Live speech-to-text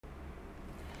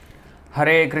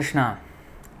Hare Krishna.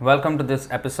 Welcome to this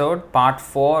episode, part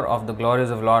 4 of the Glories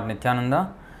of Lord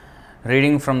Nityananda,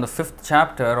 reading from the 5th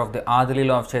chapter of the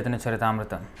Adilila of Chaitanya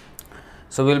Charitamrita.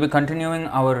 So, we will be continuing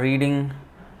our reading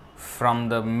from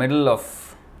the middle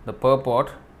of the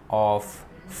purport of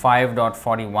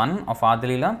 5.41 of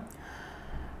Adilila.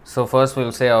 So, first we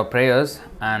will say our prayers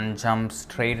and jump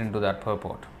straight into that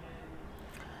purport.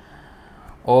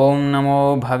 Om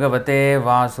Namo Bhagavate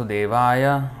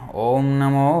Vasudevaya. Om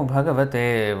Namo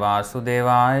Bhagavate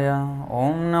Vasudevaya.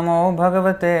 Om Namo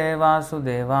Bhagavate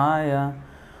Vasudevaya.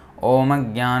 Om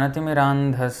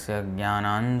Ajnanatimirandhasya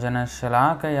Jnananjana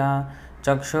Shalakaya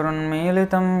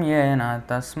Chakshurunmilitam Yena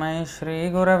Tasmai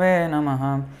Shri Gurave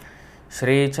Namaha.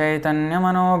 Shri Chaitanya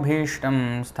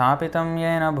Manobhishtam Sthapitam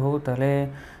Yena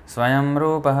Bhutale Swayam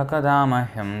Rupah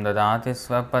Kadamahyam Dadati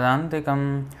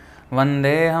Swapadantikam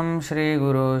Vandeham Shri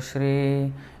Guru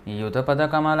Shri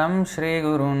Yutapadakamalam Shri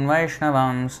Gurun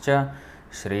Vaishnavamscha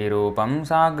Shri Rupam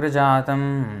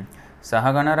Sagrajatam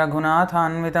Sahagana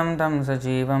Raghunathanvitam Tam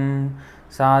Sajivam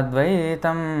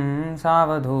Sadvaitam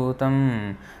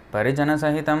Savadhutam Parijana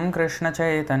Sahitam Krishna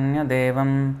Chaitanya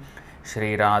Devam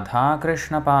Shri Radha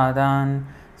Krishna Padan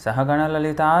Sahagana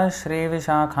Lalita Shri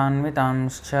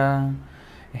Vishakhanvitamscha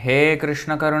He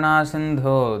Krishna Karuna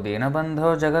Sindho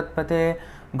Dinabandho Jagatpate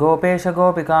Gopesh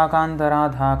गोपिका कांत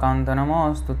राधा कांत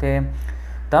नमोस्तुते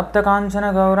तप्त कांचन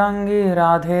गौरांगी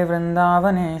राधे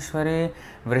वृंदावनेश्वरी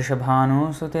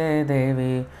वृषभानुसुते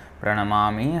देवी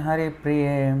प्रणमामि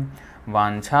हरिप्रिये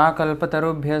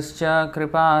वाञ्छाकल्पतरुभ्यश्च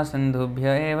कृपा सिन्धुभ्य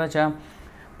एव च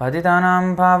पतितानां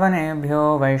पावनेभ्यो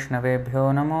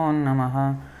वैष्णवेभ्यो नमो नमः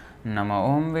नमो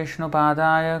ओं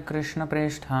विष्णुपादाय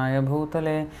कृष्णप्रेष्ठाय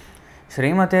भूतले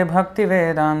श्रीमते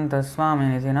भक्तिवेदान्त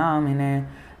स्वामिनिति नामिने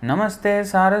नमस्ते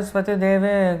सारस्वती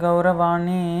देवे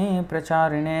गौरवाणी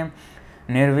प्रचारिणे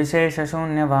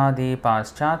निर्विशेषशून्यवादी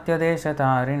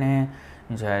पाश्चात्यदेशतारिणे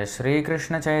जय श्री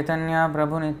कृष्ण चैतन्य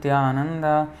प्रभु नित्यानंद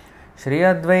श्री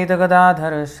अद्वैत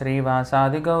गदाधर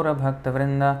श्रीवासादि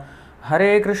गौरभक्तवृंद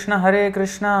हरे Krishna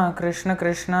Krishna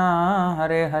Krishna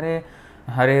Hare Hare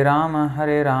Hare Ram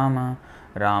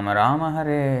Ram Ram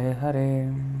Hare Hare.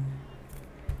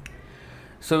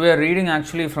 So we are reading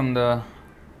actually from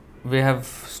we have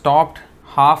stopped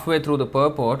halfway through the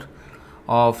purport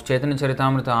of Chaitanya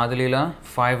Charitamrita Adilila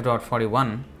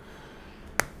 5.41.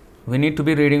 We need to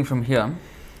be reading from here,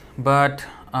 but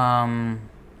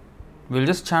we'll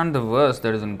just chant the verse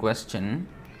that is in question,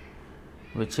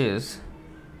 which is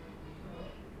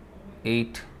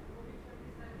 8.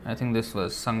 I think this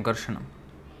was Sankarshanam.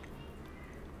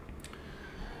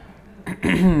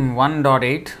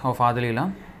 1.8 of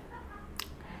Adilila.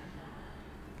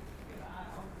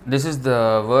 This is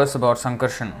the verse about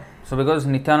Sankarshan. So, because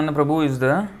Nityananda Prabhu is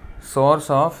the source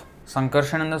of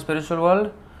Sankarshan in the spiritual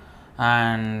world,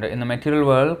 and in the material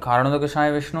world,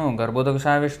 Karanodakashaya Vishnu,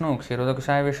 Garbhodakashaya Vishnu,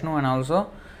 Kshirodakashaya Vishnu, and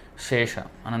also Shesha,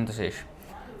 Ananta Shesha.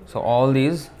 So, all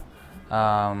these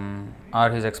are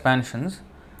his expansions.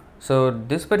 So,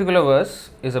 this particular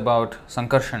verse is about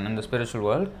Sankarshan in the spiritual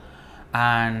world,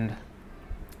 and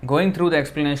going through the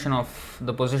explanation of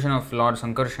the position of Lord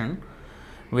Sankarshan,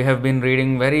 we have been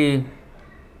reading very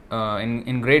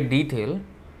in great detail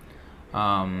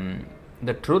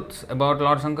the truths about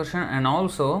Lord Sankarshan, and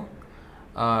also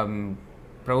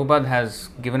Prabhupada has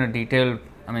given a detailed,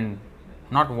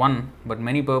 not one but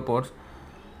many purports,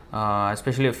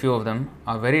 especially a few of them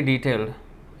are very detailed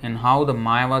in how the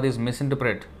Mayavadis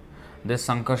misinterpret this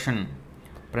Sankarshan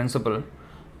principle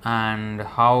and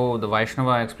how the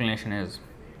Vaishnava explanation is.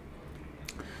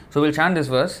 So we'll chant this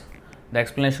verse, the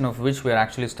explanation of which we are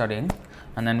actually studying,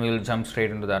 and then we will jump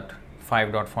straight into that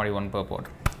 5.41 purport.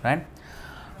 Right?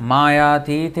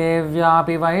 Mayatite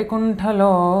vyapi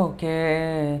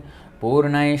vaikunthaloke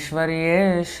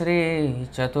purnaishvarye shri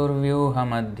chaturvyuha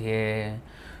madhye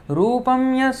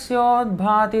rupam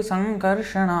yasyodbhati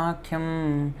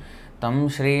sankarshanakhyam tam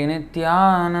shri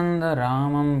nityananda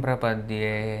ramam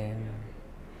prapadye.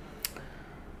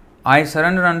 I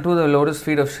surrender unto the lotus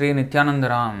feet of Shri Nityananda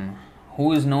Ram,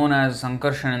 who is known as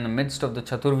Sankarshan in the midst of the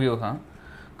Chaturvyuha,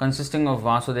 consisting of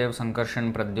Vasudeva,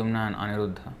 Sankarshan, Pradyumna and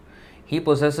Aniruddha. He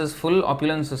possesses full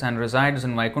opulences and resides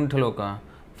in Vaikuntha-loka,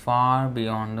 far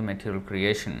beyond the material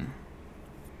creation.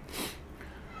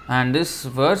 And this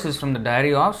verse is from the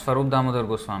diary of Swarup Damodar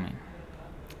Goswami,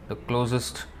 the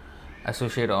closest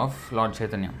associate of Lord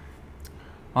Chaitanya.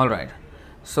 Alright,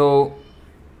 so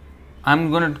I'm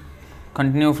going to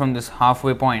continue from this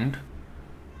halfway point,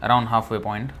 around halfway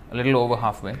point, a little over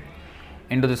halfway,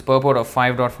 into this purport of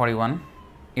 5.41.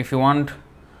 If you want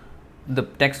the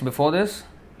text before this,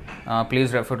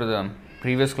 please refer to the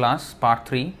previous class, part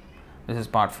 3. This is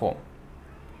part 4.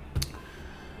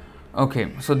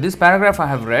 Okay, so this paragraph I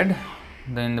have read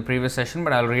in the previous session,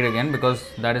 but I'll read again because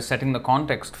that is setting the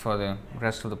context for the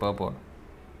rest of the purport.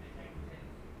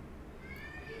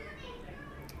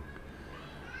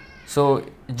 So,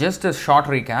 just a short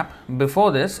recap.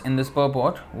 Before this, in this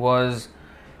purport, was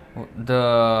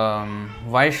the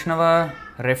Vaishnava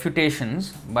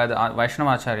refutations by the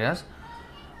Vaishnava Acharyas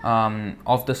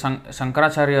of the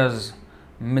Shankaracharya's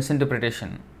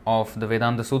misinterpretation of the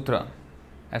Vedanta Sutra,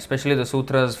 especially the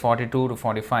sutras 42 to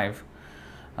 45.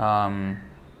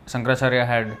 Shankaracharya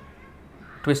had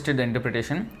twisted the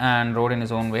interpretation and wrote in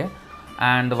his own way,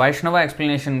 and the Vaishnava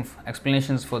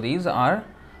explanations for these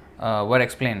were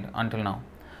explained until now.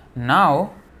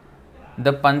 Now,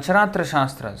 the Pancharatra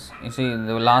Shastras, you see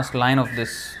the last line of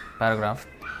this paragraph,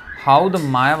 how the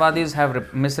Mayavadis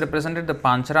have misrepresented the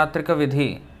Pancharatrika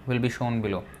Vidhi will be shown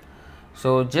below.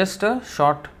 So, just a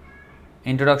short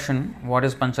introduction, what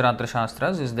is Pancharatra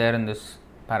Shastras, is there in this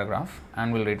paragraph,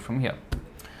 and we'll read from here.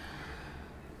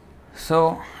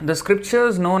 So, the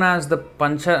scriptures known as the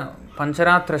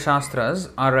Pancharatra Shastras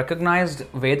are recognized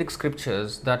Vedic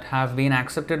scriptures that have been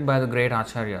accepted by the great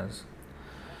Acharyas.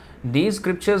 These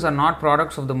scriptures are not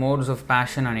products of the modes of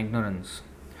passion and ignorance.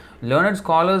 Learned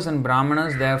scholars and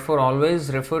Brahmanas therefore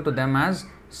always refer to them as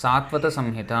Satvata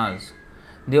Samhitas.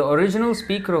 The original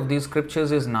speaker of these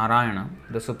scriptures is Narayana,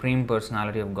 the Supreme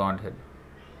Personality of Godhead.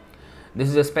 This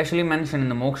is especially mentioned in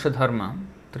the Moksha Dharma,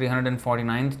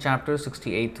 349th chapter,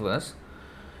 68th verse,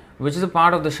 which is a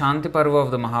part of the Shanti Parva of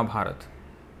the Mahabharata.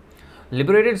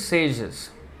 Liberated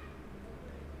sages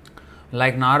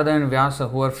like Narada and Vyasa,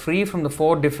 who are free from the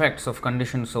 4 defects of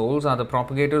conditioned souls, are the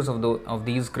propagators of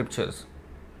these scriptures.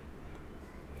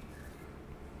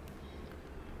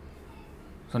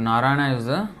 So, Narayana is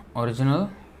the original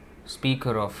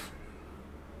speaker of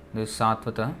these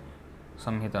Satvata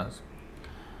Samhitas.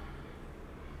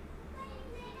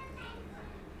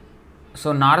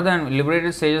 So, Narada and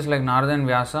liberated sages like Narada and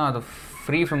Vyasa are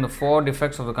free from the 4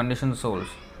 defects of the conditioned souls,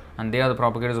 and they are the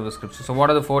propagators of the scripture. So, what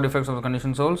are the 4 defects of the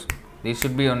conditioned souls? These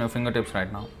should be on your fingertips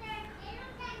right now.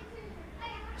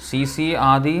 CC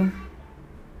Adi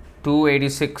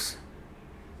 286.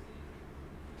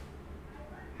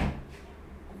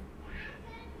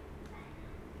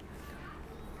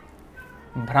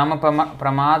 भ्रम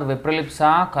प्रमाद विप्रलिप्सा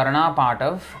करना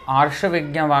पाटव आर्ष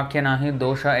विज्ञ वाक्य नाही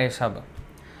दोषा ए सब.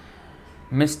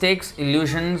 Mistakes,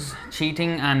 illusions,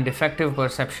 cheating and defective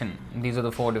perception. These are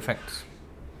the 4 defects.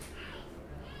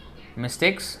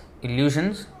 Mistakes,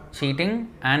 illusions, cheating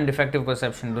and defective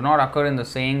perception do not occur in the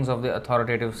sayings of the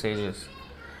authoritative sages,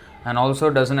 and also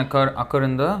doesn't occur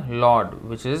in the Lord,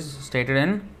 which is stated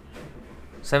in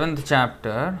 7th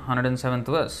chapter, 107th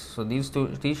verse. So these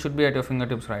should be at your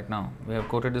fingertips right now. We have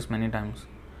quoted this many times.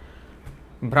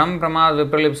 Brahm pramad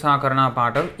vipralipsa karna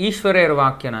patav ishwarer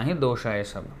vakya nahi dosha e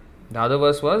sab. The other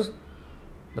verse was,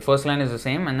 the first line is the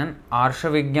same, and then arsha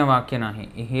vignya vakya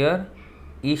nahi. Here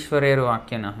ishwarer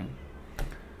vakya nahi.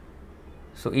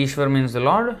 So Ishwar means the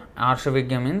Lord, arsha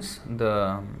vignya means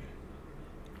the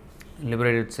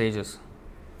liberated sages.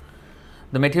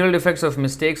 The material defects of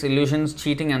mistakes, illusions,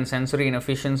 cheating and sensory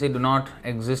inefficiency do not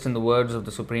exist in the words of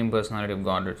the Supreme Personality of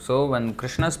Godhead. So when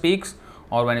Krishna speaks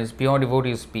or when his pure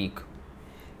devotees speak,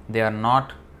 they are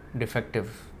not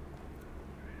defective.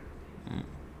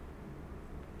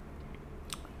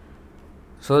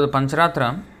 So the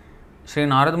Pancharatra, Sri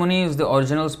Narad Muni is the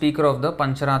original speaker of the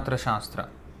Pancharatra Shastra.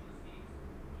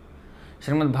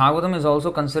 Srimad Bhagavatam is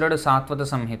also considered a Satvata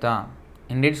Samhita.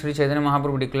 Indeed, Sri Chaitanya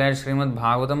Mahaprabhu declared Srimad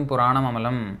Bhagavatam Puranam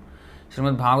Amalam.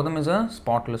 Srimad Bhagavatam is a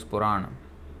spotless Purana.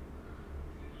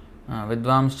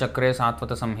 Vidvams Chakre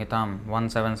Satvata Samhitam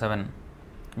 177.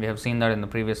 We have seen that in the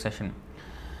previous session.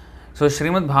 So,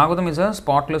 Srimad Bhagavatam is a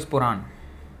spotless Puran.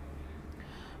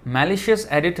 Malicious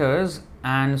editors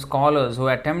and scholars who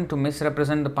attempt to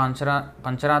misrepresent the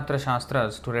Pancharatra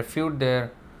Shastras to refute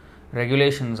their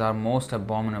regulations are most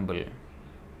abominable.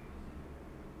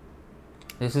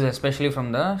 This is especially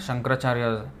from the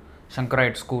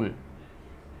Shankarite school.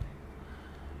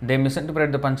 They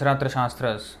misinterpret the Pancharatra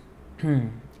Shastras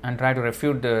and try to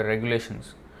refute the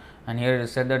regulations. And here it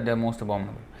is said that they are most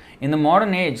abominable. In the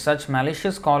modern age, such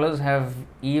malicious scholars have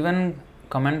even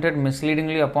commented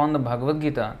misleadingly upon the Bhagavad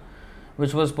Gita,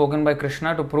 which was spoken by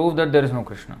Krishna, to prove that there is no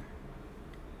Krishna.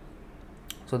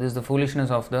 So this is the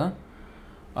foolishness of the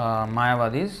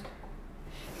Mayavadis.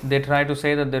 They try to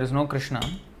say that there is no Krishna,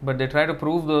 but they try to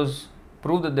prove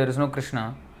that there is no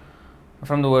Krishna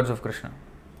from the words of Krishna.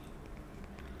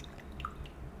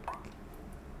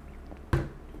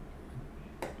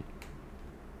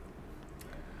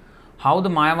 How the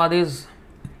Mayavadis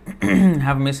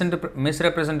have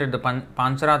misrepresented the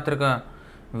Pancharatrika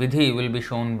Vidhi will be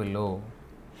shown below.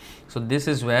 So this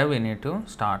is where we need to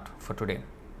start for today.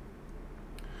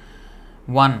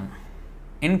 1.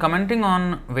 In commenting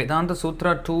on Vedanta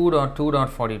Sutra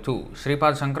 2.2.42,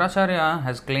 Sripad Shankaracharya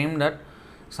has claimed that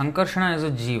Sankarshana is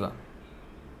a jiva,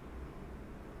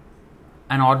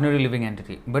 an ordinary living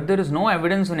entity. But there is no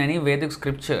evidence in any Vedic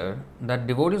scripture that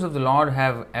devotees of the Lord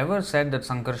have ever said that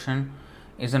Sankarshan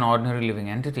is an ordinary living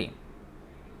entity.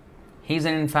 He is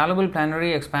an infallible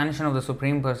plenary expansion of the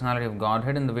Supreme Personality of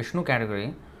Godhead in the Vishnu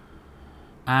category,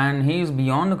 and he is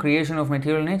beyond the creation of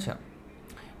material nature.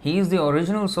 He is the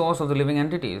original source of the living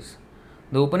entities.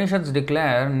 The Upanishads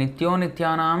declare Nityo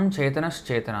Nityanam Chetanas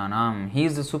Chetananam. He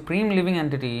is the supreme living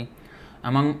entity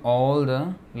among all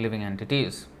the living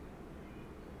entities.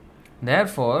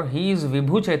 Therefore, he is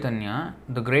Vibhu Chaitanya,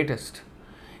 the greatest.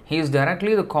 He is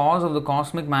directly the cause of the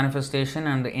cosmic manifestation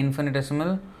and the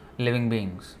infinitesimal living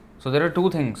beings. So there are two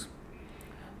things.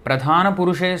 Pradhana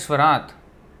Purusheswarat,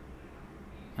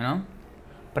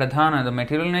 Pradhana, the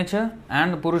material nature,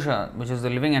 and the Purusha, which is the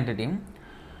living entity.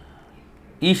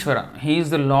 Ishvara, he is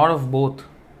the Lord of both.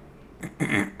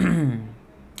 I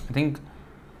think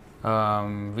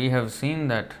we have seen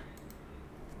that.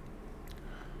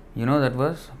 You know that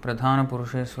verse? Pradhana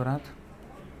Purusheswarat.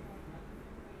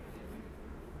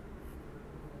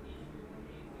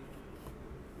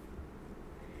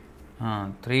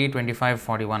 Uh,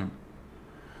 3:25:41.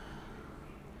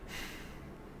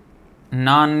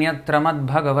 नान्यत्र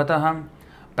मद्भगवतः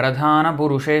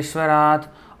प्रधानपुरुषेश्वरात्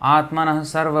आत्मनः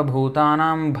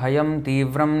सर्वभूतानां भयं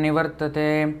तीव्रं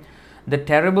निवर्तते. The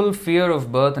terrible fear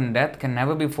of birth and death can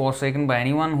never be forsaken by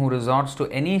anyone who resorts to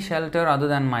any shelter other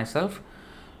than myself,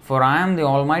 for I am the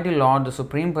Almighty Lord, the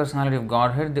Supreme Personality of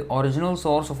Godhead, the original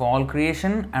source of all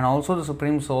creation and also the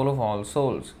Supreme Soul of all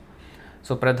souls.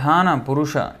 So Pradhana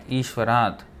Purusha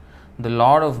Ishvarat, the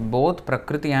Lord of both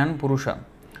Prakriti and Purusha.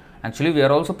 Actually, we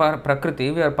are also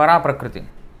Prakriti, we are Para Prakriti,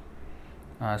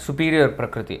 superior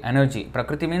Prakriti, energy.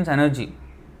 Prakriti means energy,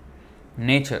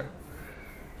 nature.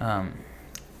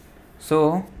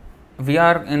 So, we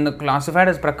are classified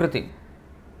as Prakriti.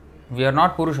 We are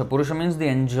not Purusha. Purusha means the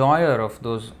enjoyer of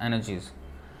those energies.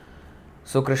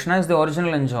 So, Krishna is the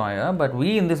original enjoyer, but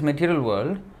we in this material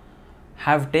world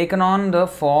have taken on the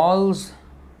false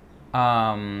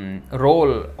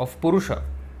role of Purusha,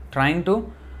 trying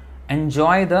to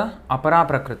enjoy the Apara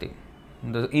Prakriti,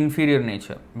 the inferior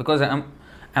nature. Because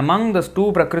among the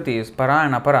two Prakritis, Para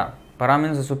and Apara, Para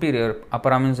means the superior,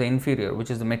 Apara means the inferior, which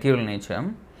is the material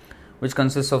nature, which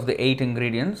consists of the 8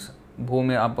 ingredients,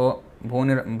 Bhumir Apa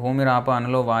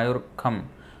Anilo Vayur Kham,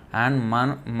 and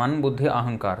Man Buddhi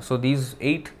Ahankar. So these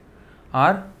 8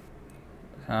 are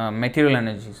material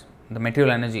energies, the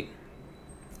material energy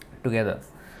together.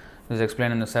 This is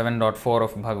explained in the 7.4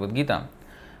 of Bhagavad Gita.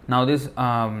 Now this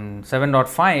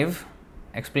 7.5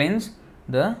 explains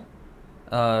the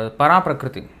Para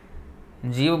Prakriti.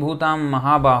 Jiva Bhutam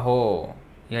Mahabaho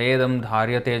Yayedam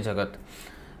Dharyate Jagat.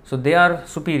 So they are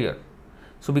superior.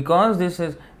 So because this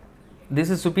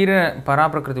is superior Para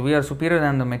Prakriti, we are superior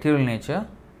than the material nature.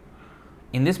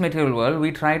 In this material world,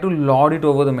 we try to lord it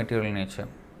over the material nature.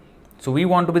 So we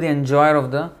want to be the enjoyer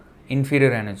of the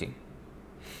inferior energy.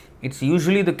 It's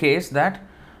usually the case that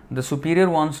the superior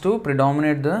wants to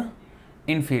predominate the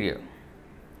inferior,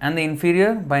 and the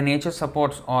inferior by nature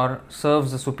supports or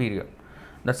serves the superior.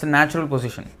 That's the natural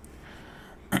position.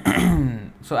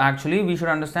 So actually we should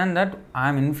understand that I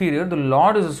am inferior, the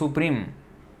Lord is the supreme,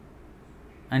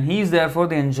 and he is therefore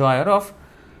the enjoyer of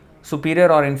superior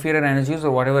or inferior energies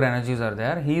or whatever energies are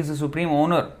there. He is the supreme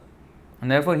owner, and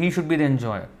therefore he should be the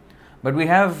enjoyer. But we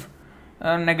have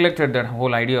neglected that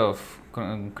whole idea of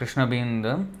Krishna being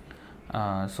the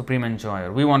supreme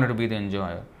enjoyer. We wanted to be the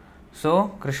enjoyer. So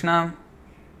Krishna,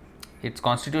 it's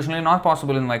constitutionally not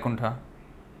possible in Vaikuntha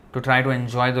to try to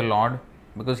enjoy the Lord,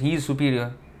 because he is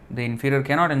superior. The inferior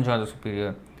cannot enjoy the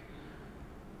superior.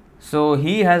 So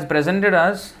he has presented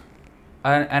us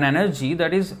an energy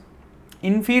that is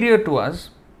inferior to us,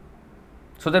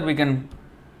 so that we can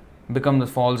become the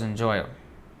false enjoyer.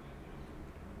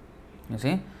 You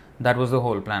see, that was the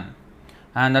whole plan.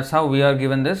 And that's how we are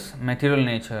given this material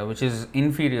nature, which is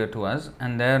inferior to us,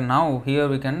 and there now here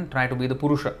we can try to be the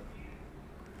Purusha.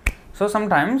 So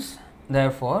sometimes,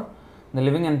 therefore, the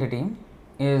living entity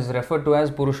is referred to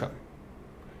as Purusha.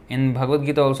 In Bhagavad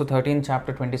Gita also 13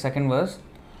 chapter 22nd verse,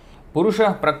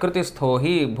 Purusha prakristho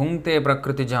hi bhungte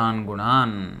prakritijan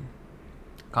gunan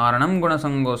karanam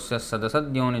gunasangosya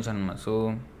sadasadyoni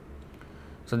janmasu.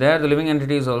 So there the living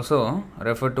entity is also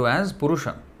referred to as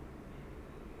Purusha.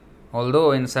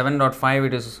 Although in 7.5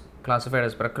 it is classified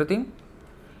as Prakriti,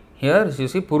 here you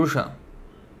see Purusha.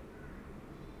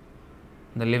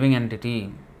 the living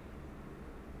entity.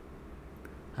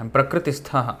 And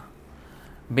Prakritistha,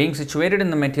 being situated in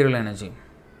the material energy.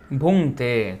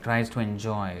 Bhungte, tries to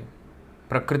enjoy.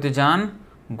 Prakritijan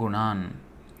gunan.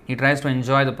 He tries to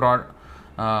enjoy the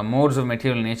modes of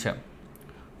material nature.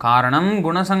 Karanam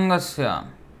gunasangosya.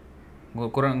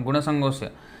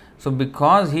 So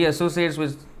because he associates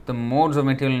with the modes of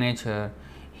material nature,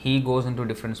 he goes into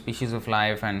different species of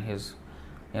life, and his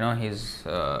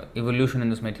evolution in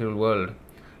this material world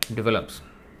develops.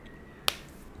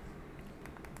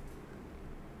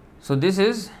 So this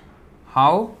is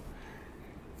how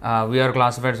we are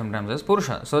classified sometimes as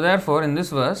Purusha. So therefore, in this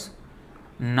verse,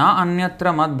 na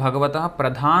anyatra mad bhagavatah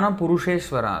pradhana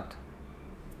purusheshwarat.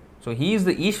 So he is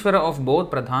the Ishvara of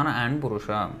both Pradhana and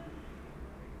Purusha.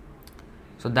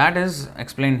 So that is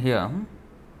explained here.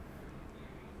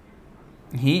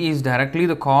 He is directly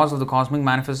the cause of the cosmic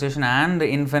manifestation and the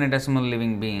infinitesimal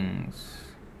living beings.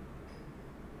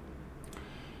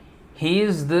 He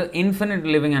is the infinite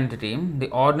living entity. The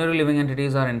ordinary living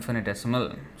entities are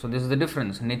infinitesimal. So this is the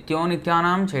difference. Nityo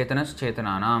nityanam chetanas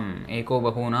chetananam eko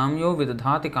bahunam yo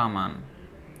vidadhati kaman.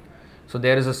 So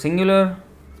there is a single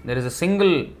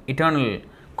eternal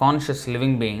conscious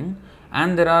living being,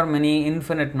 and there are many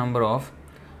infinite number of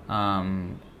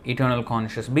eternal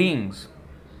conscious beings.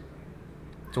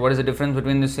 So what is the difference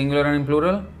between the singular and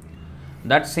plural?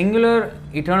 That singular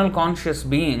eternal conscious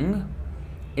being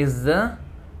is the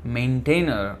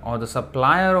maintainer or the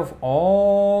supplier of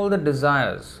all the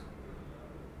desires.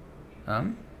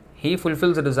 He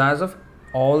fulfills the desires of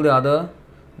all the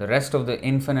rest of the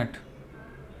infinite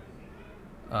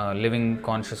living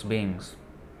conscious beings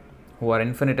who are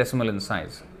infinitesimal in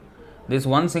size. This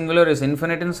one singular is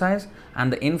infinite in size,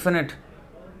 and the infinite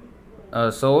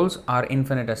souls are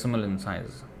infinitesimal in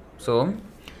size. So,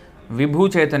 Vibhu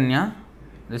Chaitanya,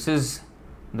 this is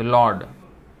the Lord.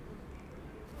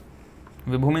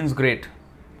 Vibhu means great,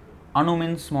 Anu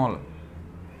means small.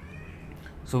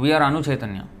 So, we are Anu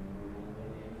Chaitanya.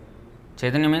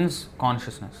 Chaitanya means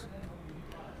consciousness.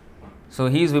 So,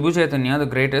 he is Vibhu Chaitanya, the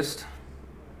greatest.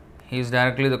 He is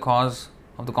directly the cause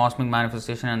of the cosmic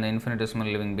manifestation and the infinitesimal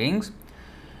living beings.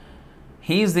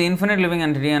 He is the infinite living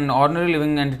entity, and ordinary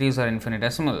living entities are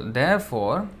infinitesimal.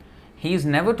 Therefore, he is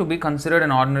never to be considered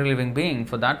an ordinary living being,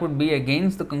 for that would be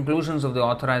against the conclusions of the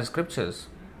authorized scriptures.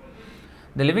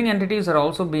 The living entities are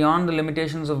also beyond the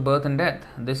limitations of birth and death.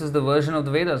 This is the version of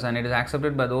the Vedas, and it is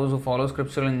accepted by those who follow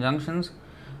scriptural injunctions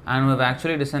and who have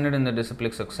actually descended in the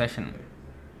disciplic succession.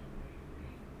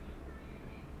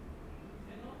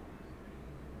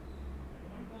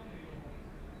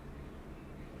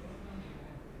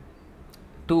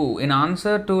 2. In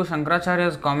answer to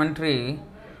Shankaracharya's commentary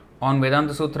on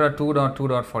Vedanta Sutra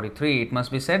 2.2.43, it must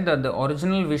be said that the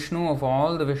original Vishnu of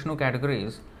all the Vishnu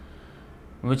categories,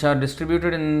 which are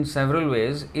distributed in several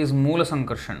ways, is Moola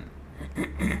Sankarshan.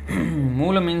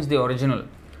 Moola means the original.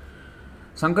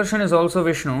 Sankarshan is also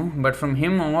Vishnu, but from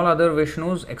him all other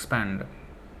Vishnus expand.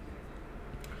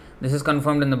 This is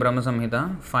confirmed in the Brahma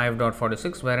Samhita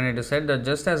 5.46, wherein it is said that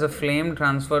just as a flame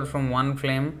transferred from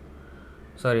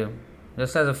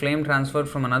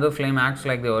another flame acts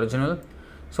like the original,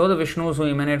 so the Vishnus who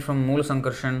emanate from Moola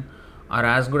Sankarshan are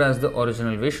as good as the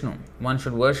original Vishnu. One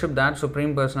should worship that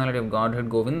Supreme Personality of Godhead,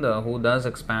 Govinda, who thus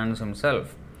expands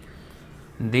himself.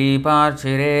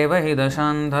 Deeparchireva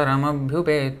hidashantaram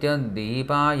abhyupetya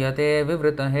deepayate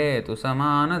vivrita hetu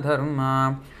samana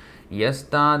dharma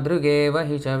yastadrugeva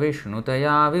hicha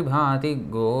vishnutaya vibhati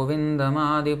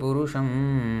govindamadi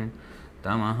purusham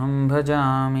tamaham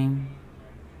bhajami.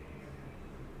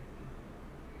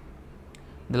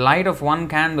 The light of one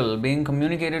candle being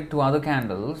communicated to other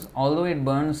candles, although it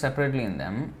burns separately in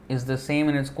them, is the same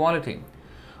in its quality.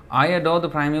 I adore the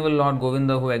primeval Lord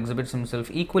Govinda, who exhibits himself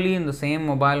equally in the same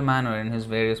mobile manner in his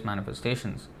various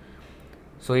manifestations.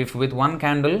 So if with one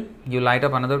candle you light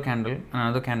up another candle,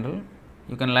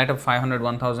 you can light up 500,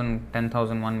 1000,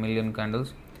 10,000, 1 million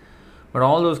candles, but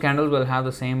all those candles will have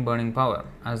the same burning power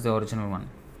as the original one.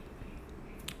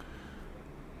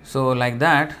 So like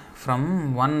that,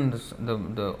 from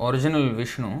the original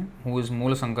Vishnu, who is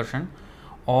Moola Sankarshan,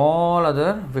 all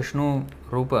other Vishnu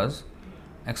Rupas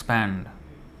expand.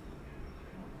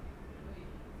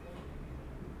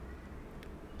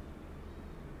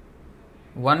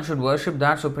 One should worship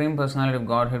that Supreme Personality of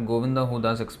Godhead, Govinda, who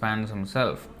thus expands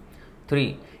himself.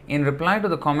 3. In reply to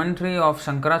the commentary of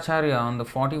Shankaracharya on the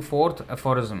 44th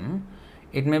aphorism,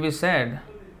 it may be said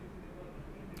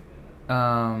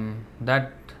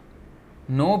that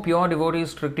no pure devotee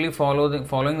strictly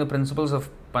following the principles of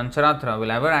Pancharatra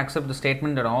will ever accept the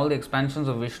statement that all the expansions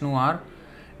of Vishnu are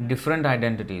different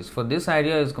identities. For this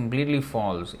idea is completely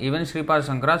false. Even Sripad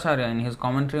Shankaracharya, in his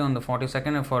commentary on the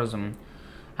 42nd aphorism,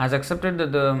 has accepted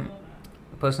that the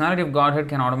personality of Godhead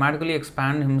can automatically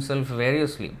expand himself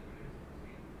variously.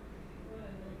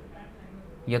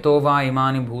 Yato va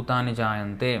imani bhutani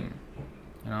jayante.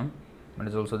 That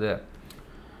is also there.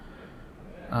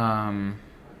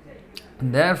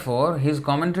 Therefore, his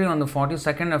commentary on the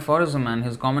 42nd aphorism and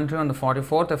his commentary on the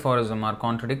 44th aphorism are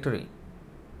contradictory.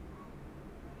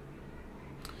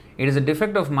 It is a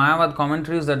defect of Mayavad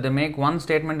commentaries that they make one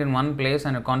statement in one place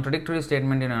and a contradictory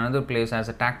statement in another place as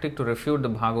a tactic to refute the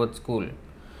Bhagavad school.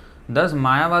 Thus,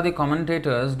 Mayavadi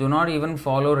commentators do not even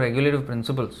follow regulative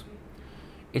principles.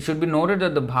 It should be noted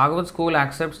that the Bhagavad school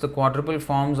accepts the quadruple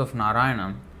forms of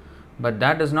Narayana, but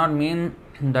that does not mean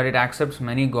that it accepts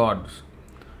many gods.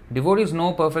 Devotees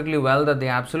know perfectly well that the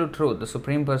absolute truth, the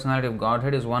Supreme Personality of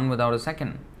Godhead, is one without a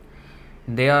second.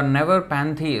 They are never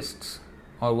pantheists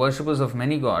or worshippers of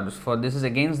many gods, for this is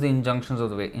against the injunction of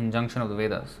the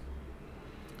Vedas.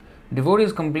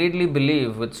 Devotees completely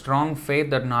believe with strong faith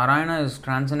that Narayana is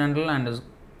transcendental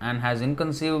and has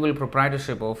inconceivable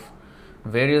proprietorship of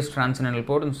various transcendental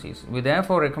potencies. We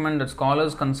therefore recommend that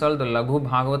scholars consult the Laghu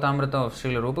Bhagavatamrita of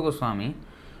Srila Rupa Goswami,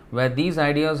 where these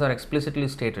ideas are explicitly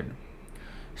stated.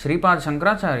 Sripad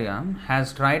Shankaracharya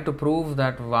has tried to prove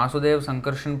that Vasudev,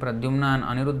 Sankarshan, Pradyumna and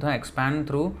Aniruddha expand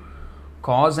through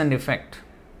cause and effect.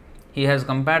 He has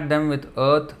compared them with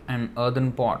earth and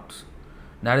earthen pots.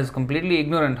 That is completely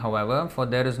ignorant, however, for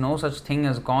there is no such thing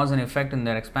as cause and effect in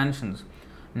their expansions.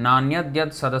 Nanyad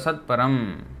yad sadasat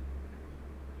param.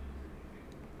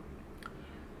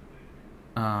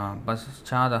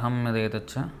 Paschadaham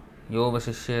yadetacha yo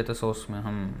vasishyeta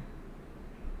sosmyaham.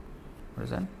 What is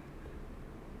that?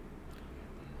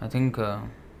 I think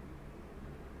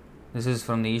this is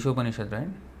from the Ishopanishad, right?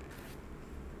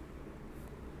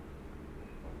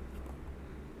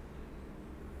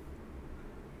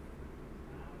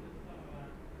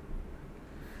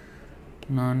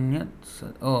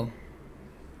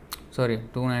 Sorry,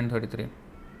 2933.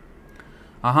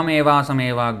 Aham evasam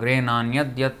evagre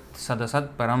nanyadyat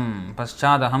sadasat param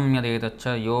paschadaham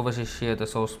yadetacha yo vasishyeta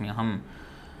sosmyaham.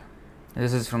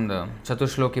 This is from the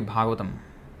Chatushloki Bhagavatam.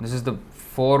 This is the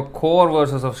 4 core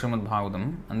verses of Srimad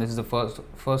Bhagavatam, and this is the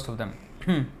first of them.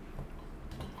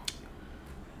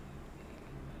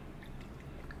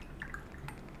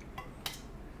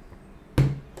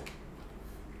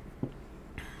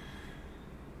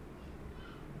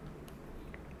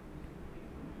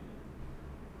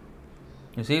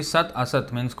 You see, Sat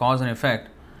Asat means cause and effect.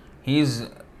 He is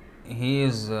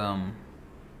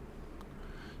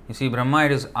you see, Brahma,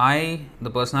 it is I, the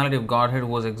personality of Godhead, who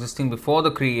was existing before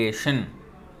the creation,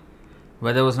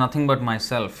 where there was nothing but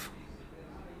myself.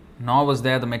 Nor was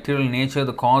there the material nature,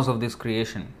 the cause of this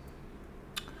creation.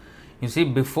 You see,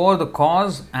 before the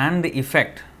cause and the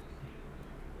effect,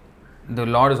 the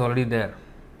Lord is already there.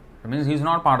 That means he is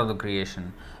not part of the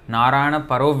creation. Narayana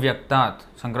Parovyaktat.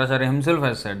 Shankaracharya himself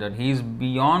has said that he is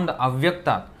beyond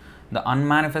Avyaktat, the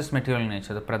unmanifest material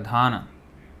nature, the Pradhana.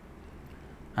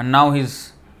 And now he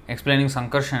is explaining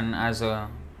Sankarshan as a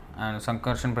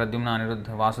Sankarshan Pradyumna Aniruddha,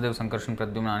 Vasudev Sankarshan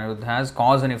Pradyumna Aniruddha as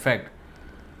cause and effect,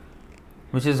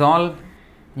 which is all,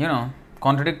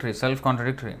 contradictory,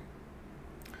 self-contradictory.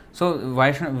 So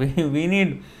we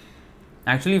need,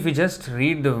 actually, if we just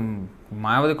read the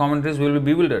Mayavadi commentaries, we will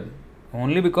be bewildered.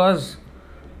 Only because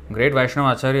great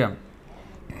Vaishnava Acharya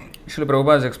Srila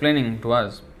Prabhupada is explaining to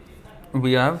us,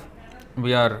 we are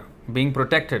being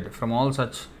protected from all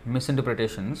such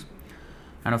misinterpretations.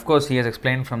 And of course, he has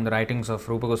explained from the writings of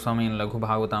Rupa Goswami in Laghu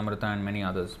Bhagavatamrita and many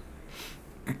others.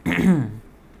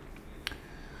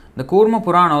 The Kurma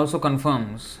Puran also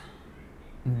confirms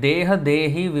Deha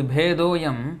Dehi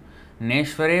Vibhedoyam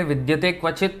Neshware Vidyate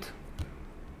Kvachit.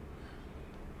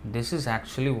 This is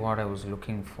actually what I was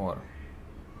looking for.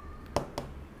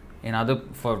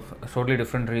 For a totally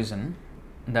different reason,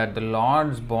 that the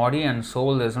Lord's body and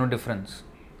soul, there is no difference.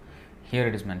 Here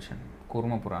it is mentioned.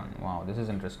 Kurma Puran. Wow, this is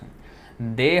interesting.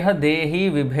 Deha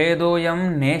Dehi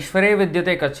Vibhedoyam Neshware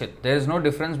Vidyate Kachit. There is no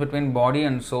difference between body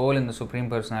and soul in the Supreme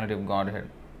Personality of Godhead.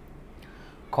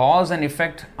 Cause and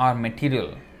effect are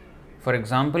material. For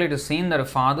example, it is seen that a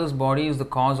father's body is the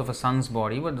cause of a son's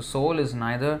body, but the soul is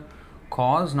neither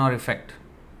cause nor effect.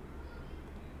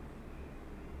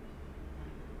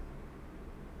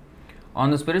 On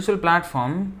the spiritual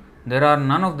platform, there are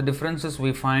none of the differences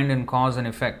we find in cause and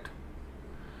effect.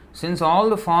 Since all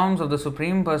the forms of the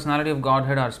Supreme Personality of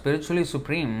Godhead are spiritually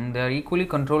supreme, they are equally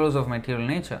controllers of material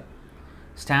nature.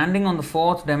 Standing on the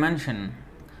 4th dimension,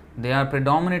 they are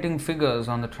predominating figures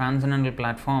on the transcendental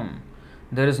platform.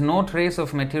 There is no trace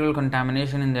of material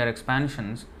contamination in their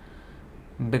expansions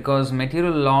because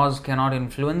material laws cannot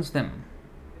influence them.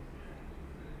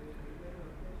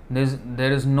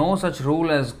 There is no such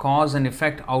rule as cause and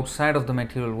effect outside of the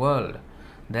material world.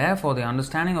 Therefore, the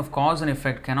understanding of cause and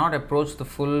effect cannot approach the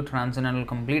full, transcendental,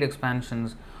 complete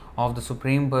expansions of the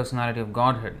Supreme Personality of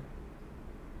Godhead.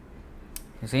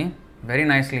 You see, very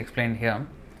nicely explained here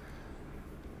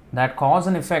that cause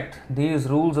and effect, these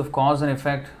rules of cause and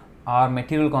effect are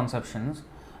material conceptions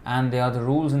and they are the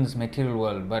rules in this material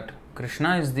world. But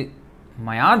Krishna is the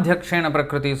Mayadhyakshena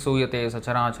Prakriti Suyate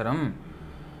Sacharacharam.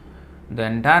 The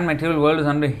entire material world is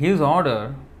under his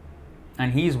order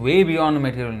and he is way beyond the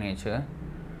material nature,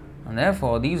 and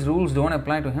therefore these rules don't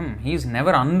apply to him. He is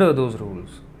never under those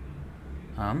rules.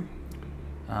 What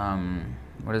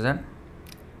is that?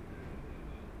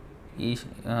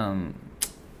 Ishanam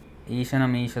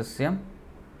Ishasya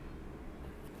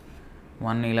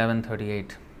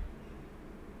 1:11:38.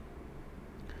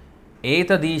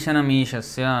 Etadishanam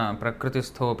Ishasya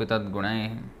Prakristhopi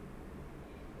Tadgunai.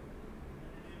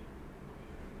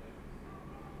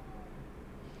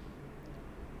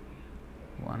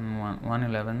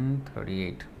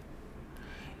 1:11:38.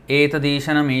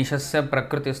 एतदीशनमीशस्य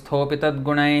प्रकृतिस्थोऽपि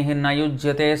तद्गुणैः न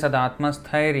युज्यते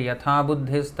सदात्मस्थैर्यथा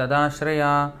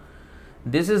बुद्धिस्तदाश्रया.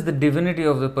 This is the divinity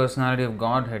of the personality of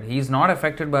Godhead. He is not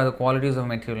affected by the qualities of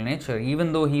material nature,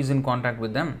 even though he is in contact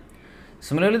with them.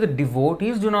 Similarly, the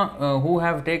devotees do not, who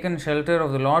have taken shelter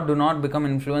of the Lord do not become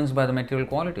influenced by the material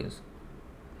qualities.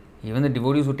 Even the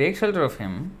devotees who take shelter of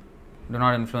him do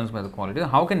not influenced by the qualities.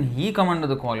 How can he come under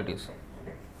the qualities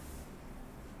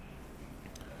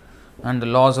and the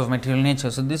laws of material nature?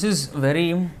 So this is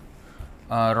very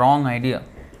wrong idea.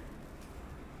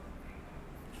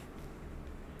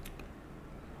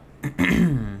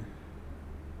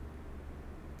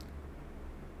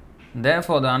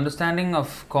 Therefore, the understanding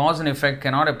of cause and effect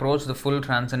cannot approach the full,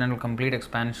 transcendental, complete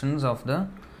expansions of the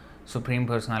Supreme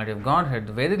Personality of Godhead.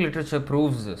 The Vedic literature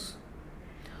proves this.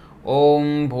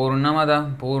 Om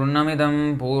Purnamada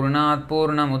Purnamidam Purnat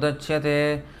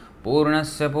Purnamudachyate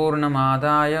Purnasya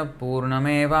Purnamadaya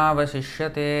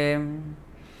Purnamevavashishyate.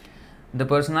 The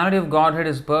personality of Godhead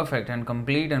is perfect and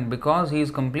complete, and because he is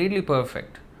completely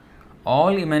perfect,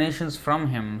 all emanations from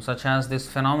him, such as this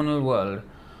phenomenal world,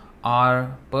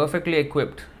 are perfectly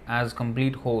equipped as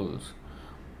complete wholes.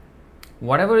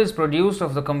 Whatever is produced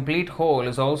of the complete whole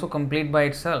is also complete by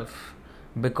itself.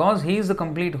 Because he is the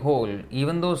complete whole,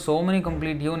 even though so many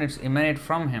complete units emanate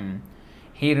from him,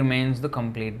 he remains the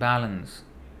complete balance.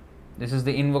 This is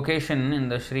the invocation in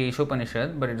the Sri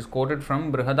Ishopanishad, but it is quoted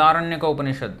from Brihadaranyaka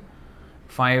Upanishad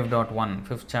 5.1,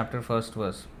 5th chapter, 1st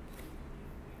verse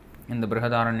in the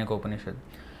Brihadaranyaka Upanishad.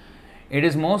 It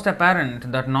is most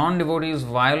apparent that non-devotees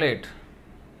violate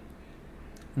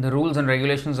the rules and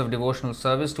regulations of devotional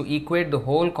service to equate the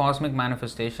whole cosmic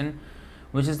manifestation,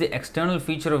 which is the external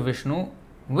feature of Vishnu,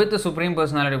 with the Supreme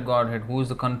Personality of Godhead, who is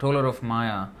the controller of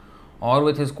Maya, or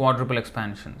with his quadruple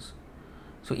expansions.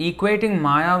 So, equating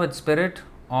Maya with spirit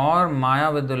or Maya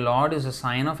with the Lord is a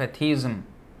sign of atheism.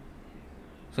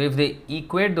 So, if they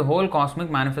equate the whole cosmic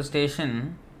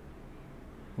manifestation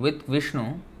with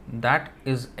Vishnu, that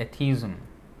is atheism.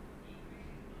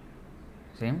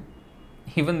 See?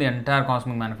 Even the entire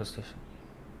cosmic manifestation.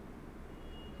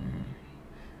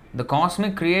 The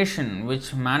cosmic creation,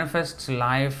 which manifests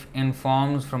life in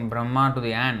forms from Brahma to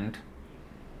the ant,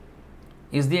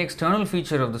 is the external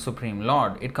feature of the Supreme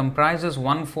Lord. It comprises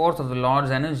 1/4 of the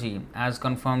Lord's energy, as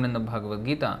confirmed in the Bhagavad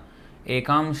Gita,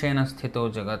 Ekam Shena Sthito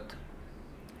Jagat.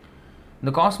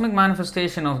 The cosmic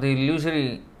manifestation of the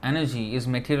illusory energy is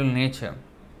material nature,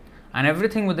 and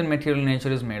everything within material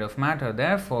nature is made of matter.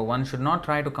 Therefore, one should not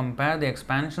try to compare the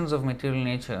expansions of material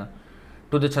nature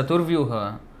to the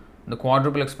Chaturvyuha, the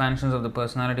quadruple expansions of the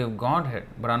personality of Godhead.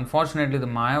 But unfortunately, the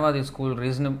Mayavadi school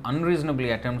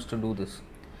unreasonably attempts to do this.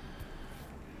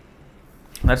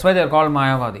 That's why they are called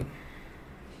Mayavadi,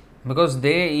 because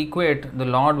they equate the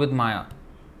Lord with Maya,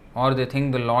 or they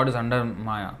think the Lord is under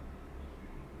Maya,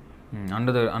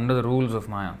 under the rules of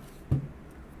Maya.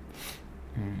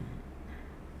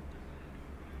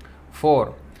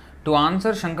 4. To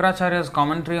answer Shankaracharya's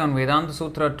commentary on Vedanta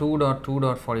Sutra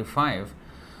 2.2.45,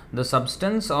 the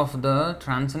substance of the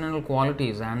transcendental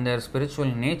qualities and their spiritual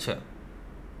nature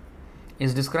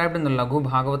is described in the Laghu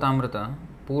Bhagavatamrita,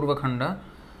 Purvakhanda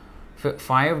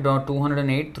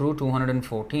 5.208 through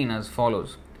 214 as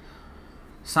follows.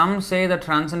 Some say that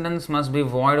transcendence must be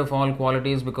void of all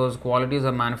qualities because qualities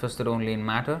are manifested only in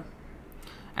matter.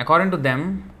 According to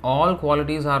them, all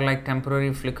qualities are like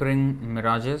temporary flickering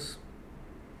mirages.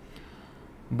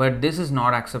 But this is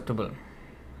not acceptable.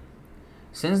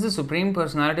 Since the Supreme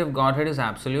Personality of Godhead is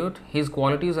absolute, His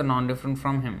qualities are non-different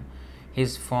from Him.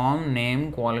 His form,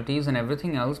 name, qualities and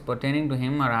everything else pertaining to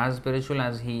Him are as spiritual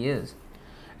as He is.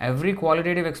 Every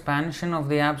qualitative expansion of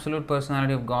the Absolute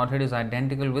Personality of Godhead is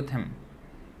identical with Him.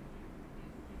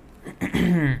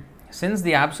 Since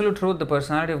the Absolute Truth, the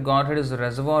Personality of Godhead, is the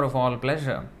reservoir of all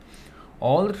pleasure,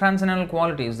 all the transcendental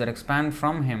qualities that expand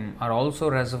from Him are also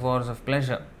reservoirs of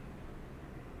pleasure.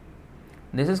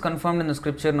 This is confirmed in the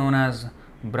scripture known as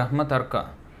Brahma Tarka,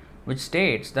 which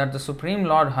states that the Supreme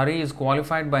Lord Hari is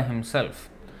qualified by Himself,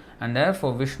 and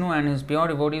therefore Vishnu and His pure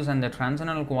devotees and their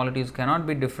transcendental qualities cannot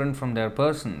be different from their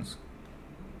persons.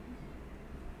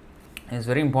 It is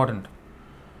very important.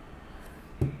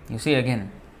 You see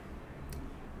again,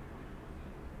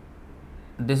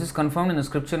 this is confirmed in the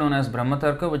scripture known as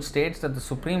Brahmatarka, which states that the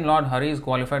Supreme Lord Hari is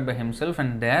qualified by Himself,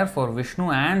 and therefore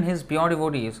Vishnu and His pure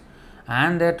devotees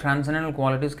and their transcendental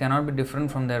qualities cannot be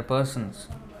different from their persons.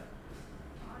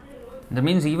 That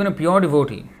means even a pure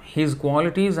devotee, his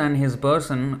qualities and his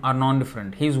person are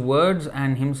non-different. His words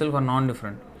and himself are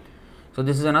non-different. So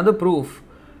this is another proof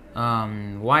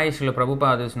why Srila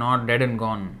Prabhupada is not dead and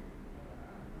gone,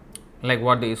 like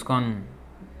what the ISKCON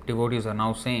devotees are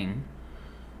now saying,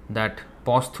 that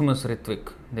posthumous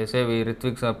Ritvik. They say we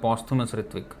Ritviks are posthumous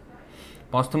Ritvik.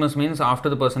 Posthumous means after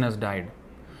the person has died.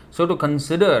 So to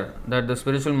consider that the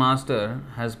spiritual master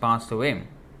has passed away,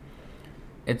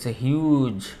 it's a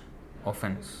huge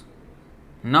offense.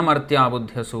 Na martya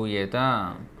buddhya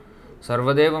suyeta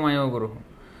sarvadeva mayo guru.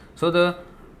 So the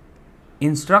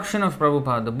instruction of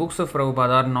Prabhupada, the books of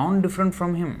Prabhupada are non-different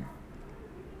from him.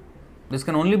 This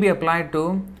can only be applied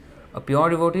to a pure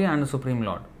devotee and the Supreme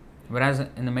Lord. Whereas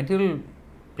in the material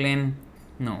plane,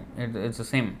 no, it's the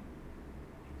same.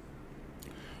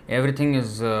 Everything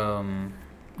is,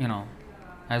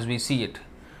 as we see it,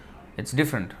 it's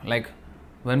different. Like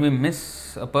when we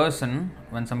miss a person,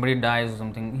 when somebody dies or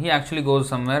something, he actually goes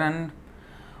somewhere and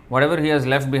whatever he has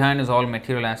left behind is all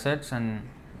material assets, and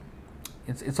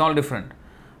it's all different.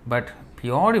 But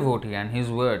pure devotee and his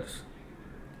words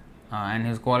and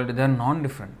his quality, they are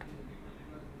non-different.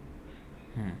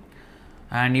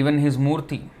 And even his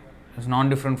murti is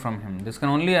non-different from him. This can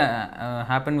only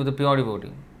happen with a pure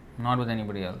devotee, not with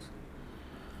anybody else.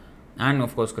 And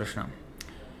of course Krishna.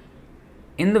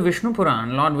 In the Vishnu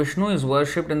Puran, Lord Vishnu is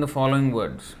worshipped in the following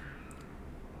words: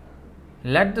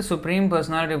 let the Supreme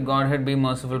Personality of Godhead be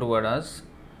merciful toward us.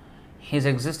 His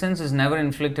existence is never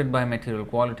inflicted by material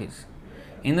qualities.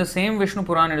 In the same Vishnu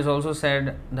Puran, it is also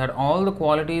said that all the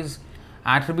qualities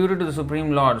attributed to the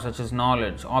Supreme Lord, such as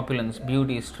knowledge, opulence,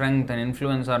 beauty, strength and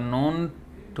influence, are known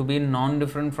to be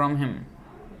non-different from Him.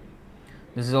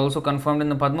 This is also confirmed in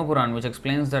the Padma Puran, which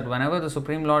explains that whenever the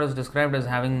Supreme Lord is described as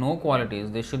having no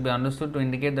qualities, this should be understood to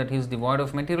indicate that He is devoid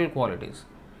of material qualities.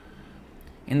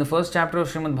 In the first chapter of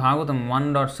Srimad Bhagavatam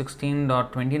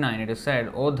 1.16.29, it is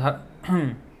said, O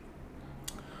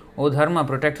Dharma,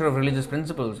 protector of religious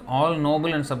principles, all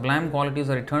noble and sublime qualities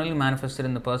are eternally manifested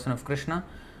in the person of Krishna,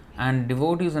 and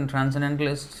devotees and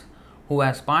transcendentalists who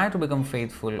aspire to become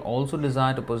faithful also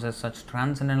desire to possess such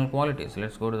transcendental qualities.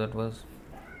 Let's go to that verse.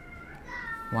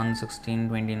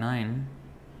 1:16:29.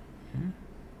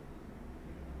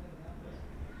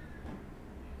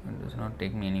 It does not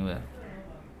take me anywhere.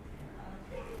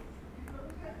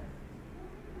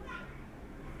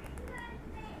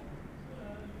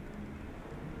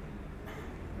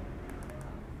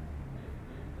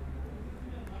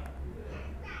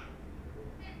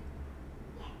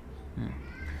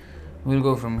 We'll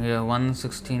go from here.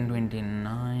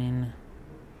 1:16:29.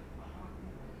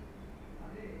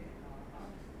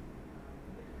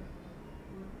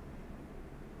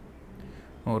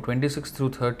 Oh, 26 through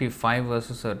 35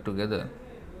 verses are together.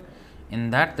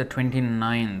 In that, the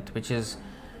 29th, which is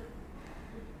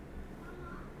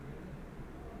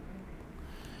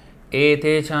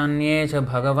Ete chanye cha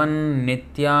bhagavan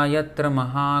nitya yatra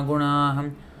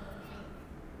mahagunaham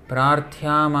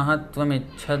prarthya mahatvam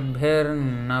ichchadbhir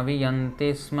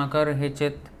naviyanti smakar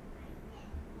hichit.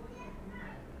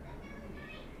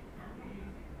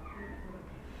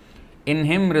 In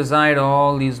Him reside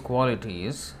all these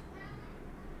qualities,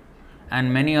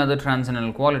 and many other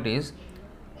transcendental qualities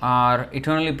are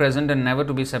eternally present and never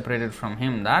to be separated from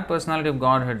Him. That personality of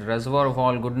Godhead, reservoir of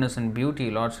all goodness and beauty,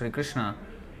 Lord Sri Krishna,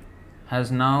 has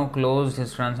now closed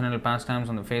His transcendental pastimes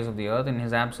on the face of the earth. In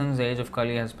His absence, the age of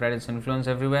Kali has spread its influence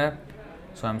everywhere.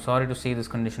 So I am sorry to see this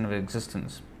condition of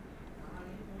existence.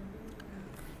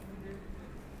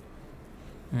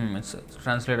 It's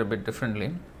translated a bit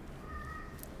differently.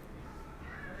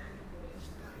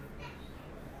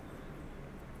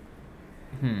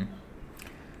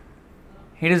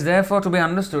 It is therefore to be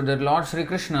understood that Lord Sri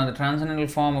Krishna, the transcendental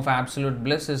form of absolute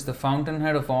bliss, is the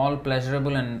fountainhead of all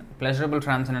pleasurable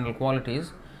transcendental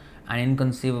qualities and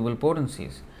inconceivable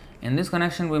potencies. In this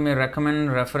connection, we may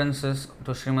recommend references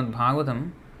to Srimad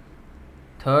Bhagavatam,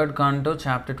 3rd Canto,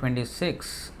 chapter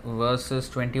 26, verses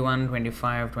 21,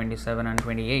 25, 27 and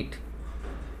 28.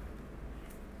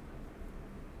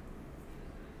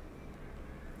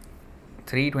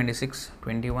 Three, 26,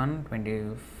 21,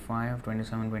 25,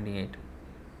 27, 28.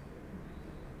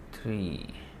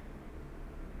 3.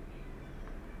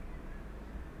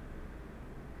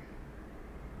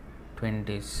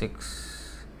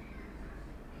 Twenty-six,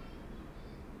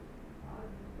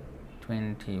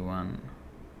 21.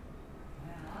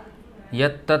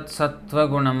 यत्तत्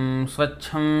सत्त्वगुणं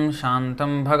स्वच्छं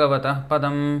शान्तं भगवतः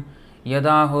पदं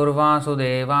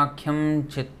यदाहुर्वासुदेवाख्यं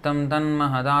चित्तं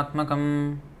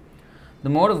तन्महदात्मकम्. The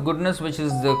mode of goodness, which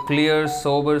is the clear,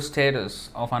 sober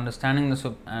status of understanding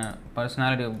the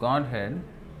personality of Godhead,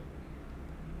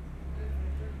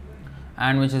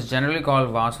 and which is generally called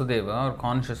Vasudeva or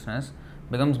consciousness,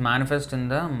 becomes manifest in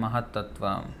the Mahat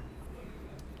Tattva.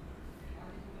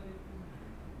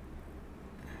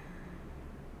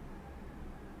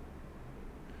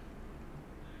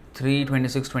 Three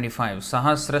 26-25.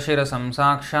 Sahasrashirasam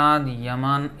sakshad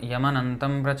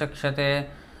yamanantam prachakshate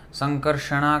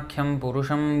sankarshanakhyam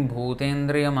purusham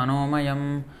bhutendriya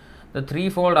manomayam. The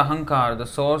threefold ahankar, the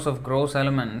source of gross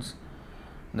elements,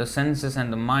 the senses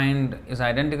and the mind, is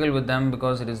identical with them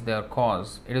because it is their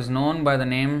cause. It is known by the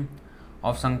name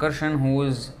of Sankarshan, who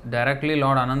is directly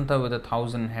Lord Ananta with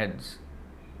 1,000 heads.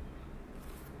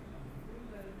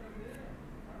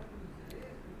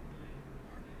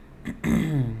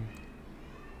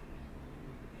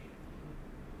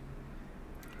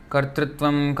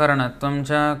 कर्तृत्वं करणत्वं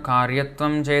च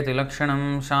कार्यत्वं चेति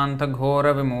लक्षणं शान्तघोर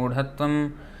विमूढत्वं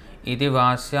इति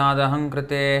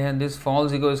वास्यादहंकृतेः. This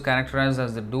false ego is characterized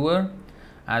as the doer,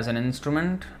 as an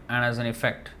instrument and as an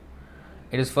effect.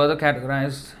 It is further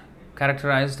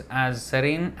characterized as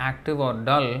serene, active or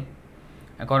dull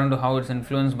according to how it is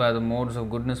influenced by the modes of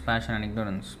goodness, passion and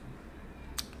ignorance.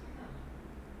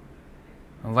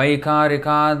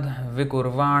 वैकारिकाद्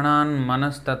विकुर्वाणान्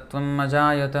मनस्तत्त्वं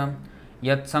अजायत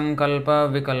यत्संकल्प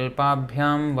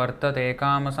विकल्पाभ्याम वर्तते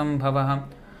कामसंभवः.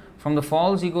 From the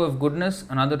false ego of goodness,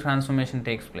 another transformation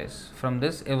takes place. From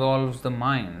this evolves the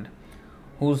mind,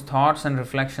 whose thoughts and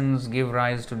reflections give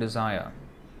rise to desire.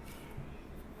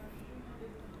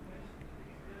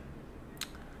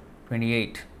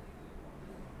 28.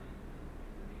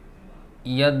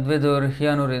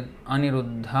 Yadvidurhya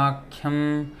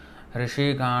aniruddhakyam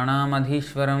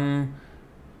ऋषिकाणामधीश्वरं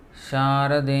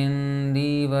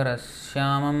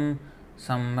शारदेन्दीवरश्यामं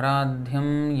samradhyam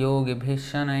yogiभिः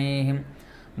शनैः.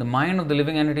 The mind of the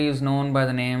living entity is known by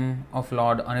the name of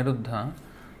Lord Aniruddha,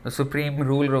 the supreme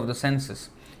ruler of the senses.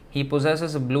 He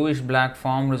possesses a bluish black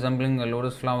form resembling a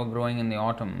lotus flower growing in the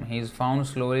autumn. He is found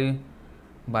slowly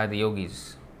by the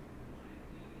yogis.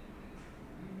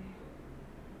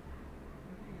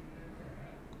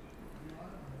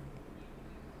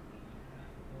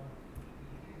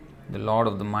 The Lord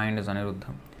of the mind is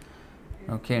Aniruddha.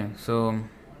 Okay, so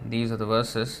these are the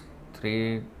verses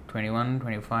 3, 21,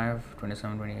 25,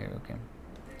 27, 28. Okay.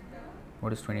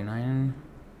 What is 29?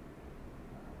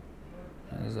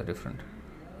 These are different.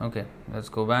 Okay, let's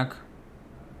go back.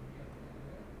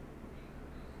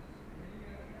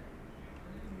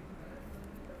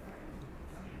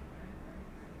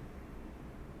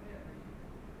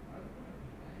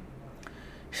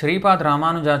 Shripad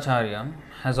Ramanujacharya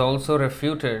has also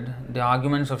refuted the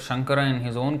arguments of Shankara in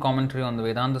his own commentary on the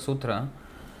Vedanta Sutra,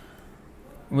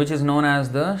 which is known as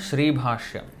the Shri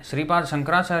Bhashya. Shripad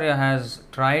Shankaracharya has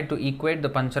tried to equate the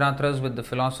Pancharatras with the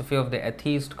philosophy of the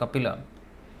atheist Kapila,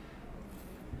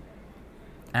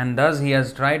 and thus he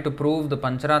has tried to prove that the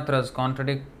Pancharatras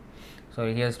contradict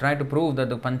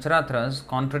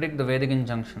the Vedic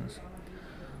injunctions.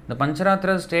 The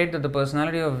Pancharatras state that the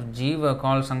personality of Jiva,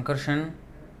 called Sankarshan,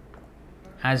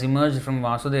 has emerged from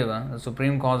Vasudeva, the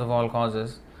supreme cause of all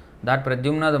causes, that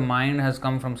Pradyumna, the mind, has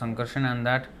come from Sankarshan, and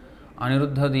that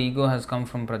Aniruddha, the ego, has come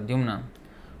from Pradyumna.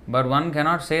 But one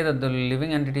cannot say that the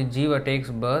living entity Jiva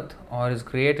takes birth or is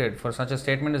created, for such a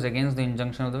statement is against the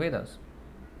injunction of the Vedas.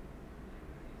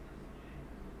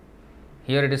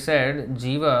 Here it is said,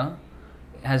 Jiva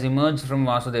has emerged from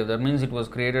Vasudeva, that means it was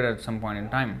created at some point in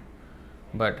time.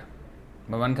 But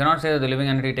one cannot say that the living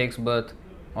entity takes birth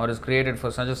or is created,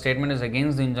 for such a statement is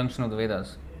against the injunction of the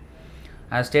Vedas.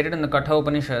 As stated in the Katha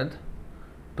Upanishad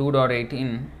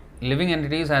 2.18, living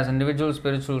entities as individual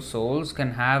spiritual souls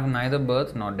can have neither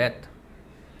birth nor death.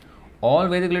 All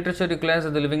Vedic literature declares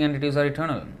that the living entities are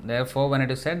eternal. Therefore, when it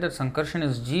is said that Sankarshan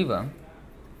is Jiva,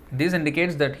 this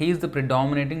indicates that he is the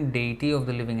predominating deity of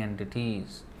the living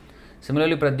entities.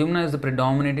 Similarly, Pradyumna is the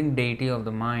predominating deity of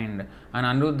the mind, and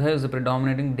Aniruddha is the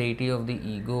predominating deity of the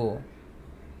ego.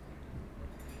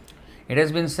 It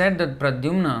has been said that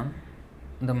Pradyumna,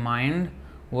 the mind,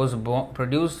 was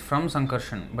produced from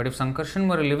Sankarshan. But if Sankarshan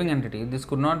were a living entity, this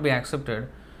could not be accepted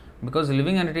because the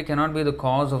living entity cannot be the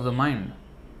cause of the mind.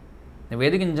 The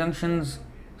Vedic injunctions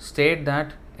state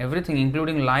that everything,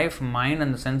 including life, mind,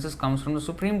 and the senses, comes from the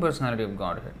Supreme Personality of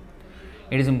Godhead.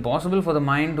 It is impossible for the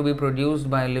mind to be produced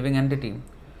by a living entity,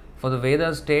 for the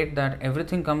Vedas state that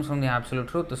everything comes from the Absolute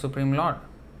Truth, the Supreme Lord.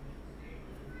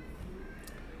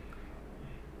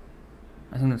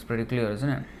 I think that's pretty clear, isn't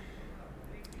it?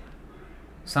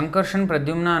 Sankarshan,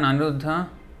 Pradyumna, and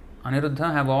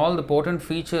Aniruddha have all the potent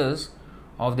features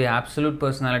of the Absolute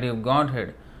Personality of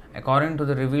Godhead, according to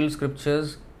the revealed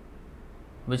scriptures,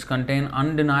 which contain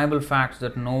undeniable facts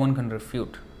that no one can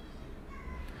refute.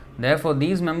 Therefore,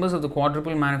 these members of the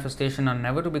quadruple manifestation are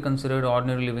never to be considered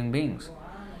ordinary living beings.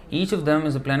 Each of them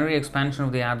is a plenary expansion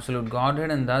of the Absolute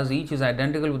Godhead, and thus each is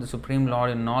identical with the Supreme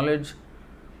Lord in knowledge,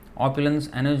 opulence,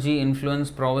 energy,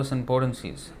 influence, prowess, and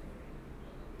potencies.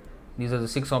 These are the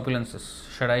 6 opulences,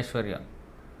 Shadaishwarya.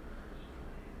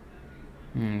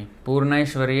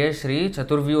 Purnaishwarya Shri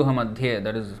Chaturvyuha Madhye,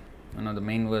 that is the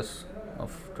main verse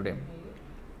of today.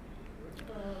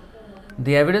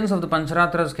 The evidence of the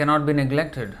Pancharatras cannot be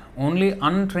neglected. Only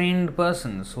untrained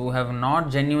persons who have not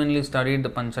genuinely studied the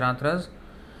Pancharatras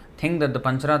think that the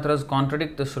Pancharatras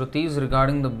contradict the Shrutis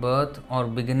regarding the birth or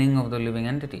beginning of the living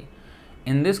entity.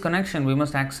 In this connection, we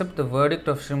must accept the verdict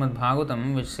of Srimad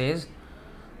Bhagavatam, which says,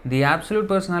 the Absolute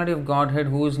Personality of Godhead,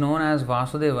 who is known as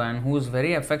Vasudeva and who is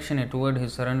very affectionate toward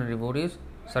his surrendered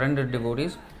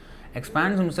devotees,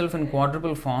 expands himself in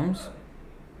quadruple forms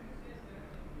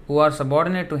who are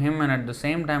subordinate to him and at the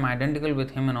same time identical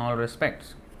with him in all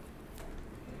respects.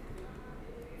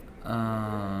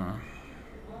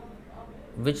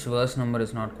 Which verse number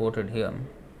is not quoted here?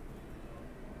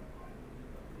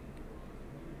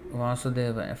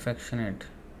 Vasudeva, affectionate.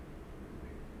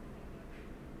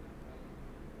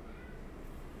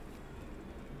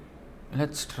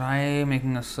 Let's try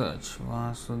making a search.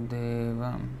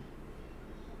 Vasudeva.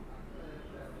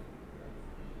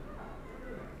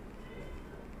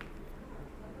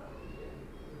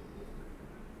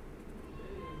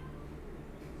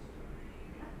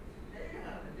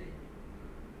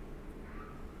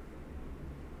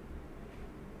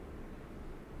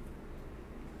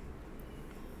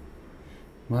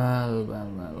 Well.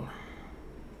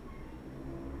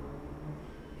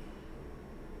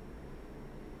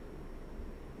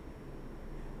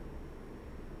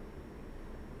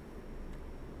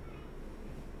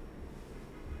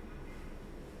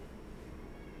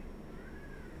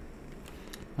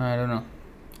 I don't know.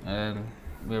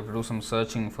 We have to do some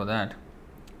searching for that.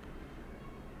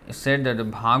 It said that the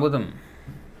Bhagavatam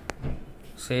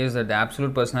says that the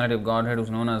Absolute Personality of Godhead, who is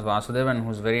known as Vasudeva and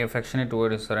who is very affectionate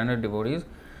toward his surrendered devotees,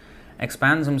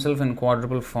 expands himself in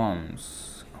quadruple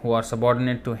forms who are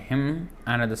subordinate to him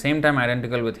and at the same time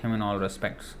identical with him in all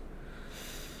respects.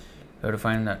 You have to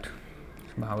find that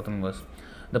Bhagavatam verse.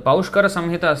 The Paushkara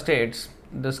Samhita states,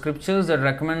 the scriptures that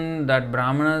recommend that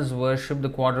Brahmanas worship the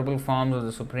quadruple forms of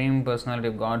the Supreme Personality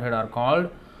of Godhead are called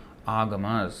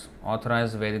Agamas,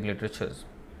 authorized Vedic literatures.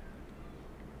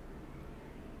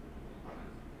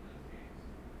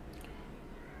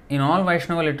 In all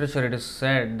Vaishnava literature, it is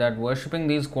said that worshipping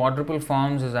these quadruple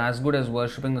forms is as good as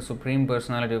worshipping the Supreme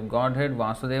Personality of Godhead,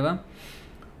 Vasudeva,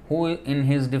 who in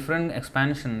his different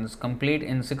expansions, complete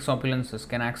in 6 opulences,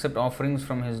 can accept offerings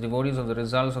from his devotees of the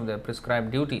results of their prescribed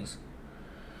duties.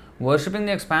 Worshipping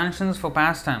the expansions for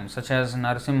pastimes such as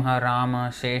Narasimha,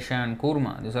 Rama, Shesha and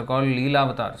Kurma, these are called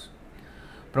Leela-avatars,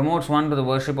 promotes one to the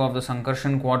worship of the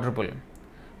Sankarshan quadruple.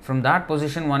 From that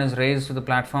position, one is raised to the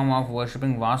platform of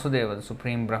worshipping Vasudeva, the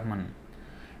Supreme Brahman.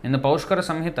 In the Paushkara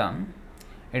Samhita,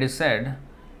 it is said,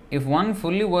 if one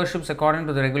fully worships according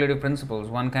to the regulative principles,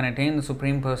 one can attain the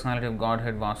Supreme Personality of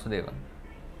Godhead, Vasudeva.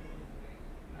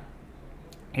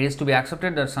 It is to be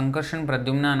accepted that Sankarshan,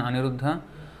 Pradyumna and Aniruddha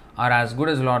are as good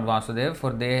as Lord Vasudeva,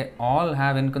 for they all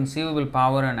have inconceivable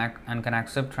power and can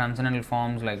accept transcendental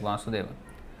forms like Vasudeva.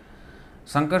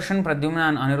 Sankarshan, Pradyumna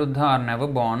and Aniruddha are never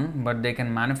born, but they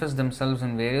can manifest themselves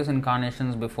in various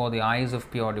incarnations before the eyes of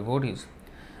pure devotees.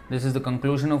 This is the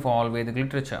conclusion of all Vedic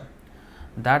literature.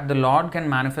 That the Lord can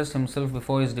manifest himself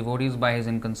before his devotees by his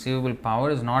inconceivable power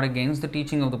is not against the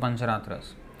teaching of the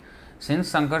Pancharatras.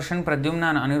 Since Sankarshan, Pradyumna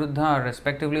and Aniruddha are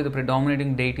respectively the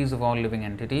predominating deities of all living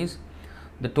entities,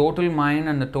 the total mind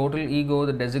and the total ego,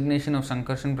 the designation of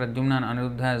Sankarshan, Pradyumna and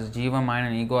Aniruddha as Jiva, mind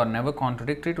and ego are never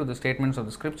contradictory to the statements of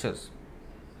the scriptures.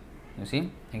 You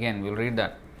see, again we'll read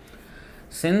that.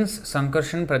 Since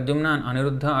Sankarshan, Pradyumna and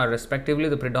Aniruddha are respectively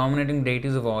the predominating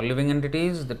deities of all living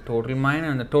entities, the total mind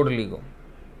and the total ego.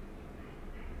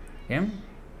 Okay?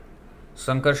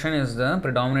 Sankarshan is the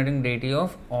predominating deity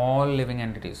of all living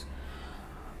entities.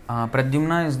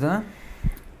 Pradyumna is the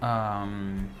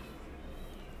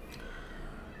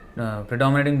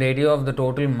predominating deity of the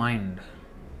total mind.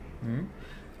 And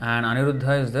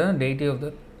Aniruddha is the deity of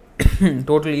the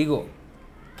total ego.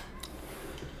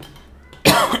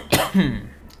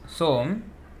 So,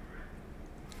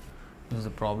 this is the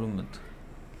problem with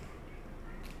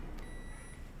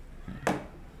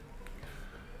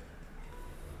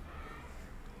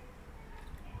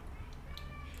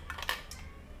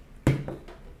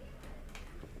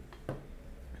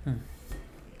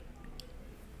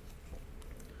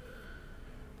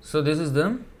So, this is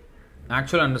the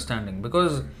actual understanding,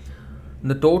 because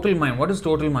the total mind, what is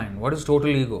total mind? What is total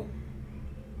ego?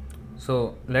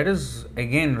 So, let us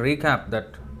again recap that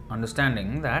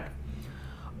understanding that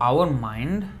our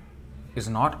mind is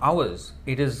not ours,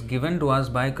 it is given to us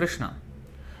by Krishna.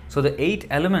 So, the 8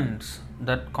 elements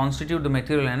that constitute the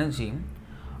material energy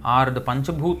are the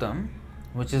Panchabhutam,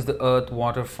 which is the earth,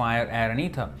 water, fire, air and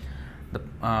ether,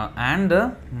 and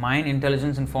the mind,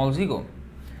 intelligence and false ego.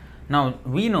 Now,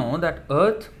 we know that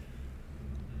earth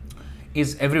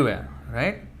is everywhere,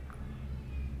 right?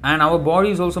 And our body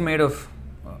is also made of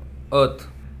earth,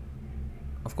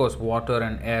 of course, water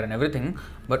and air and everything,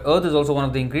 but earth is also one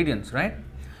of the ingredients, right?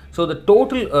 So, the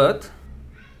total earth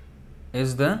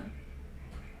is the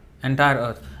entire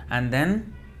earth, and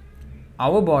then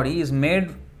our body is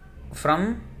made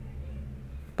from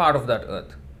part of that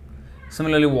earth.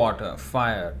 Similarly, water,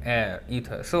 fire, air,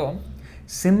 ether. So,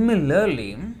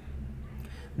 similarly,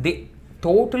 the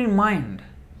total mind,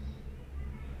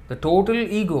 the total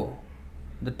ego,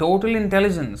 the total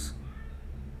intelligence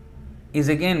is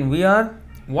again, we are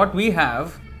what we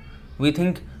have. We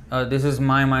think this is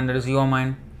my mind, that is your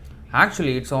mind.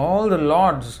 Actually, it's all the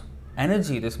Lord's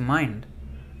energy. This mind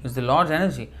is the Lord's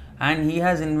energy, and He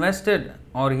has invested,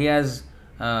 or He has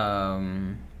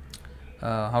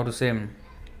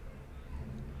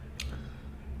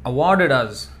awarded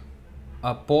us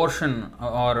a portion,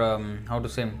 or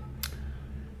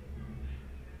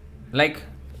like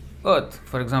earth,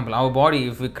 for example, our body,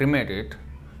 if we cremate it,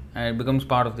 it becomes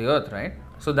part of the earth, right?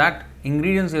 So that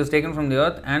ingredients He has taken from the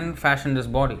earth and fashioned this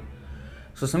body.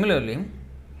 So similarly,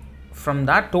 from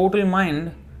that total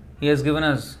mind, He has given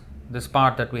us this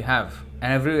part that we have,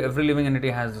 and every living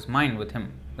entity has this mind with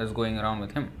Him, that's going around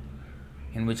with Him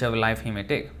in whichever life He may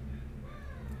take.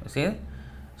 You see?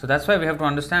 So that's why we have to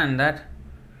understand that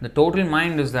the total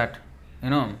mind is that,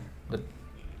 the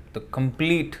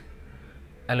complete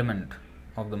element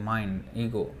of the mind,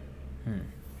 ego.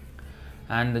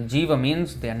 And the Jiva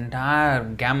means the entire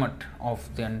gamut of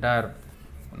the entire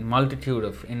multitude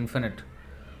of infinite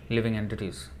living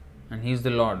entities, and He is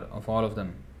the Lord of all of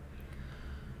them.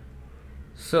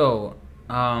 So,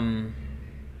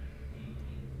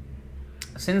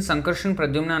 since Sankarshan,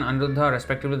 Pradyumna and Aniruddha are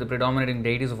respectively the predominating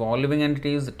deities of all living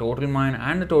entities, the total mind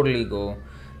and the total ego,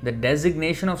 the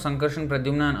designation of Sankarshan,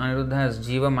 Pradyumna and Aniruddha as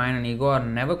Jiva, mind and ego are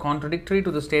never contradictory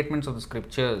to the statements of the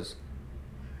scriptures.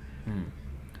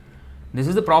 This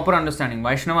is the proper understanding,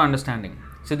 Vaishnava understanding.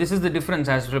 So this is the difference,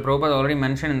 as Srila Prabhupada already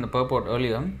mentioned in the purport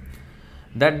earlier,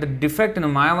 that the defect in the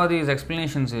Mayavadi's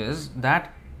explanations is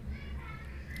that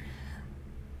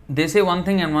they say one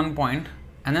thing at one point,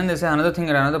 and then they say another thing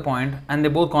at another point, and they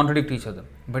both contradict each other.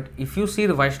 But if you see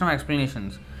the Vaishnava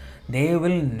explanations, they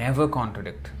will never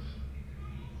contradict.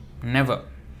 Never.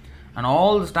 And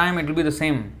all this time it will be the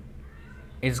same.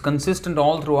 It's consistent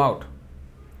all throughout.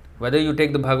 Whether you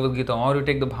take the Bhagavad Gita, or you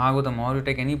take the Bhagavatam, or you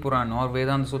take any Puran, or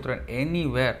Vedanta Sutra,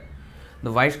 anywhere,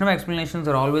 the Vaishnava explanations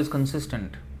are always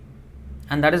consistent.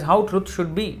 And that is how truth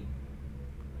should be.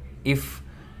 If,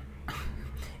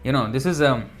 this is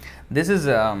a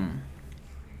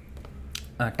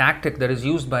tactic that is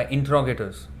used by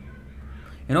interrogators.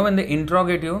 When they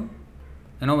interrogate you,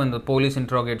 when the police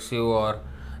interrogates you, or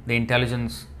the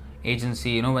intelligence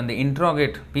agency, when they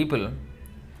interrogate people,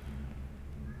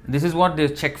 this is what they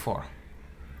check for.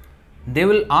 They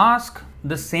will ask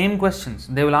the same questions.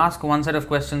 They will ask one set of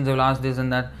questions, they will ask this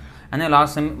and that, and they will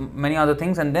ask many other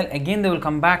things, and then again they will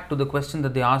come back to the question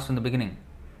that they asked in the beginning.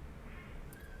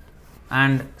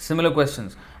 And similar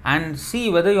questions. And see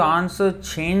whether your answer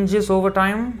changes over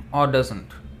time or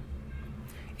doesn't.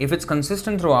 If it's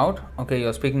consistent throughout, okay, you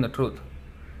are speaking the truth.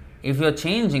 If you are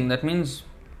changing, that means,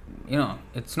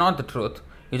 it's not the truth.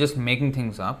 you're just making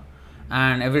things up,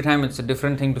 and every time it's a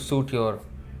different thing to suit your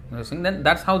thing, then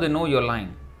that's how they know you're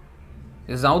lying.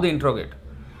 This is how they interrogate.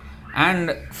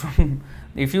 And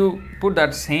if you put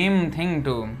that same thing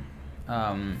to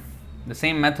the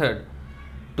same method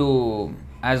to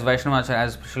as Vaishnavacharya,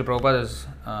 as Srila Prabhupada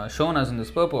has shown us in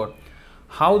this purport,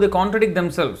 how they contradict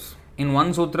themselves. In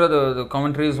one sutra, the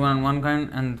commentary is one kind,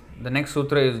 and the next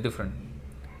sutra is different.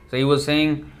 So he was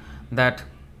saying that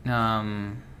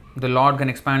the Lord can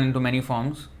expand into many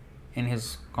forms in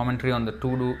his commentary on the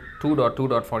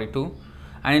 2.2.42,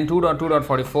 and in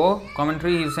 2.2.44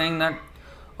 commentary he is saying that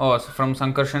from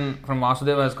Sankarshan, from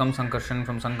Vasudeva has come Sankarshan,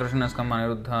 from Sankarshan has come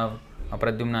Aniruddha,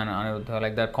 Pradyumna and Aniruddha,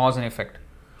 like that, cause and effect.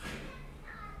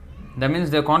 That means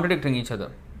they are contradicting each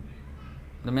other.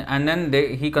 And then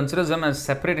he considers them as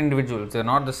separate individuals. They are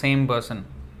not the same person,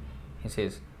 he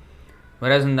says.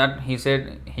 Whereas in that, he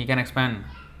said he can expand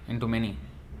into many.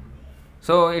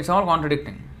 So it's all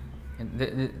contradicting.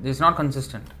 It's not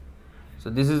consistent.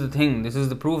 So this is the thing. This is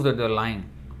the proof that they are lying.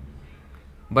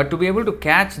 But to be able to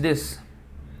catch this,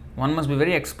 one must be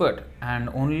very expert. And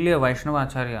only a Vaishnava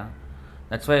Acharya,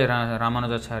 that's why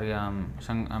Ramanujacharya,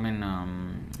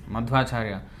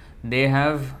 Madhvacharya, they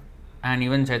have, and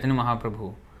even Chaitanya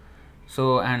Mahaprabhu.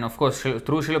 So, and of course, through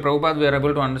Srila Prabhupada, we are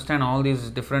able to understand all these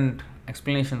different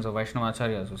explanations of Vaishnava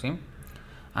Acharyas, you see.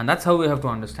 And that's how we have to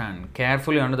understand,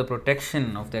 carefully under the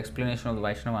protection of the explanation of the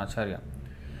Vaishnava Acharya.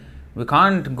 We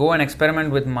can't go and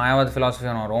experiment with Mayavad philosophy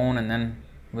on our own and then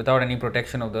without any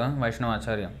protection of the Vaishnava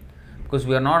Acharya. Because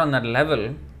we are not on that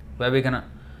level where we can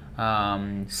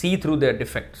see through their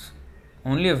defects.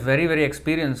 Only a very, very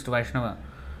experienced Vaishnava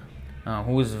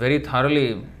who is very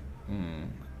thoroughly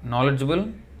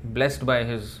knowledgeable, blessed by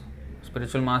his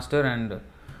spiritual master and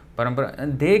parampara,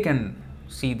 and they can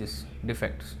see these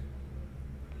defects.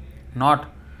 Not,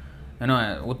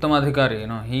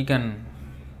 Uttamadhikari, he can,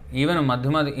 even a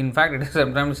Madhyama, in fact it is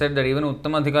sometimes said that even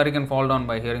Uttamadhikari can fall down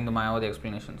by hearing the Mayavadi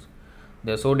explanations.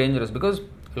 They are so dangerous because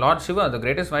Lord Shiva, the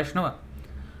greatest Vaishnava,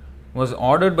 was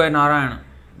ordered by Narayana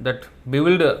that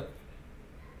bewilder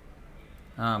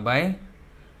by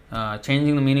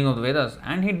changing the meaning of the Vedas,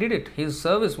 and he did it. His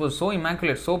service was so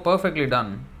immaculate, so perfectly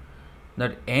done,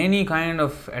 that any kind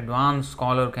of advanced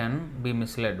scholar can be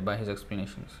misled by his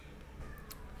explanations.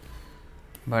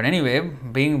 But anyway,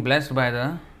 being blessed by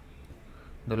the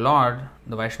Lord,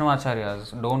 the Vaishnava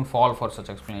Acharyas don't fall for such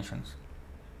explanations,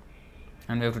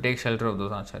 and we have to take shelter of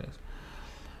those Acharyas.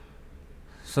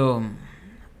 So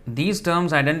these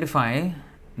terms identify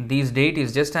these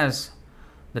deities, just as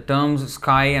the terms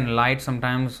sky and light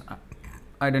sometimes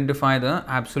identify the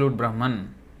absolute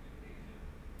Brahman.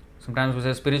 Sometimes we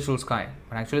say spiritual sky,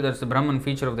 but actually that's the Brahman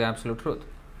feature of the absolute truth.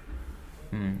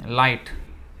 Light,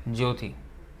 Jyoti,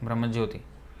 Brahma Jyoti.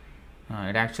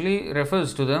 It actually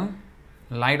refers to the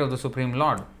light of the Supreme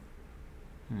Lord.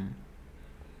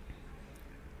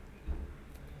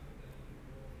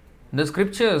 The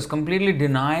scriptures completely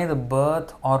deny the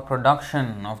birth or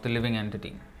production of the living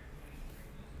entity.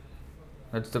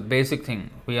 That's the basic thing.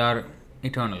 We are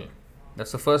eternal.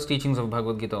 That's the first teachings of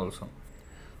Bhagavad Gita also,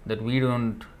 that we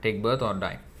don't take birth or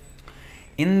die.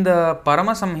 In the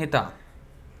Parama Samhita,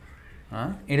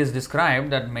 it is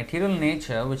described that material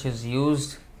nature, which is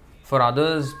used for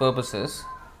others' purposes,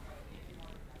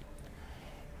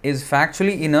 is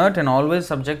factually inert and always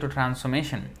subject to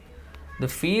transformation. The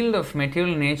field of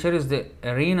material nature is the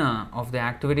arena of the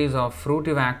activities of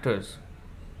fruitive actors.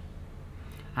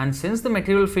 And since the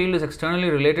material field is externally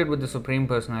related with the Supreme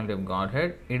Personality of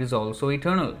Godhead, it is also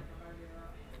eternal.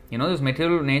 This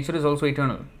material nature is also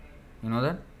eternal. You know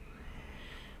that?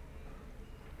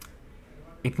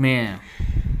 It may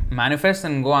manifest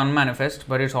and go unmanifest,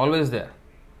 but it's always there.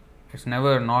 It's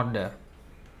never not there.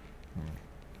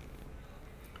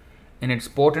 In its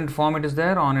potent form it is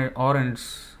there, or in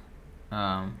its,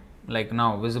 like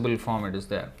now, visible form it is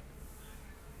there.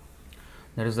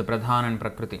 There is the Pradhan and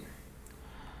Prakriti.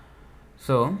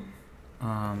 So,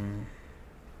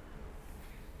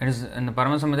 it is in the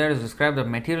Paramasamhita it is described that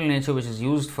material nature which is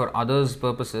used for others'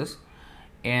 purposes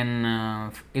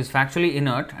is factually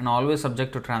inert and always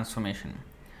subject to transformation.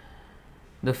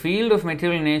 The field of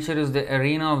material nature is the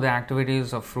arena of the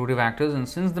activities of fruitive actors, and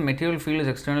since the material field is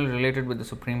externally related with the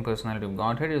Supreme Personality of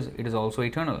Godhead, it is also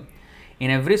eternal. In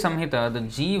every Samhita, the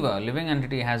Jiva, living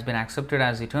entity, has been accepted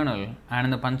as eternal, and in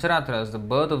the Pancharatras, the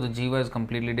birth of the Jiva is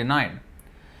completely denied.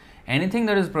 Anything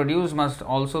that is produced must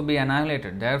also be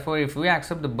annihilated. Therefore, if we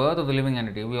accept the birth of the living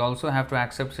entity, we also have to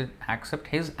accept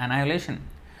his annihilation.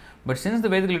 But since the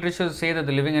Vedic literatures say that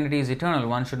the living entity is eternal,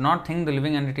 one should not think the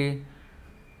living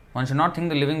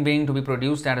being to be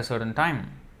produced at a certain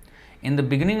time. In the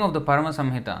beginning of the Parama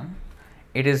Samhita,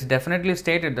 it is definitely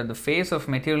stated that the face of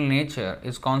material nature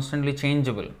is constantly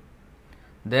changeable.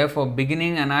 Therefore,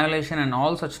 beginning, annihilation, and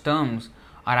all such terms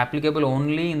are applicable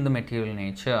only in the material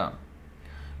nature.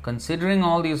 Considering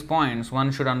all these points,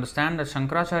 one should understand that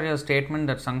Shankaracharya's statement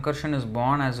that Sankarshan is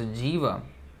born as a jiva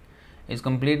is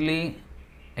completely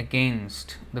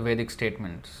against the Vedic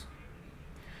statements.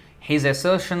 His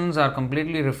assertions are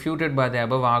completely refuted by the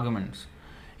above arguments.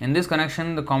 In this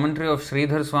connection, the commentary of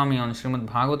Sridhar Swami on Srimad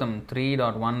Bhagavatam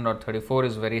 3.1.34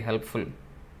 is very helpful.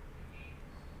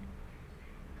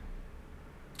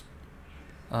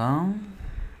 I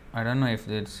don't know if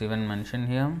it's even mentioned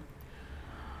here.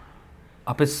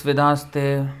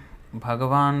 Apisvidaste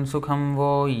Bhagavan Sukham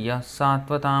vo yah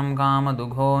satvatam kama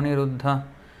dugho niruddha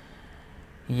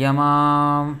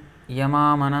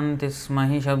Yamamanantis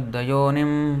mahi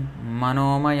shabdayonim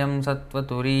manomayam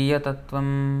sattvaturiya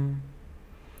tattvam.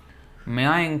 May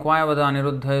I inquire whether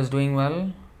Aniruddha is doing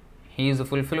well? He is the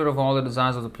fulfiller of all the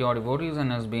desires of the pure devotees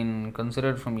and has been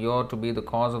considered from yore to be the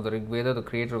cause of the Rig Veda, the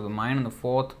creator of the mind, and the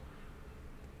fourth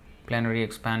plenary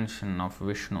expansion of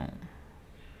Vishnu.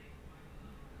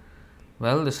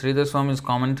 Well, the Sridhar Swami's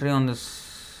commentary on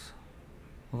this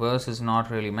verse is not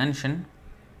really mentioned.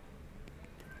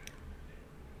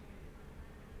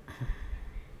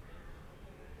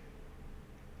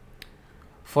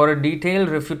 For a detailed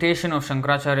refutation of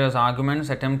Shankaracharya's arguments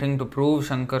attempting to prove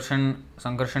Sankarshan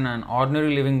an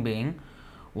ordinary living being,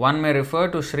 one may refer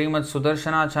to Srimad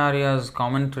Sudarshanacharya's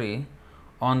commentary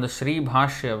on the Sri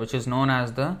Bhashya, which is known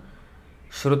as the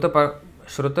Shruta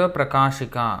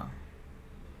Prakashika.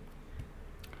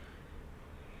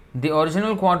 The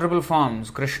original quadruple forms,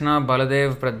 Krishna,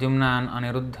 Baladev, Pradyumna and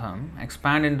Aniruddha,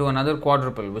 expand into another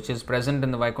quadruple which is present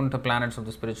in the Vaikuntha planets of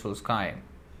the spiritual sky.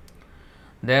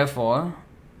 Therefore,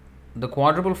 the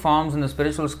quadruple forms in the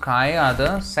spiritual sky are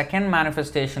the second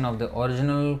manifestation of the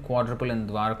original quadruple in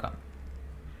Dwarka.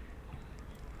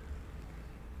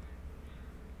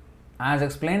 As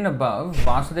explained above,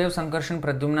 Vasudev, Sankarshan,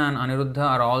 Pradyumna and Aniruddha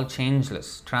are all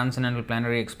changeless, transcendental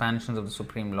plenary expansions of the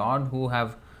Supreme Lord who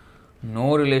have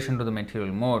no relation to the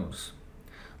material modes.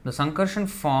 The Sankarshan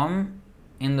form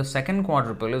in the second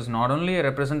quadruple is not only a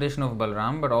representation of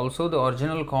Balaram but also the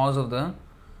original cause of the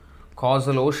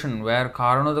causal ocean where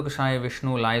Karanodakashaya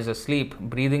Vishnu lies asleep,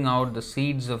 breathing out the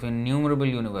seeds of innumerable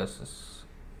universes.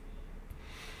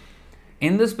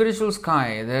 In the spiritual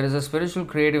sky, there is a spiritual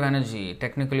creative energy,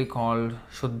 technically called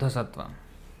Shuddha Sattva,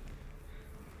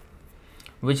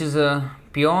 which is a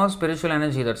pure spiritual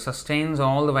energy that sustains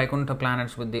all the Vaikuntha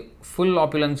planets with the full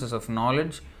opulences of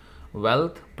knowledge,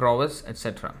 wealth, prowess,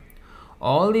 etc.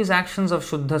 All these actions of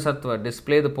Shuddha Sattva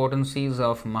display the potencies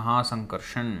of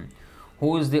Mahasankarshan,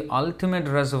 who is the ultimate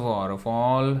reservoir of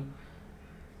all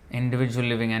individual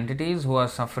living entities who are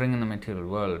suffering in the material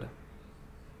world.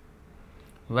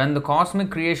 When the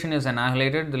cosmic creation is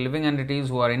annihilated, the living entities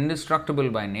who are indestructible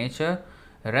by nature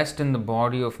rest in the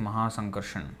body of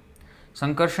Mahasankarshan.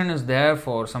 Sankarshan is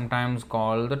therefore sometimes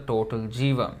called the total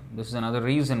Jiva. This is another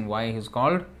reason why he is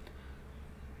called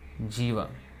Jiva,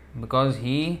 because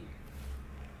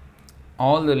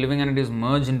all the living entities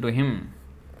merge into him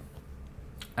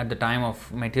at the time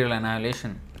of material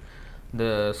annihilation.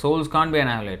 The souls can't be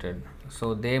annihilated,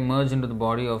 so they merge into the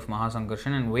body of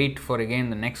Mahasankarshan and wait for again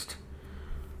the next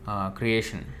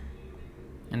creation,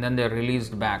 and then they are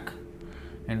released back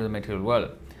into the material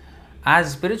world.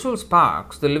 As spiritual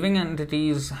sparks, the living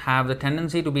entities have the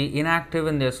tendency to be inactive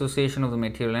in the association of the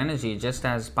material energy, just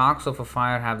as sparks of a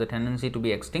fire have the tendency to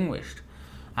be extinguished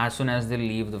as soon as they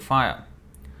leave the fire.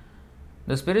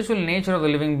 The spiritual nature of the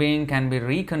living being can be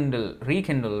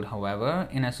rekindled, however,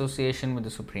 in association with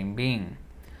the Supreme Being.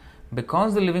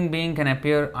 Because the living being can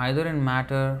appear either in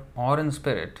matter or in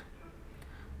spirit,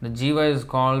 the Jiva is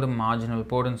called marginal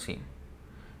potency.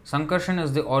 Sankarshan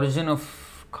is the origin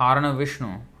of Karana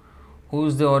Vishnu, who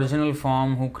is the original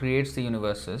form who creates the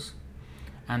universes,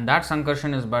 and that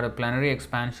Sankarshan is but a plenary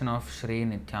expansion of Sri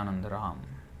Nityananda Ram.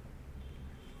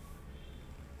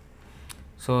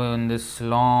 So, in this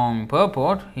long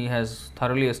purport, he has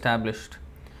thoroughly established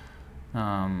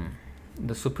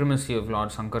the supremacy of Lord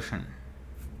Sankarshan.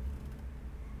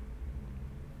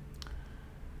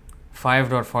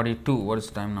 5.42, what is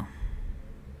the time now?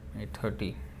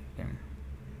 8:30 p.m.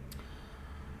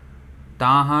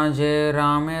 ताहा जे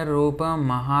रामे रूप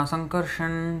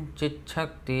महासंकर्षण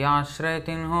चिच्छक्ति आश्रय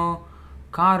तिन्हो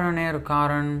कारणेर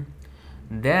कारण.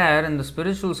 There, in the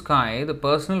spiritual sky, the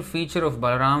personal feature of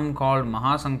Balaram called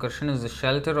Mahasankarshan is the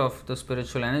shelter of the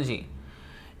spiritual energy.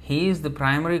 He is the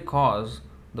primary cause,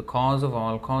 the cause of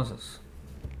all causes.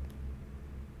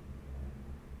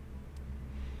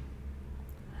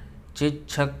 चित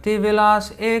शक्ति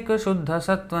विलास एक शुद्ध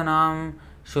सत्वनाम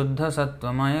शुद्ध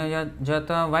सत्वमय जत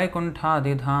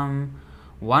वैकुंठाधिधाम.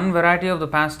 One variety of the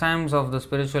pastimes of the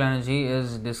spiritual energy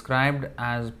is described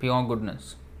as pure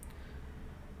goodness.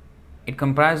 It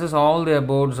comprises all the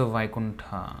abodes of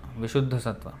Vaikuntha, Vishuddha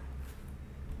Sattva.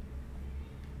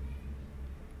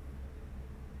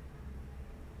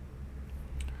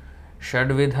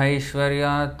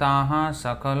 Shadvidhaishwarya taha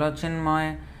sakala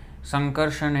chinmay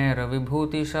sankarshaner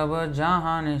vibhuti shab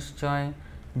jaha nischay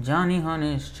janiha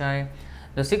nischay.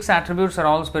 The six attributes are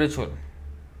all spiritual.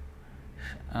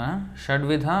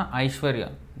 Shadvidha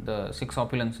Aishwarya, the six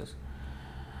opulences.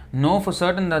 Know for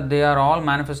certain that they are all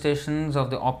manifestations of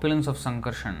the opulence of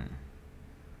Sankarshan.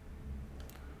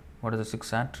 What are the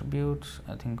six attributes?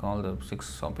 I think all the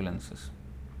six opulences.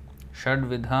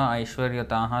 Shadvidha Aishwarya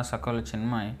taha sakal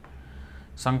chinmay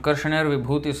Sankarshaner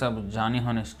vibhuti sab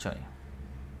janiha nischay.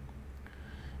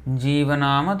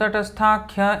 जीवनाम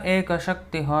तटस्थाख्य एक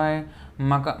शक्ति होय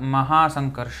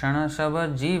महासंकर्षण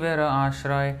सब जीवेर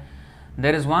आश्रय.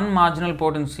 There is one marginal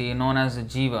potency known as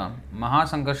Jiva.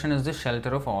 Mahasankarshan is the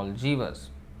shelter of all Jivas.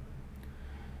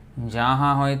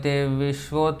 Jaha hoite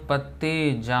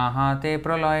vishvotpatti jaha te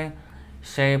pralay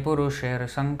Shay purusher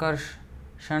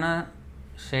sankarshana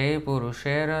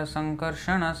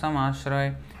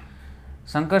samashray.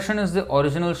 Sankarshan is the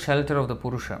original shelter of the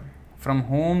Purusha, from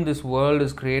whom this world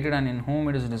is created and in whom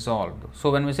it is dissolved. So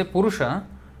when we say Purusha,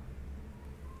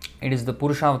 it is the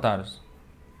Purusha avatars.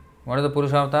 What are the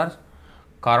Purusha avatars?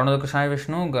 Karanodakashaya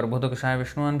Vishnu, Garbhodakashaya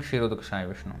Vishnu and Kshirodakashaya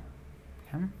Vishnu.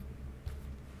 Okay.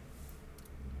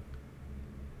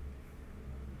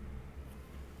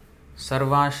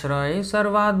 Sarvashray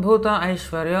Sarvadbhuta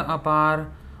Aishwarya Apar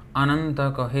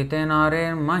Ananta Kahite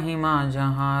Nare Mahima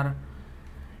Jahar.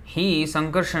 He,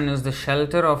 Sankarshan, is the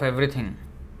shelter of everything.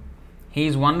 He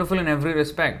is wonderful in every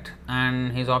respect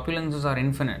and his opulences are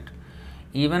infinite.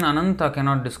 Even Ananta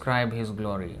cannot describe his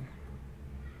glory.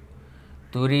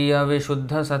 Turiya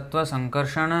Vishuddha Sattva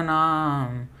Sankarshan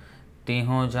Naam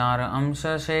Tiho Jar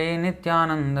Amsha Shay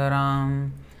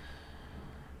Nityanandaram.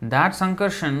 That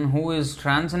Sankarshan, who is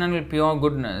transcendental pure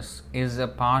goodness, is a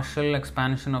partial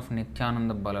expansion of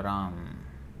Nityananda Balaram.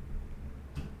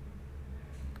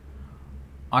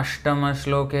 Ashtama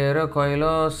Shlokera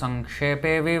Koilo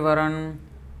Sankshepe Vivaran.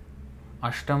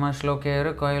 Ashtama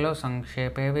Shlokera Koilo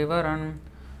Sankshepe Vivaran.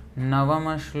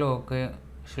 Navama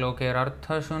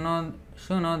Shlokerartha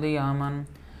Shunodiyaman.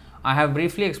 I have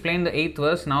briefly explained the 8th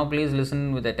verse. Now please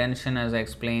listen with attention as I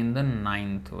explain the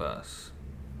 9th verse.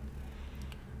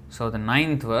 So the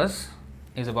 9th verse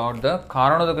is about the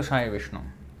Karanodakashaya Vishnu.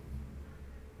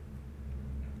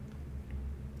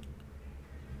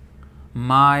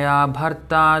 Maya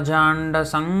Bharta Janda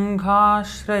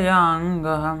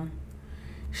Sanghashrayangah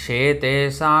Shete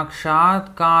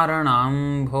Sakshat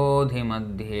Karanam Bodhi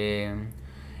Madhye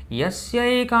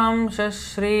Yasyaikam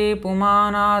Shri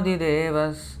Pumanadi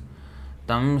Devas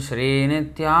Tam Shri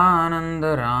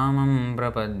Nityananda Ramam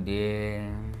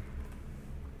Prapadye.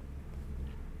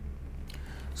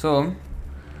 So,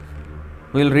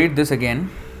 we'll read this again,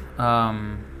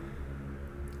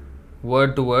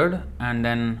 word to word and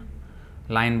then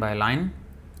line by line.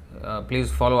 Please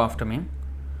follow after me.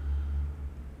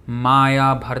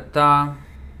 Maya Bharta,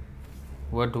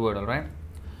 word to word, alright.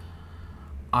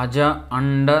 Aja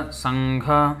Anda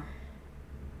Sangha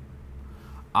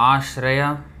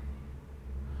Ashraya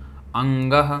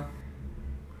Angah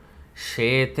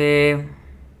Shete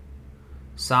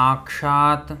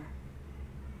Sakshat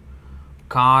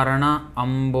Karana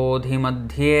Ambodhi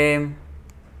Madhye.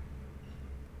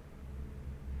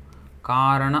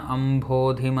 Karana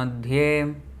Ambodhi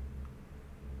Madhye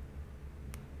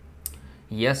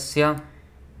Yasya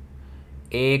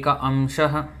Eka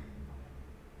Amshah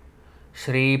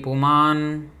Shri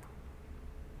Puman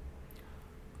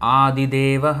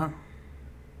Adidevah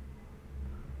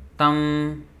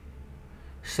Tam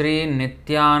Shri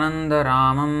Nityananda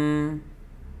Ramam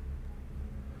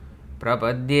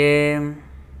Prapadye.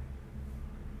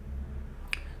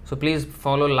 So please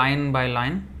follow line by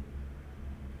line.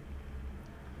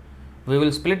 We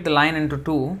will split the line into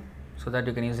two so that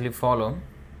you can easily follow.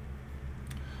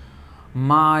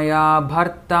 Maya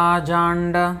Bharta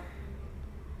Janda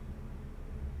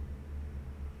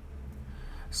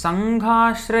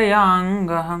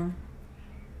Sanghashrayangah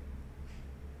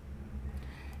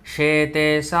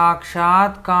Shete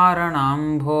Sakshat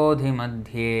Karanam Bodhi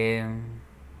Madhye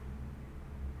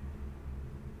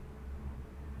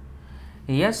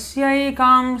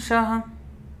Yasyaikam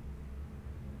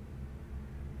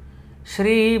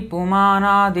Shri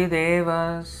Pumanadi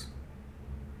Devas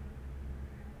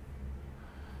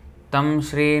Tam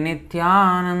Shri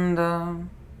Nityananda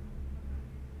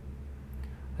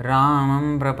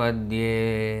Ramam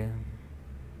Prapadye.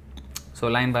 So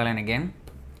line by line again.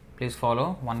 Please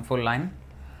follow one full line.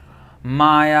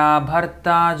 Maya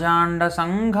Bharta Janda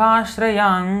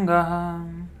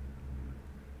Sanghashrayanga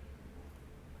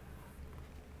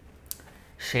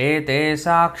Shete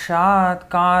Sakshat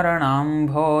Karanam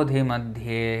Bodhi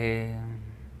Madhye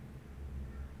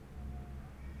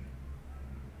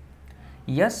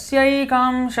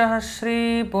Yasyaikam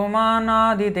Shri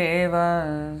Pumanadi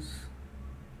Devas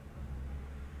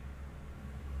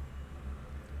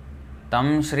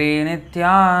Tam Shri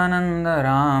Nityananda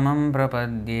Ramam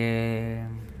Prapadye.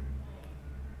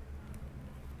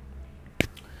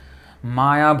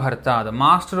 Maya Bharta, the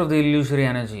master of the illusory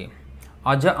energy,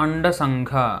 Aja Anda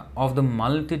Sangha, of the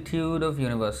multitude of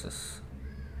universes,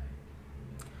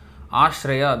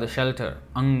 Ashraya, the shelter,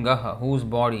 Angaha, whose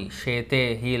body,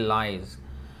 Shete, he lies.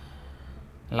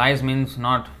 Lies means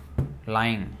not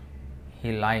lying,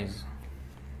 he lies,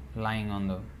 lying on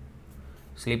the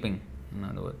sleeping, in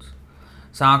other words.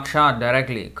 Sakshat,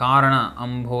 directly, Karana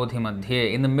Ambodhi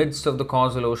Madhye, in the midst of the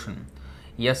causal ocean,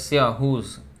 Yasya,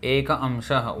 whose, Eka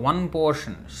Amshaha, one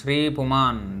portion, Shri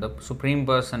Puman, the Supreme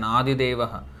Person,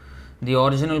 Adidevaha, the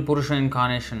original Purusha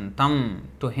incarnation, Tam,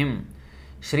 to him,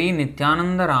 Shri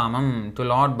Nityananda Ramam, to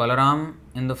Lord Balaram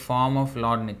in the form of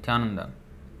Lord Nityananda.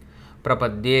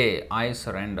 Prapadye, I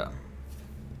surrender.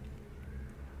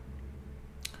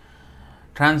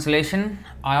 Translation: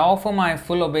 I offer my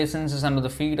full obeisances under the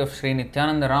feet of Sri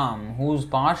Nityananda Ram, whose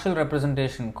partial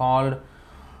representation called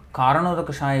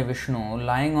Karanodakashayi Vishnu,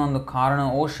 lying on the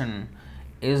Karana ocean,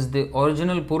 is the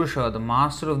original Purusha, the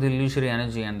master of the illusory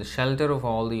energy and the shelter of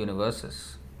all the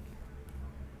universes.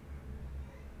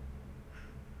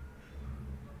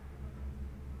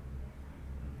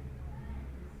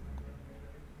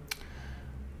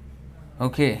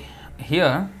 Okay,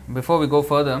 here, before we go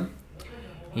further,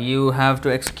 you have to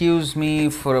excuse me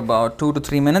for about 2 to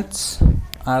 3 minutes.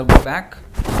 I'll be back.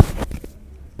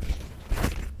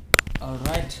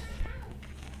 Alright.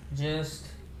 Just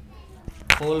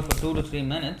hold for 2 to 3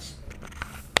 minutes.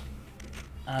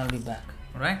 I'll be back.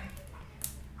 Alright?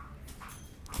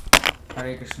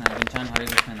 Hare Krishna. I can chant Hare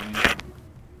Krishna in the meantime.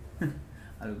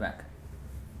 I'll be back.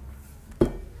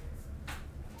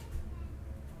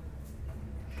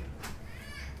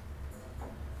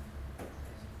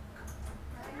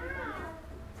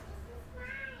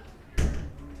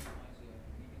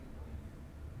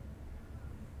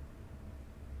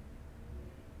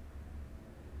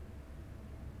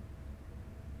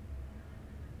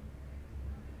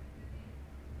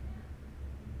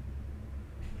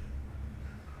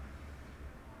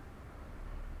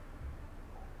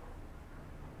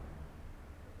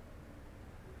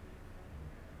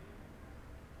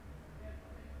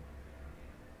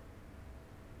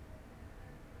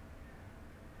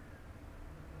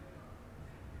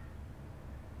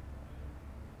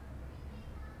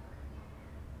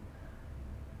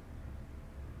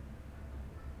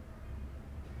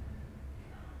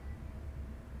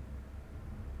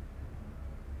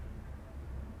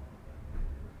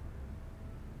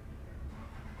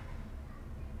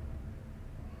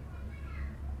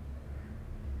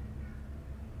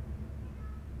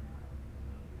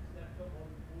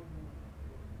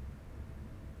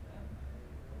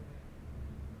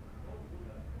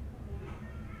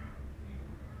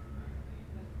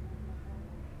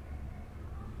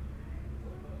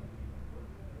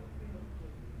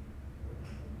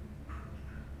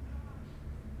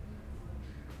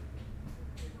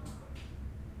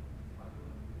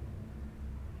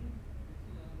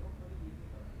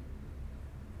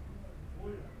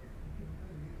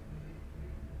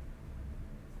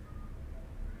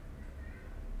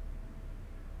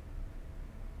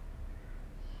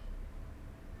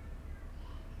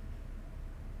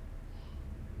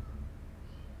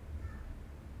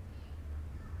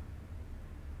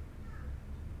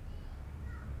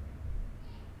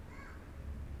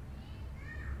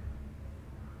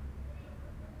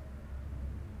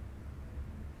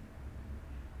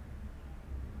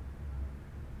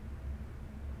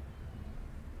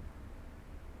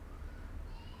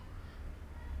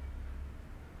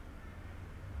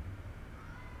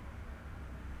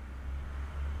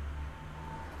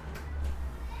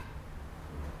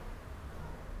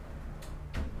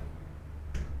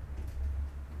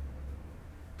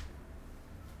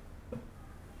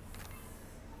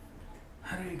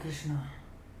 Hare Krishna.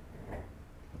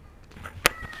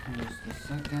 Just a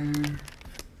second.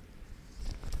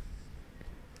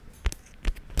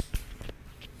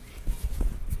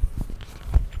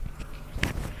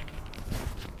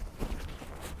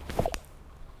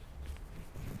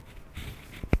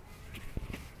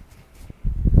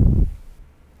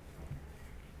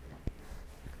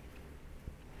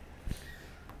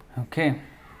 Okay,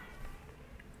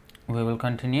 we will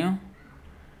continue.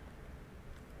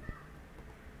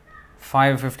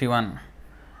 551.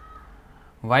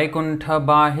 Vaikuntha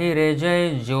bahire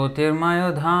jai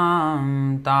jyotirmaya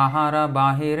dham, tahara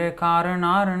bahire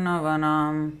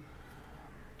karanarnavanam.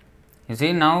 You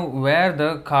see now where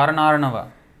the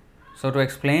Karanarnava. So to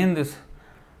explain this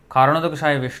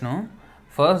Karanodakashaya Vishnu,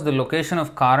 first the location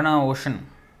of Karana ocean,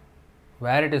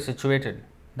 where it is situated,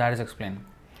 that is explained.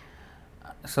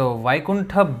 So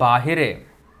Vaikuntha Bahire,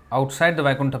 outside the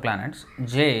Vaikuntha planets,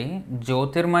 J,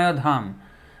 Jyotirmaya Dham,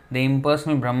 the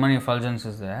impersonal Brahman effulgence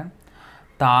is there.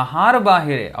 Tahar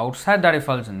Bahire, outside that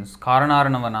effulgence,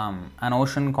 Karanarnavanam, an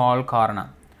ocean called Karana.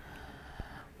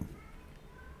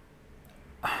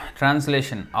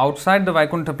 Translation: outside the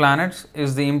Vaikuntha planets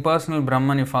is the impersonal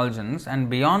Brahman effulgence,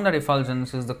 and beyond that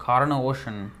effulgence is the Karana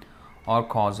ocean or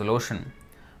causal ocean.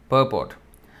 Purport: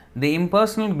 the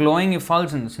impersonal glowing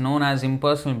effulgence known as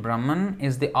impersonal Brahman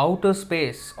is the outer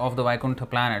space of the Vaikuntha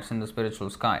planets in the spiritual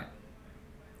sky.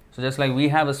 So just like we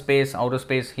have a space, outer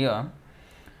space here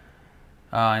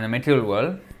in the material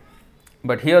world,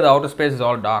 but here the outer space is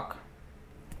all dark.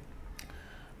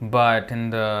 But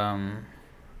in the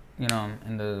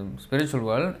in the spiritual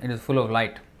world, it is full of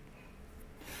light.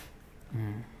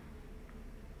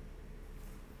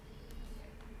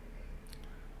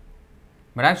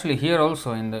 But actually, here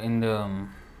also in the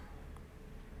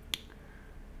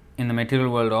material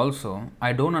world also,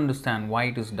 I don't understand why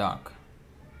it is dark.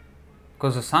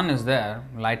 Because the sun is there,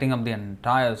 lighting up the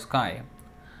entire sky,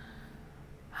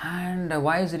 and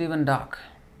why is it even dark?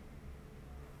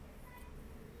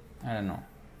 I don't know.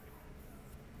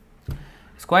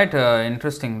 It's quite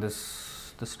interesting, the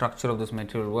structure of this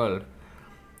material world.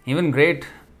 Even great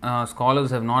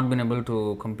scholars have not been able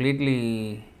to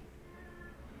completely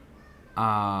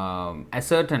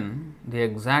ascertain the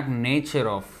exact nature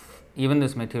of even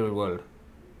this material world,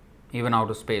 even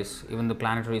outer space, even the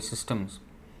planetary systems.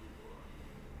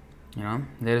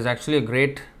 There is actually a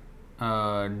great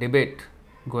debate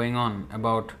going on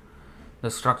about the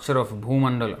structure of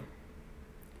Bhumandala.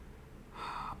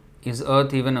 Is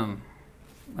Earth even a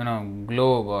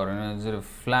globe, or is it a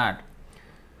flat?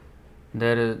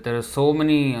 There are so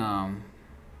many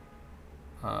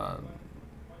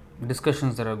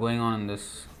discussions that are going on in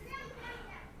this,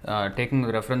 taking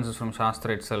the references from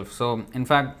Shastra itself. So in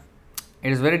fact,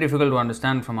 it is very difficult to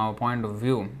understand from our point of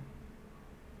view.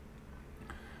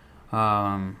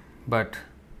 But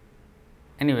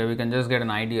anyway, we can just get an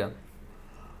idea.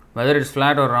 Whether it's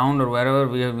flat or round or wherever,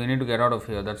 we need to get out of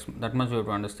here. That much we have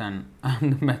to understand.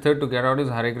 And the method to get out is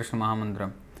Hare Krishna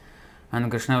Mahamantra,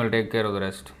 and Krishna will take care of the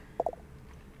rest.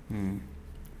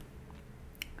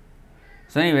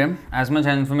 So anyway, as much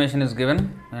as information is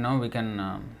given, we can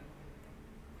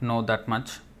know that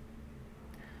much.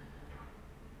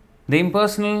 The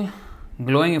impersonal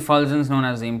glowing effulgence known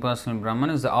as the impersonal Brahman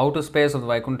is the outer space of the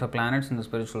Vaikuntha planets in the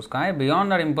spiritual sky. Beyond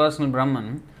that impersonal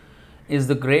Brahman is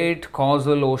the great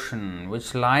causal ocean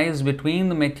which lies between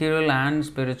the material and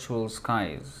spiritual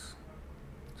skies.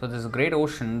 So there is a great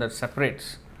ocean that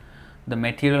separates the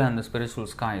material and the spiritual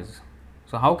skies.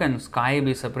 So how can sky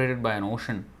be separated by an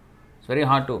ocean? It's very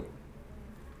hard to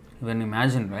even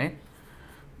imagine, right?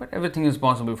 But everything is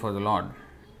possible for the Lord.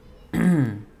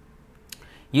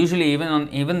 Usually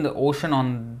even the ocean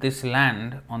on this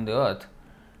land, on the earth,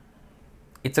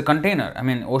 it's a container. I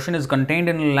mean, ocean is contained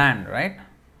in land, right?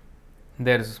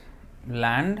 There's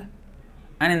land,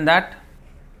 and in that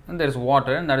there is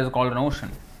water, and that is called an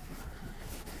ocean.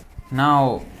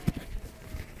 Now,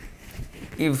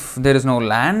 if there is no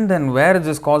land, then where is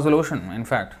this causal ocean, in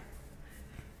fact?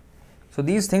 So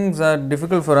these things are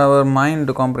difficult for our mind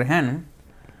to comprehend,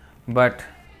 but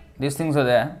these things are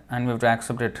there, and we have to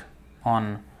accept it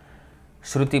on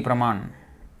Shruti Praman.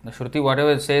 The Shruti,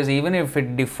 whatever it says, even if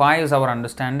it defies our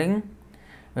understanding,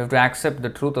 we have to accept the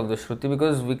truth of the Shruti,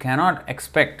 because we cannot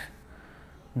expect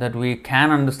that we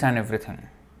can understand everything.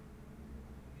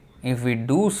 If we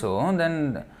do so,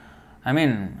 then,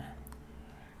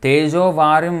 Tejo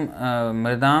varim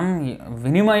mridam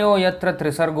vinimayo yatra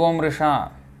trisargo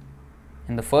mrisha.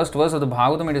 In the first verse of the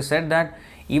Bhagavatam, it is said that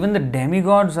even the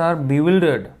demigods are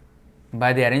bewildered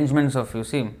by the arrangements of,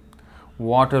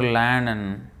 water, land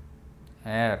and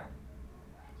air.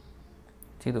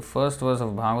 See the first verse of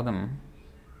Bhagavatam.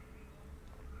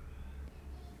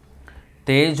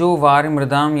 Tejo vari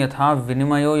mridam yatha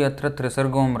vinimayo yatra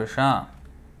trisargo mrisha.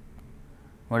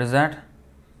 What is that?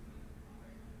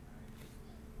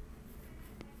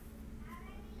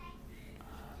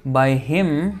 By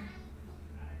him,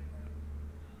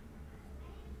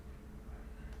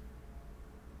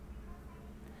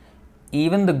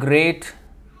 even the great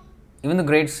Even the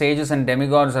great sages and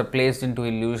demigods are placed into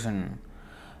illusion,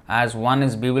 as one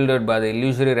is bewildered by the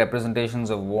illusory representations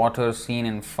of water seen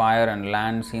in fire and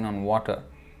land seen on water.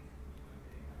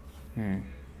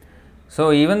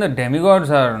 So, even the demigods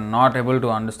are not able to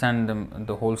understand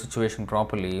the whole situation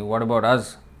properly. What about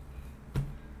us?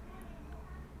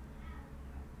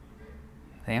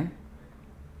 Same.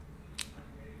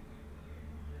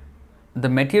 The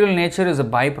material nature is a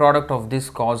byproduct of this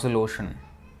causal ocean.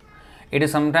 It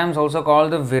is sometimes also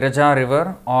called the Viraja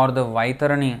river or the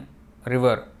Vaitarani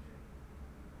river,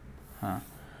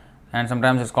 and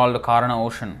sometimes it's called the Karana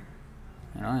ocean.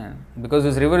 Because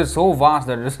this river is so vast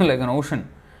that it is like an ocean.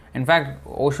 In fact,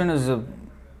 ocean is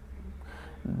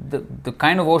the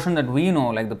kind of ocean that we know,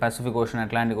 like the Pacific Ocean,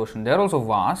 Atlantic Ocean. They are also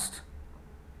vast,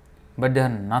 but they are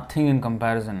nothing in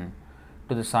comparison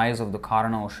to the size of the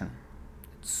Karana ocean.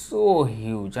 It's so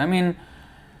huge. I mean,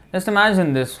 just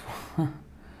imagine this.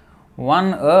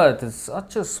 One Earth is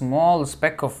such a small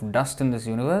speck of dust in this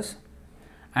universe,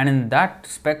 and on that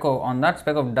speck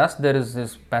of dust there is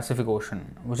this Pacific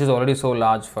Ocean, which is already so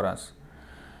large for us.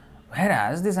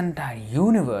 Whereas this entire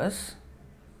universe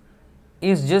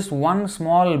is just one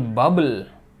small bubble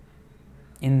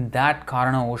in that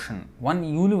Karana ocean. One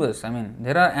universe. I mean,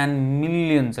 there are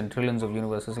millions and trillions of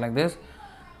universes like this,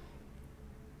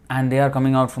 and they are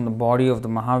coming out from the body of the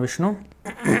Mahavishnu.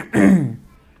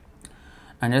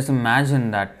 And just imagine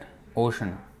that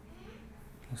ocean.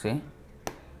 You see?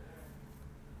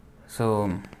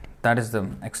 So that is the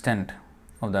extent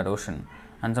of that ocean.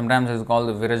 And sometimes it is called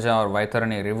the Viraja or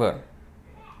Vaitarani river.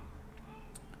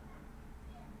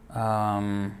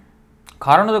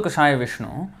 Karanodakashaya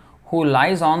Vishnu, who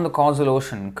lies on the causal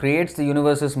ocean, creates the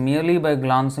universes merely by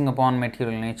glancing upon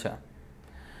material nature.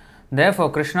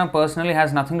 Therefore, Krishna personally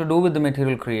has nothing to do with the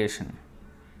material creation.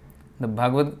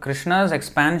 The Krishna's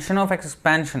expansion of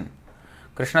expansion.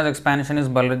 Krishna's expansion is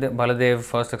Baladev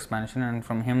first expansion, and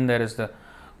from him there is the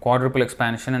quadruple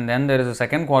expansion, and then there is a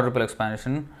second quadruple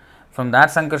expansion. From that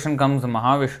Sankarshan comes the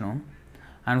Mahavishnu,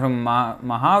 and from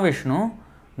Mahavishnu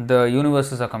the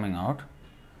universes are coming out.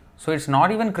 So it's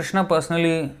not even Krishna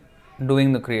personally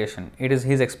doing the creation. It is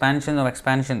his expansion of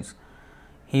expansions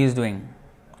he is doing.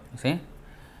 You see?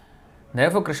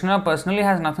 Therefore, Krishna personally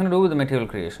has nothing to do with the material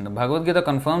creation. The Bhagavad Gita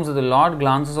confirms that the Lord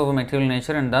glances over material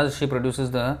nature, and thus she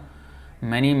produces the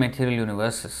many material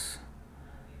universes.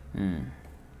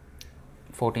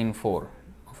 14.4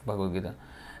 of Bhagavad Gita.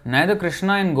 Neither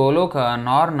Krishna in Goloka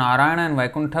nor Narayana in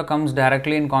Vaikuntha comes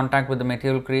directly in contact with the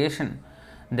material creation.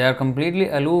 They are completely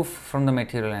aloof from the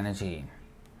material energy.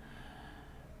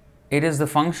 It is the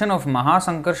function of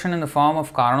Mahasankarshan in the form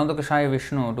of Karanodakashaya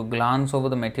Vishnu to glance over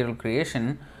the material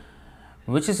creation,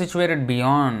 which is situated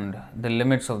beyond the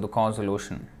limits of the causal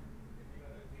ocean.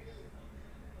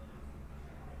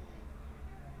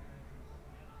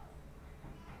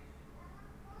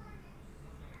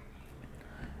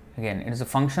 Again, it is a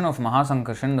function of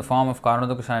Mahasankarshan in the form of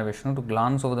Karanodakashaya Vishnu to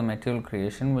glance over the material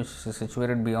creation, which is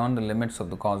situated beyond the limits of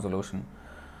the causal ocean.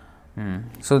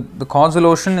 So, the causal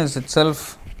ocean is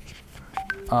itself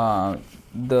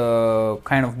the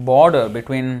kind of border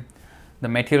between the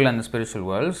material and the spiritual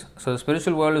worlds. So the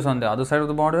spiritual world is on the other side of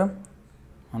the border,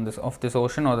 of this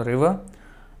ocean or the river,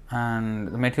 and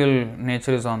the material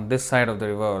nature is on this side of the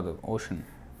river or the ocean,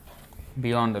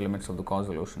 beyond the limits of the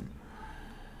causal ocean.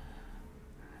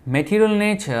 Material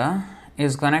nature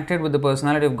is connected with the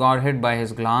personality of Godhead by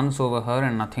his glance over her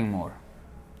and nothing more.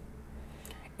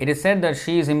 It is said that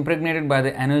she is impregnated by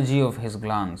the energy of his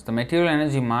glance. The material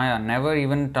energy Maya never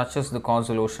even touches the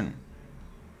causal ocean,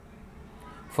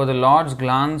 for the Lord's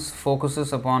glance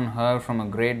focuses upon her from a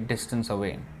great distance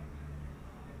away.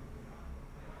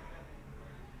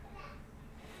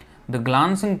 The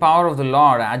glancing power of the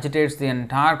Lord agitates the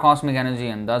entire cosmic energy,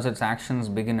 and thus its actions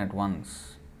begin at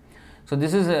once. So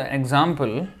this is an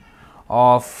example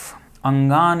of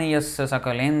Anganiyasya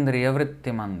Sakalendriya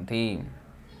Vrittimanti.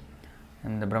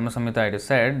 In the Brahma Samhita it is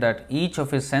said that each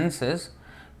of his senses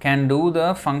can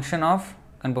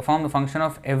perform the function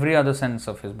of every other sense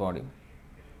of his body.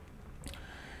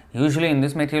 Usually in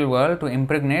this material world, to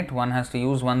impregnate, one has to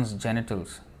use one's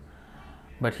genitals.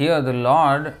 But here the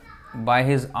Lord, by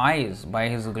his eyes, by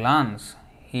his glance,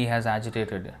 he has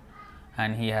agitated,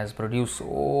 and he has produced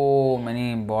so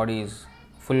many bodies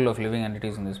full of living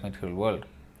entities in this material world.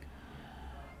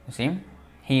 You see,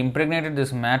 he impregnated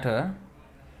this matter.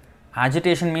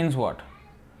 Agitation means what?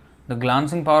 The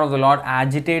glancing power of the Lord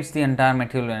agitates the entire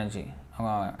material energy,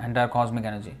 entire cosmic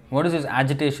energy. What does this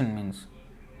agitation means?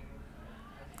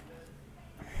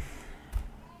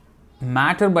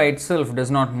 Matter by itself does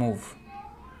not move.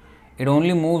 It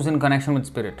only moves in connection with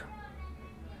spirit.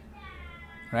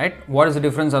 right? What is the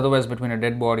difference otherwise between a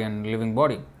dead body and a living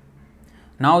body?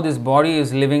 Now this body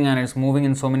is living and it's moving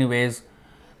in so many ways.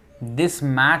 This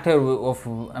matter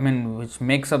which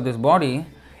makes up this body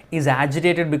is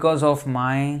agitated because of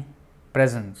my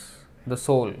presence, the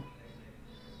soul.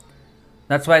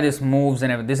 That's why this moves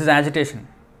and everything. This is agitation.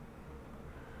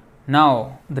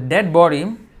 Now, the dead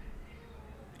body,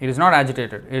 it is not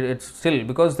agitated. It's still,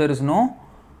 because there is no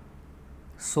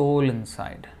soul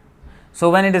inside. So,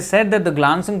 when it is said that the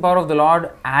glancing power of the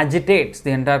Lord agitates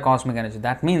the entire cosmic energy,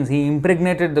 that means He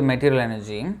impregnated the material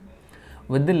energy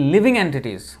with the living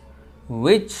entities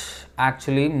which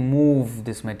actually move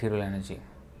this material energy.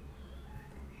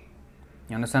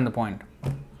 You understand the point?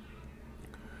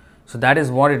 So, that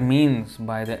is what it means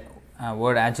by the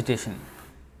word agitation.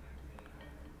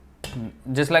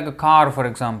 Just like a car, for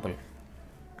example,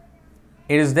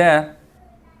 it is there,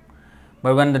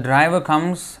 but when the driver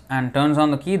comes and turns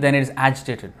on the key, then it is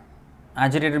agitated.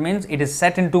 Agitated means it is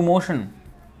set into motion.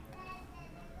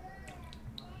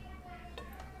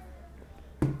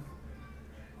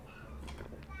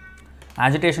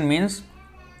 Agitation means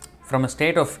from a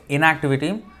state of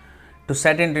inactivity to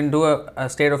set it into a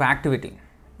state of activity.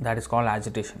 That is called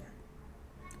agitation.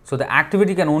 So, the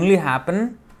activity can only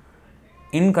happen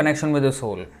in connection with the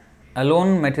soul.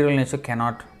 Alone, material nature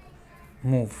cannot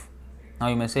move. Now,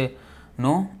 you may say,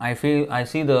 no, I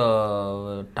see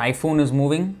the typhoon is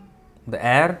moving, the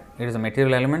air, it is a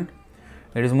material element,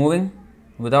 it is moving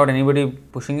without anybody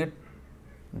pushing it.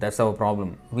 That's our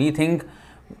problem. We think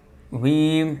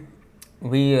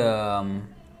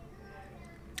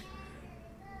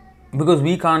because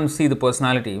we can't see the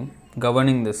personality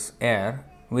governing this air,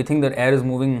 we think that air is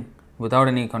moving without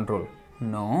any control.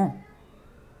 No.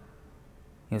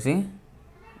 You see,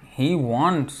 he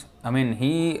wants, the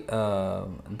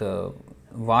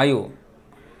Vayu,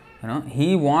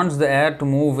 he wants the air to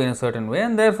move in a certain way,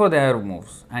 and therefore the air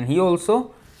moves. And he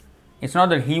also, it's not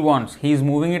that he wants, he is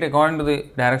moving it according to the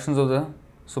directions of the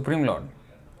Supreme Lord.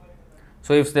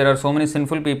 So, if there are so many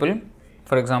sinful people,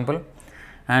 for example,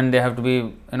 and they have to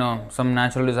be, some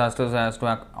natural disasters has to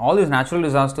act. All these natural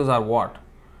disasters are what?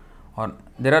 Or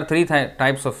there are three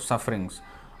types of sufferings: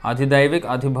 Adhidaivik,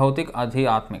 Adhibhautik,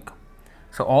 Adhyatmik.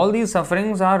 So, all these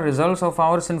sufferings are results of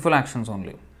our sinful actions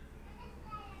only.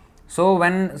 So,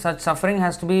 when such suffering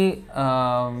has to be,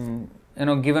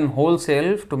 given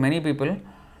wholesale to many people,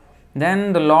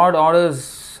 then the Lord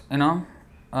orders,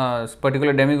 a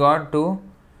particular demigod to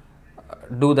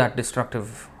do that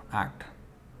destructive act,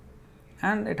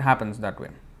 and it happens that way.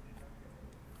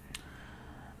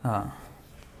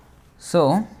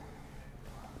 So,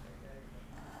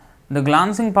 the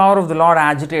glancing power of the Lord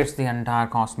agitates the entire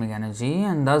cosmic energy,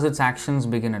 and thus its actions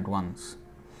begin at once.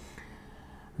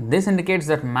 This indicates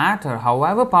that matter,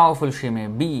 however powerful she may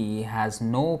be, has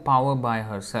no power by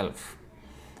herself.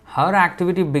 Her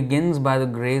activity begins by the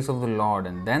grace of the Lord,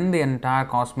 and then the entire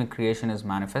cosmic creation is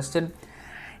manifested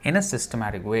in a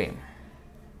systematic way.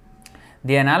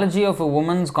 The analogy of a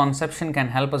woman's conception can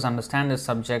help us understand this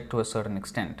subject to a certain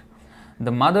extent.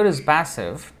 The mother is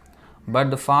passive, but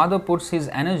the father puts his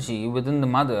energy within the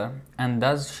mother, and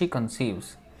thus she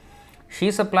conceives.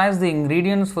 She supplies the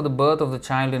ingredients for the birth of the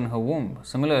child in her womb.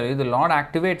 Similarly, the Lord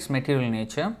activates material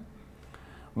nature,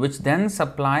 which then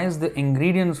supplies the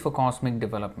ingredients for cosmic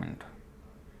development.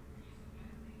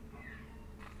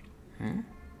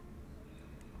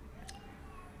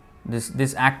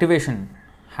 This activation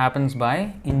happens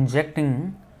by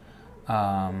injecting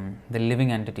the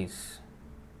living entities.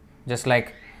 Just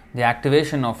like the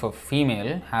activation of a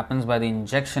female happens by the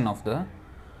injection of the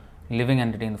living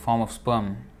entity in the form of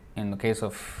sperm in the case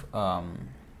of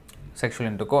sexual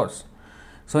intercourse.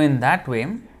 So, in that way,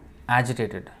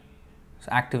 agitated. So,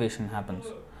 activation happens.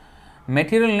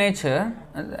 Material nature,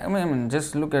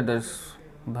 just look at this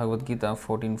Bhagavad Gita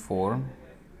 14.4.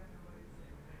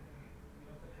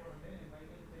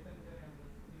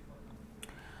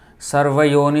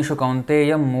 सर्वयोनिषु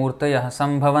कौन्तेयं मूर्तयः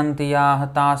सम्भवन्ति याः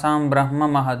तासां ब्रह्म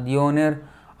महद्योनिर्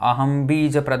aham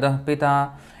bija pradah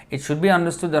pita. It should be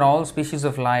understood that all species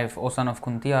of life, O son of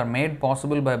Kunti, are made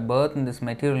possible by birth in this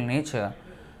material nature,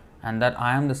 and that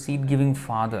I am the seed-giving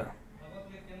father.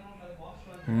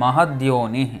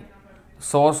 Mahadyoni,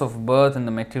 source of birth in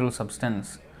the material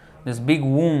substance, this big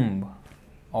womb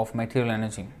of material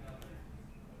energy.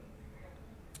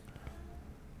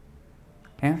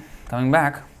 Okay, coming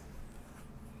back.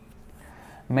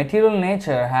 Material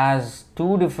nature has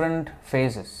two different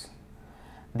phases.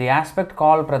 The aspect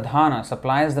called Pradhana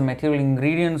supplies the material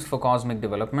ingredients for cosmic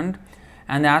development,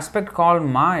 and the aspect called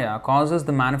Maya causes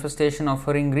the manifestation of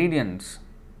her ingredients.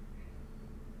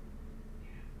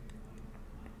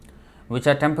 which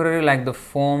are temporary like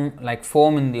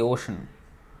foam in the ocean.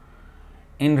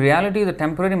 In reality, the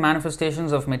temporary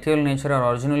manifestations of material nature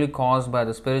are originally caused by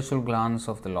the spiritual glance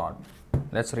of the Lord.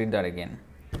 Let's read that again.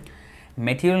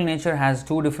 Material nature has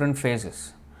two different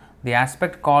phases. The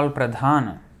aspect called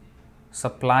pradhana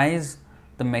supplies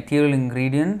the material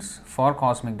ingredients for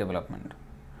cosmic development,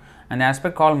 and the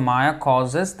aspect called maya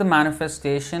causes the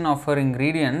manifestation of her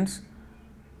ingredients,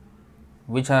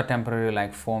 which are temporary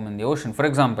like foam in the ocean. For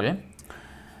example,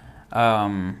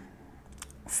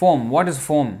 foam. What is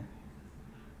foam?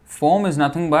 Foam is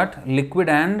nothing but liquid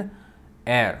and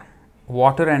air,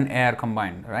 water and air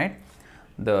combined, right?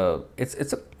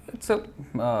 It's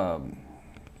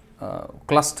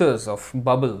clusters of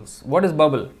bubbles. What is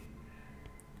bubble?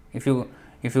 If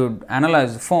you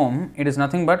analyze foam, it is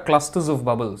nothing but clusters of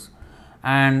bubbles.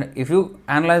 And if you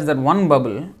analyze that one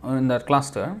bubble in that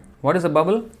cluster, what is a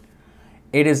bubble?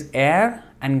 It is air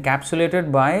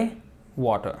encapsulated by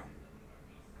water.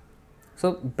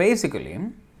 So basically,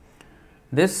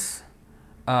 this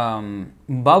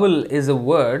bubble is a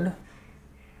word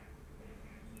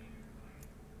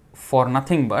for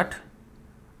nothing but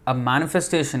a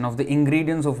manifestation of the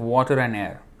ingredients of water and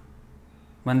air.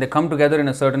 When they come together in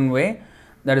a certain way,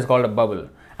 that is called a bubble.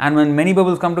 And when many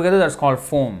bubbles come together, that's called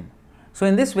foam. So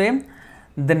in this way,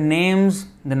 the names,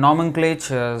 the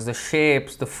nomenclatures, the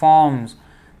shapes, the forms,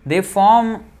 they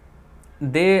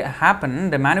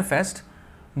manifest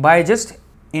by just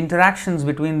interactions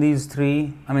between these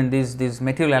these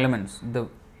material elements, the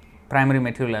primary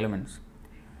material elements.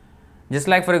 Just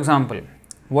like, for example,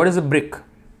 what is a brick?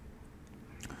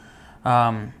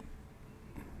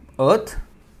 Earth,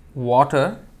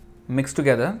 water mixed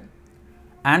together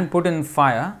and put in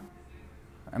fire,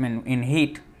 in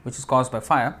heat, which is caused by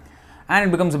fire, and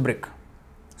it becomes a brick.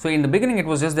 So in the beginning it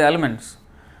was just the elements,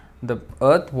 the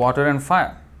earth, water and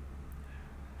fire,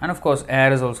 and of course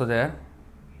air is also there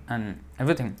and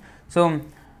everything. So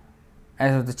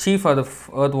as the chief are the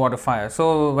earth, water, fire.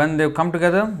 So when they come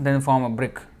together, then they form a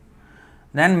brick.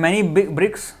 Then many big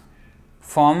bricks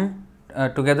form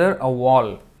together a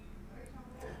wall,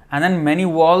 and then many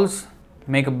walls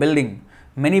make a building,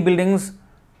 many buildings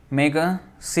make a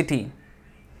city,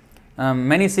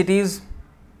 many cities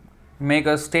make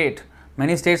a state,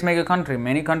 many states make a country,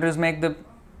 many countries make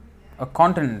a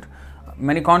continent,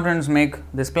 many continents make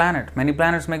this planet, many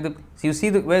planets make the. So you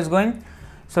see where it's going.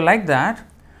 So like that,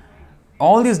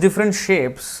 all these different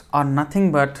shapes are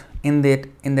nothing but in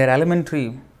their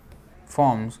elementary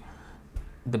forms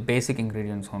the basic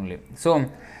ingredients only. So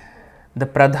the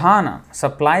pradhana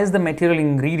supplies the material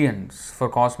ingredients for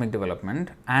cosmic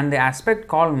development, and the aspect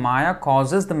called maya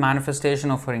causes the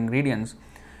manifestation of her ingredients,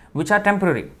 which are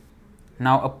temporary.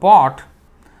 Now a pot,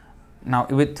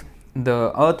 with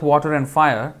the earth, water and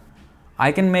fire,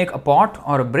 I can make a pot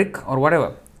or a brick or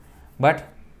whatever, but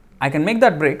I can make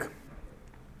that brick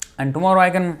and tomorrow I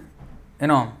can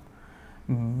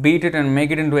beat it and make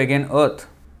it into again earth,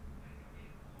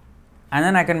 and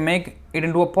then I can make it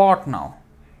into a pot now.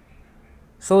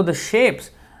 So the shapes,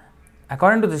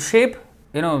 according to the shape,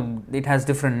 it has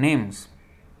different names,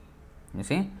 you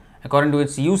see, according to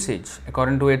its usage,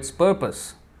 according to its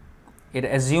purpose. It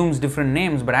assumes different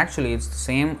names, but actually it's the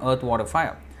same earth, water,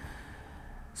 fire.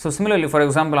 So similarly, for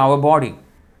example, our body,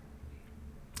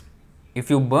 if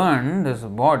you burn this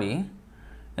body,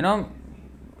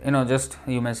 just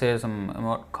you may say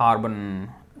some carbon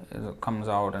comes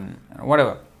out and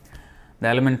whatever, the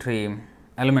elementary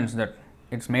elements that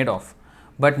it's made of.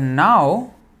 But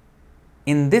now,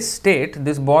 in this state,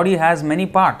 this body has many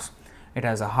parts. It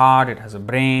has a heart, it has a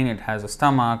brain, it has a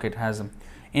stomach, it has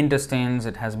intestines,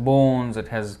 it has bones, it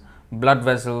has blood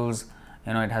vessels,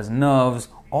 it has nerves.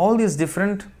 All these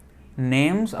different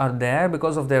names are there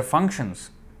because of their functions.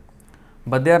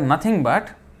 But they are nothing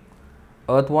but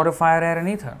earth, water, fire, air and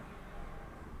ether,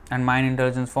 and mind,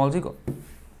 intelligence, false ego.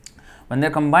 When they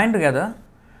are combined together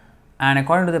and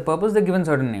according to their purpose, they are given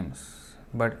certain names.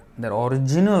 But their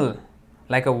original,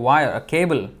 like a wire, a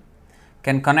cable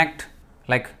can connect,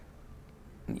 like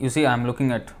you see, I am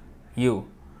looking at you.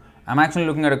 I am actually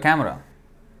looking at a camera.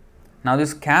 Now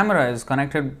this camera is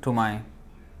connected to my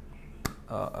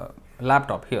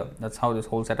laptop here. That's how this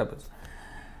whole setup is.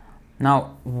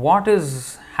 Now what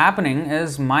is happening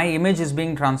is my image is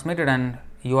being transmitted and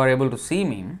you are able to see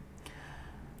me.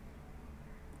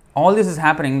 All this is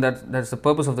happening, that's the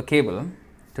purpose of the cable,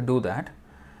 to do that.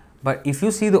 But if you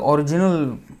see the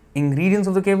original ingredients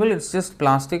of the cable, it's just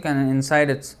plastic and inside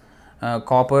it's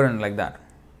copper and like that.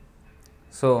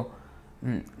 So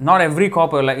not every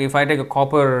copper, like if I take a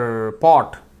copper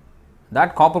pot,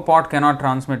 that copper pot cannot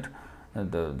transmit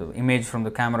the image from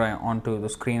the camera onto the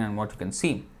screen and what you can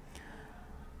see.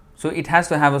 So it has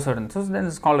to have a certain, so then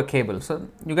it's called a cable. So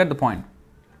you get the point.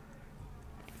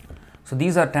 So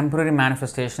these are temporary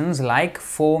manifestations like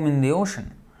foam in the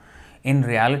ocean. In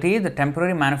reality, the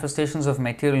temporary manifestations of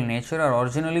material nature are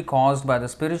originally caused by the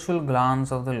spiritual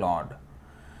glance of the Lord.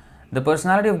 The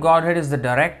personality of Godhead is the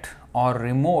direct or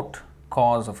remote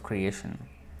cause of creation,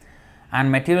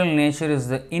 and material nature is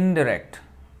the indirect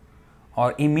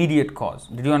or immediate cause.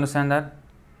 Did you understand that?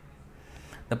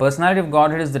 The personality of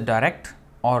Godhead is the direct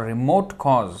or remote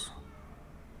cause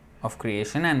of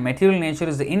creation, and material nature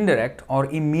is the indirect or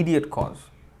immediate cause.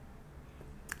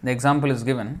 The example is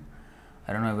given.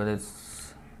 I don't know whether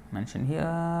it's mentioned here.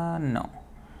 No.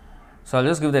 So I'll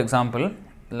just give the example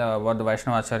what the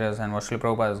Vaishnava Acharyas and what Srila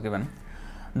Prabhupada has given.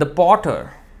 The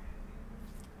potter,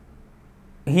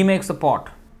 he makes the pot.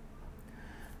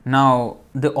 Now,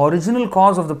 the original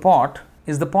cause of the pot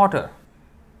is the potter,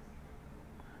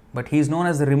 but he is known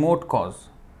as the remote cause.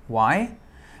 Why?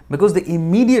 Because the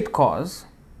immediate cause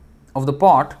of the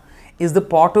pot is the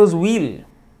potter's wheel.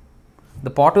 The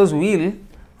potter's wheel,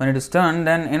 when it is turned,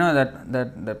 then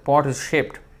that pot is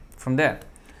shaped from there.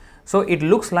 So it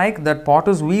looks like that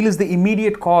potter's wheel is the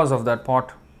immediate cause of that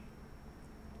pot,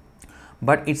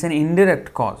 but it's an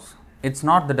indirect cause. It's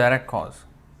not the direct cause,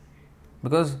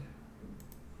 because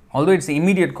although it's the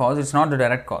immediate cause, it's not the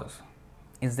direct cause.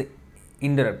 It's the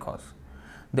indirect cause.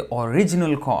 The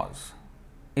original cause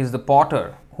is the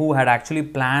potter who had actually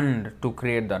planned to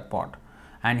create that pot,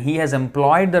 and he has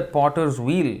employed that potter's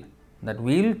wheel,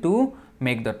 to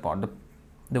make that pot.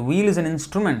 The wheel is an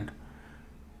instrument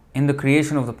in the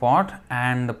creation of the pot,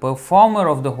 and the performer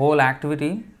of the whole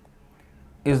activity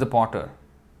is the potter.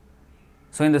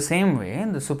 So in the same way,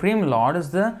 the Supreme Lord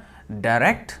is the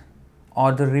direct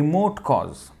or the remote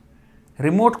cause.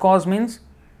 Remote cause means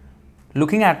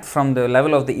looking at from the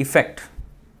level of the effect,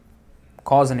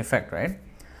 cause and effect, right?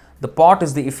 The pot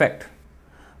is the effect.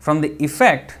 From the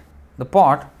effect, the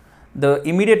pot, the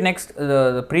immediate next,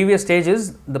 the previous stage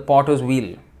is the potter's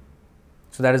wheel.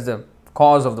 So that is the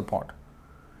cause of the pot.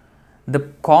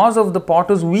 The cause of the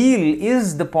potter's wheel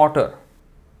is the potter.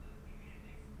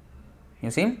 You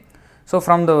see? So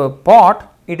from the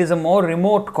pot, it is a more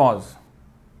remote cause.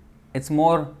 It's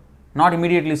more not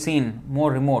immediately seen,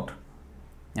 more remote,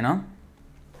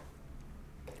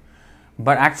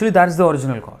 But actually that is the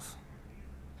original cause.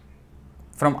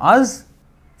 From us,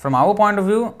 from our point of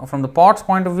view, from the pot's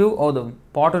point of view, the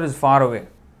potter is far away.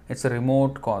 It's a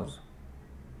remote cause.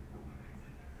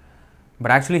 But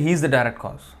actually he is the direct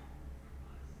cause.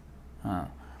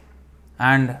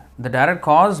 And the direct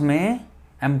cause may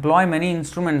employ many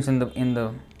instruments in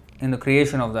the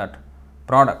creation of that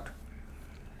product.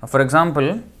 For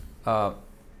example,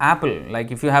 Apple, like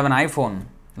if you have an iPhone,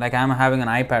 like I am having an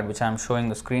iPad which I am showing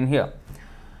the screen here.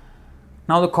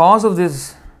 Now the cause of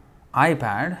this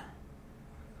iPad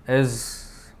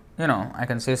is, I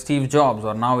can say Steve Jobs,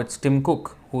 or now it's Tim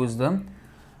Cook, who is the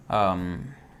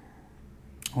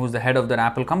head of that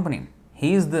Apple company.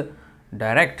 He is the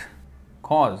direct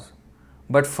cause.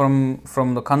 But from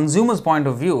the consumer's point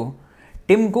of view,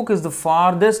 Tim Cook is the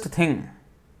farthest thing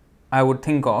I would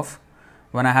think of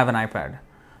when I have an iPad.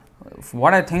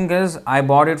 What I think is, I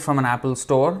bought it from an Apple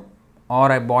store,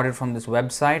 or I bought it from this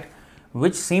website,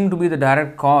 which seemed to be the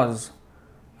direct cause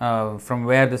from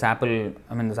where this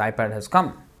iPad has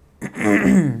come.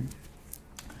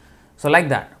 So like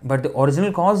that. But the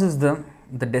original cause is the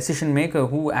decision maker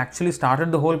who actually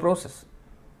started the whole process,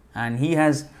 and he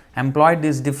has employed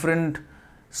these different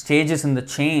stages in the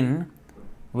chain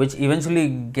which eventually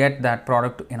get that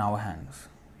product in our hands.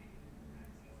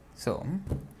 So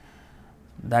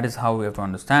that is how we have to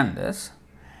understand this.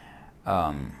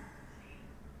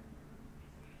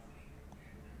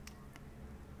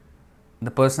 The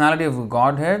personality of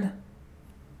Godhead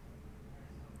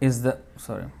is the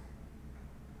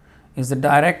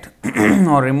direct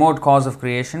or remote cause of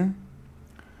creation,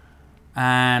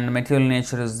 and material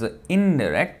nature is the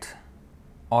indirect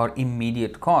or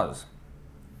immediate cause.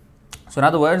 So in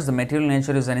other words, the material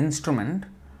nature is an instrument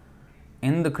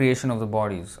in the creation of the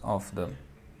bodies of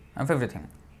everything.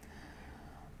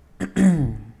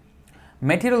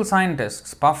 Material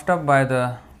scientists, puffed up by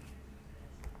the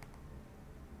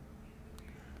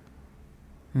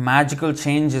magical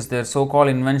changes their so-called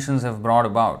inventions have brought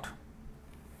about,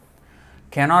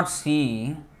 cannot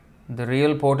see the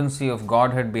real potency of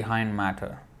Godhead behind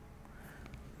matter.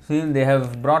 See, they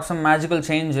have brought some magical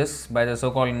changes by their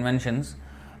so-called inventions,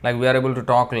 like we are able to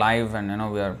talk live,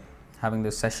 and we are having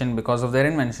this session because of their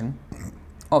invention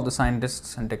of the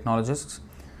scientists and technologists.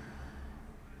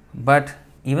 But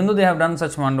even though they have done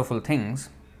such wonderful things,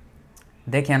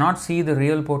 they cannot see the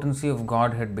real potency of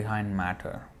Godhead behind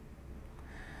matter.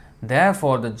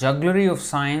 Therefore, the jugglery of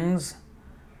science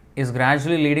is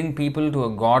gradually leading people to a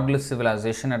godless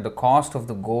civilization at the cost of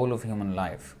the goal of human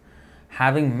life.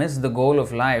 Having missed the goal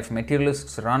of life,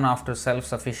 materialists run after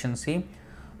self-sufficiency,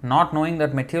 not knowing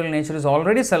that material nature is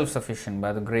already self-sufficient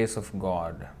by the grace of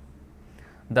God.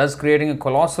 Thus, creating a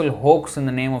colossal hoax in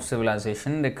the name of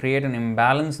civilization, they create an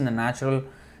imbalance in the natural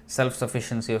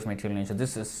self-sufficiency of material nature.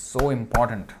 This is so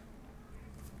important.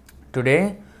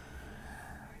 Today,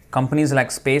 companies like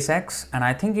SpaceX, and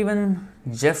I think even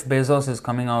Jeff Bezos is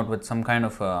coming out with some kind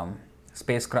of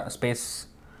space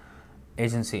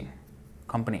agency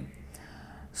company.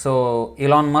 So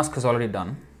Elon Musk has already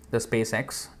done the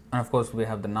SpaceX, and of course we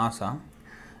have the NASA,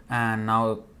 and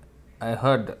now I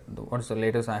heard, what's the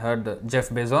latest? I heard the Jeff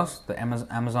Bezos, the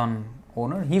Amazon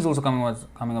owner, he's also coming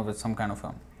up with some kind of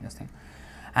this thing.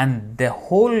 And the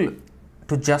whole,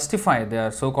 to justify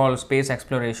their so-called space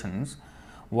explorations,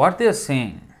 what they're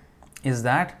saying is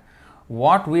that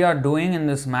what we are doing in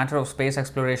this matter of space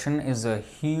exploration is a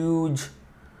huge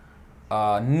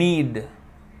need.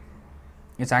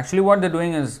 It's actually, what they're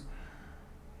doing is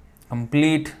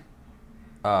complete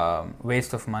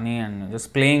waste of money and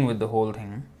just playing with the whole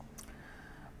thing.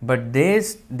 But they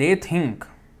think,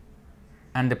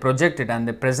 and they project it and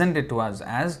they present it to us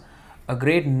as a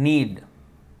great need.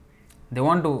 They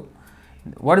want to,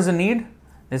 what is the need?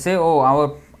 They say, oh,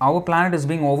 our planet is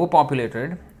being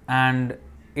overpopulated and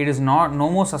it is no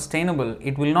more sustainable.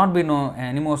 It will not be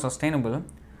any more sustainable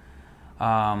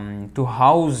to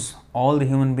house all the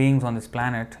human beings on this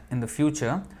planet in the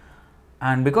future,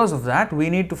 and because of that we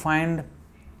need to find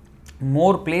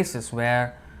more places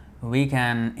where we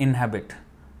can inhabit,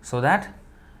 so that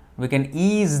we can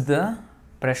ease the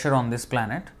pressure on this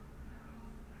planet.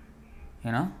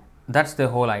 That's the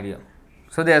whole idea.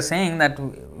 So they are saying that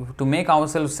to make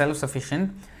ourselves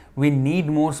self-sufficient, we need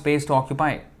more space to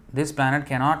occupy. This planet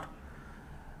cannot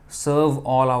serve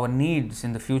all our needs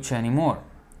in the future anymore.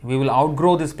 We will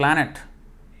outgrow this planet.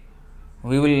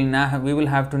 We will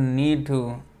have to need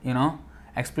to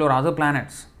explore other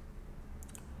planets,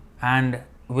 and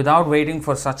without waiting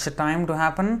for such a time to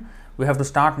happen, we have to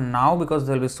start now, because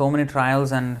there will be so many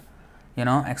trials and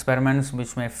experiments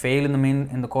which may fail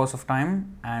in the course of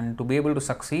time, and to be able to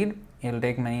succeed it will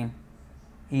take many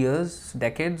years,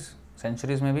 decades,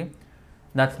 centuries maybe.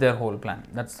 That's their whole plan.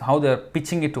 That's how they are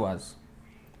pitching it to us.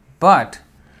 But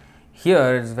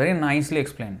here it's very nicely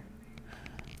explained.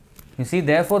 You see,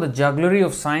 therefore the jugglery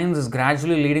of science is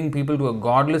gradually leading people to a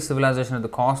godless civilization at the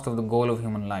cost of the goal of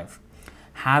human life.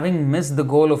 Having missed the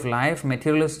goal of life,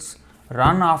 materialists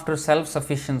run after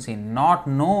self-sufficiency, not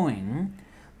knowing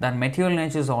that material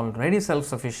nature is already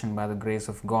self-sufficient by the grace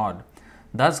of God,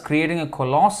 thus creating a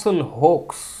colossal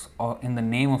hoax in the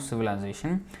name of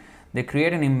civilization. They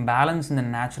create an imbalance in the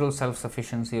natural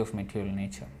self-sufficiency of material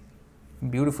nature.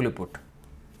 Beautifully put.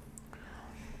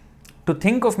 To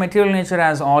think of material nature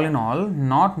as all in all,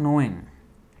 not knowing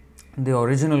the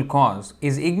original cause,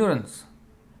 is ignorance.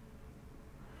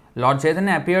 Lord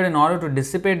Chaitanya appeared in order to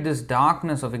dissipate this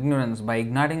darkness of ignorance by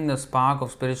igniting the spark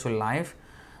of spiritual life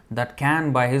that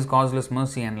can, by his causeless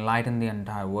mercy, enlighten the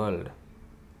entire world.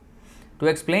 To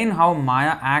explain how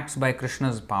Maya acts by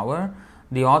Krishna's power,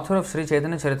 the author of Sri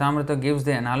Chaitanya Charitamrita gives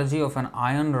the analogy of an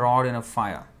iron rod in a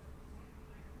fire.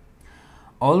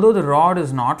 Although the rod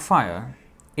is not fire,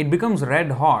 it becomes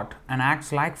red hot and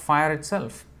acts like fire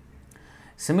itself.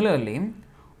 Similarly,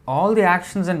 all the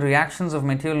actions and reactions of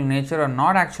material nature are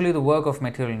not actually the work of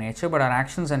material nature, but are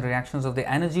actions and reactions of the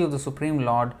energy of the Supreme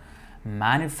Lord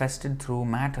manifested through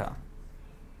matter.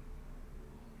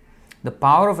 The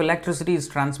power of electricity is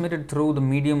transmitted through the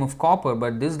medium of copper,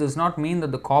 but this does not mean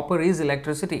that the copper is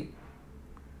electricity.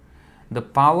 The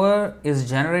power is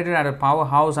generated at a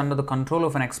powerhouse under the control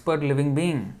of an expert living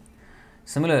being.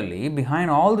 Similarly, behind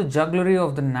all the jugglery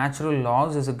of the natural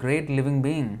laws is a great living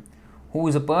being, who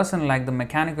is a person like the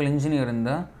mechanical engineer in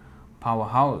the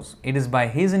powerhouse. It is by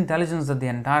his intelligence that the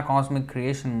entire cosmic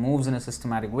creation moves in a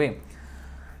systematic way.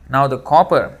 Now, the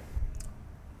copper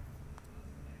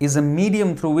is a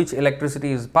medium through which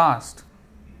electricity is passed,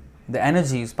 the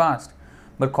energy is passed,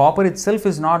 but copper itself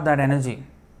is not that energy.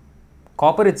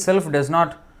 Copper itself does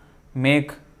not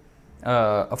make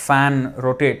a fan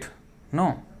rotate.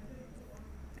 No.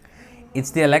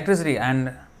 It's the electricity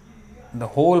and the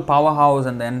whole powerhouse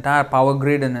and the entire power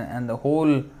grid and the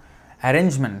whole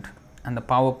arrangement and the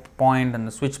power point and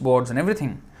the switchboards and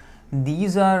everything.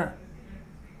 These are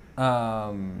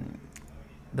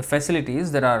the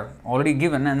facilities that are already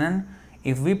given, and then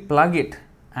if we plug it,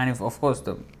 and if of course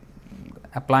the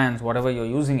appliance, whatever you're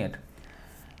using it,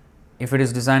 if it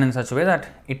is designed in such a way that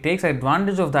it takes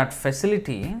advantage of that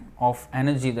facility of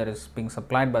energy that is being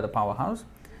supplied by the powerhouse,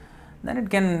 then it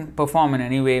can perform in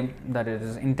any way that it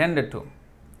is intended to.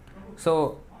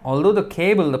 So, although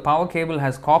the power cable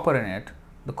has copper in it,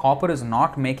 the copper is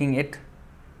not making it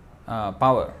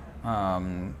power.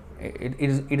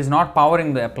 It is not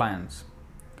powering the appliance.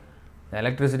 The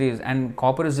electricity is, and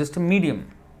copper is just a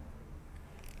medium.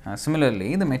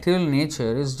 Similarly, the material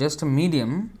nature is just a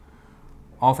medium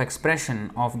of expression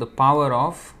of the power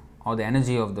of or the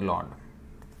energy of the Lord.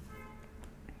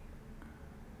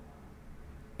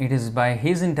 It is by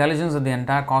His intelligence that the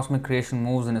entire cosmic creation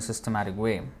moves in a systematic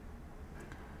way.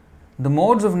 The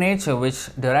modes of nature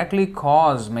which directly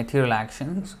cause material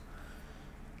actions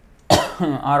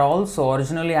are also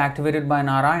originally activated by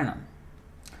Narayana.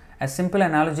 A simple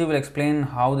analogy will explain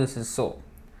how this is so.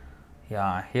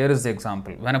 Yeah, here is the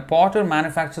example. When a potter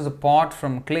manufactures a pot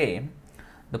from clay,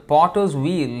 the potter's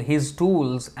wheel, his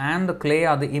tools, and the clay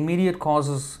are the immediate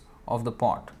causes of the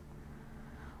pot.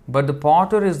 But the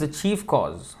potter is the chief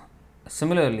cause.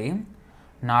 Similarly,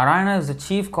 Narayana is the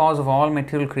chief cause of all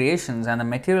material creations, and the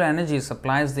material energy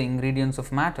supplies the ingredients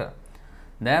of matter.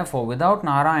 Therefore, without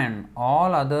Narayan,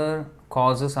 all other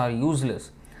causes are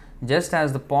useless, just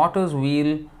as the potter's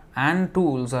wheel and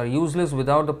tools are useless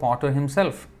without the potter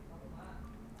himself.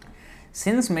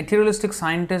 Since materialistic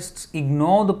scientists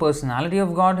ignore the personality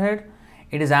of Godhead,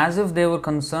 it is as if they were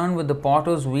concerned with the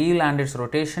potter's wheel and its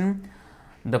rotation,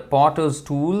 the potter's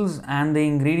tools and the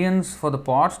ingredients for the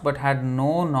pots, but had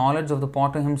no knowledge of the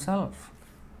potter himself.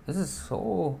 This is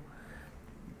so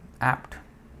apt.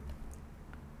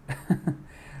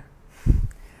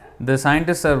 The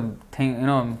scientists are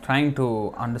trying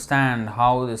to understand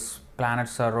how these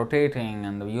planets are rotating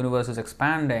and the universe is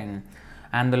expanding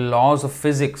and the laws of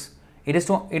physics. It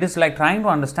is like trying to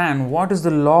understand what is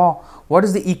the law, what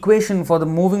is the equation for the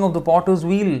moving of the potter's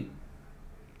wheel.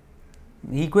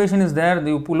 The equation is there.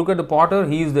 You look at the potter,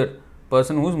 he is the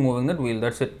person who is moving that wheel.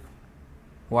 That's it.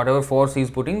 Whatever force he is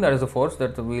putting, that is the force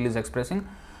that the wheel is expressing,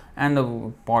 and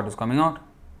the pot is coming out.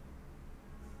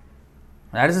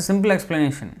 That is a simple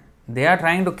explanation. They are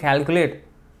trying to calculate,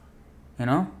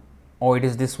 oh, it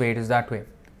is this way, it is that way.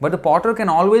 But the potter can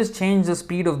always change the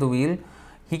speed of the wheel.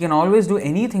 He can always do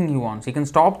anything he wants. He can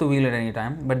stop the wheel at any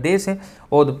time. But they say,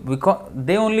 because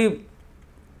they only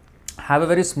have a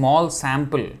very small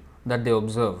sample that they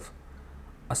observe.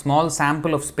 A small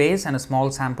sample of space and a small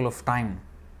sample of time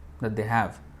that they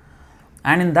have.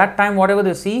 And in that time, whatever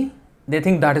they see, they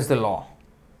think that is the law.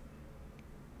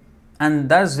 And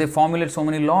thus they formulate so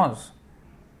many laws.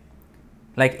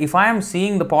 Like if I am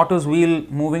seeing the potter's wheel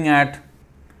moving at,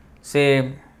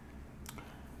 say,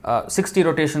 60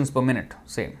 rotations per minute,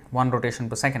 say 1 rotation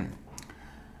per second.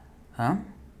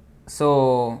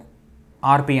 So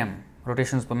RPM,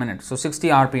 rotations per minute. So 60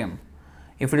 RPM.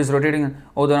 If it is rotating,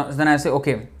 then I say,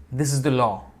 okay, this is the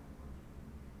law.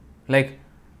 Like,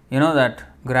 that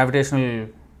gravitational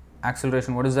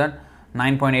acceleration, what is that?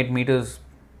 9.8 meters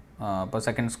per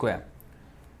second square.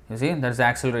 You see, that's the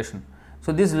acceleration.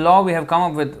 So this law we have come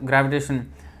up with,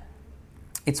 gravitation.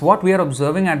 It's what we are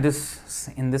observing in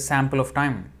this sample of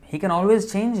time. He can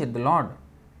always change it, the Lord.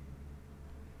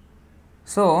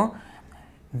 So,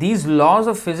 these laws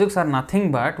of physics are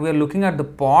nothing but we are looking at the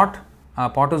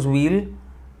potter's wheel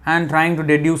and trying to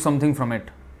deduce something from it.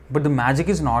 But the magic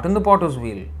is not in the potter's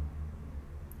wheel.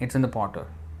 It's in the potter.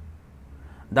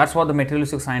 That's what the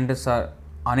materialistic scientists are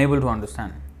unable to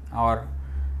understand. Or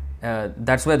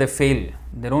that's where they fail.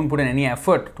 They don't put in any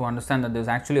effort to understand that there's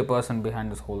actually a person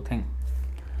behind this whole thing.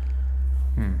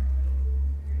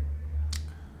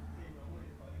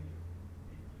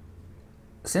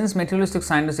 Since materialistic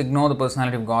scientists ignore the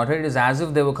personality of Godhead, it is as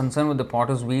if they were concerned with the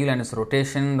potter's wheel and its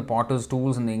rotation, the potter's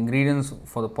tools and the ingredients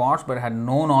for the pots, but had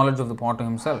no knowledge of the potter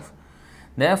himself.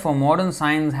 Therefore, modern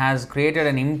science has created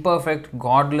an imperfect,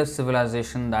 godless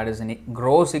civilization that is in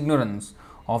gross ignorance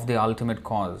of the ultimate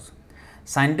cause.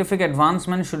 Scientific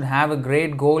advancement should have a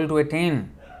great goal to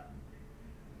attain,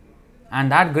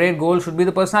 and that great goal should be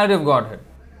the personality of Godhead.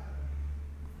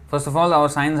 First of all, our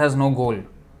science has no goal.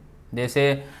 They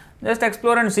say, just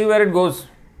explore and see where it goes.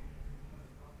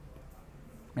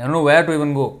 I don't know where to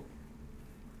even go.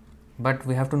 But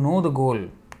we have to know the goal.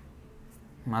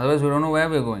 Otherwise, we don't know where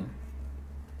we are going.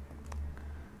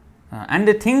 And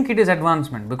they think it is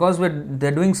advancement. Because they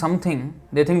are doing something,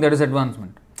 they think that is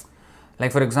advancement.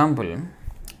 Like for example,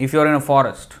 if you are in a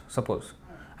forest, suppose,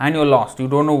 and you are lost, you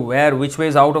don't know which way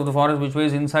is out of the forest, which way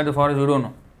is inside the forest, you don't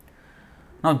know.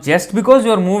 Now, just because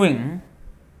you are moving,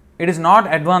 it is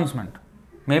not advancement.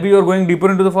 Maybe you are going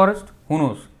deeper into the forest, who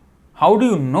knows? How do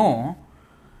you know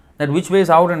that which way is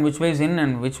out and which way is in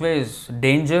and which way is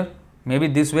danger. Maybe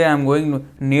this way I am going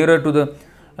nearer to the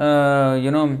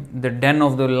the den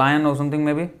of the lion or something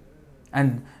maybe,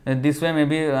 and this way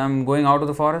maybe I am going out of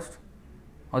the forest,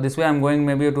 or this way I am going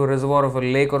maybe to a reservoir of a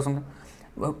lake or something.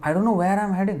 I don't know where I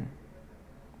am heading.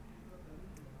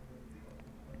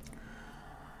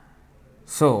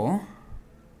 So,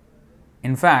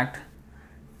 in fact,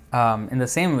 in the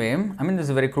same way, I mean, this is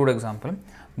a very crude example,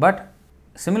 but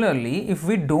similarly, if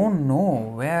we don't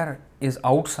know where is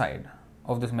outside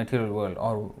of this material world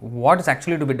or what is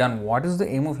actually to be done, what is the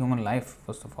aim of human life,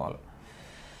 first of all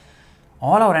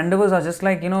our endeavors are just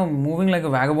like, moving like a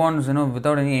vagabonds,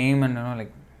 without any aim, and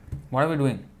like, what are we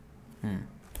doing?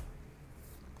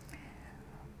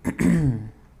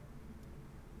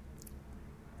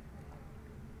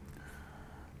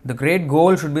 The great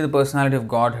goal should be the personality of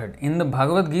Godhead. In the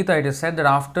Bhagavad Gita, it is said that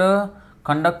after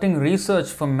conducting research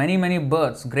for many, many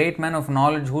births, great men of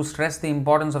knowledge who stress the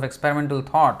importance of experimental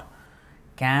thought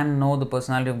can know the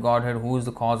personality of Godhead, who is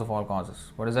the cause of all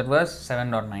causes. What is that verse?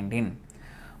 7.19.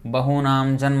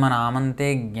 Bahunam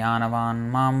janmanamante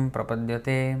jnanavan mam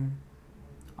prapadyate.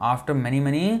 After many,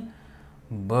 many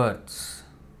births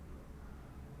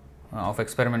of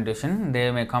experimentation,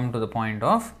 they may come to the point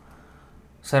of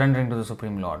surrendering to the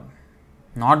Supreme Lord.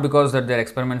 Not because that their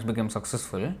experiments became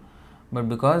successful, but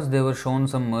because they were shown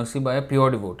some mercy by a pure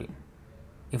devotee.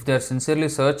 If they are sincerely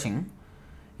searching,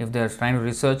 if they are trying to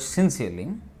research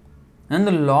sincerely, then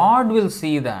the Lord will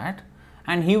see that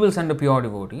and He will send a pure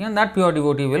devotee, and that pure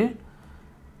devotee will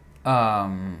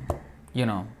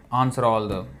answer all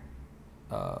the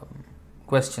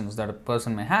questions that a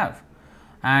person may have,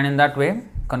 and in that way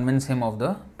convince him of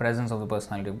the presence of the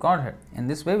personality of Godhead. In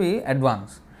this way we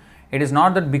advance. It is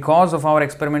not that because of our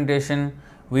experimentation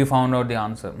we found out the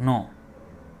answer. No.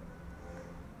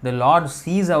 The Lord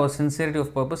sees our sincerity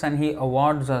of purpose and He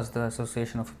awards us the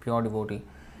association of a pure devotee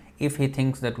if He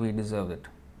thinks that we deserve it.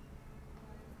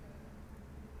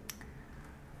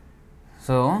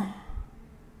 So,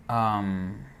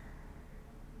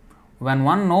 when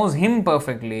one knows Him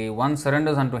perfectly, one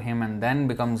surrenders unto Him and then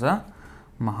becomes a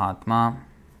Mahatma.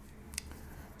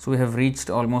 So we have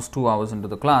reached almost 2 hours into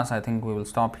the class. I think we will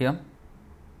stop here.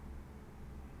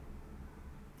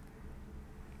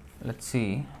 Let's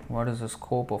see what is the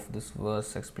scope of this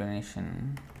verse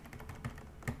explanation.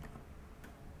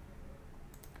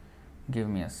 Give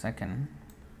me a second.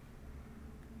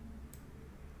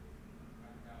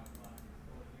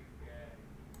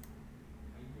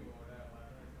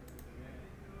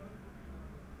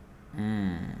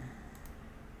 Hmm.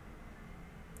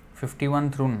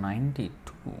 51 through 92.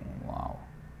 Wow.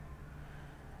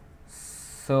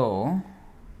 So,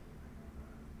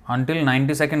 until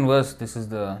 92nd verse, this is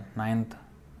the 9th.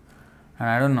 And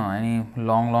I don't know, any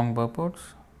long purports?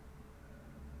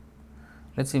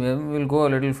 Let's see, we will go a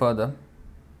little further,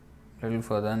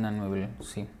 and then we will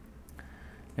see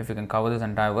if we can cover this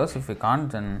entire verse. If we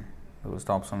can't, then we will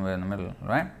stop somewhere in the middle,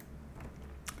 right?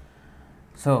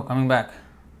 So, coming back.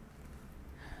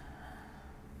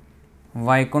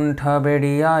 Vaikuntha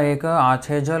बेड़िया एक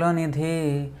आछे जल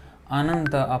निधि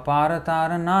अनंत अपार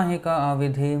तार नाहिक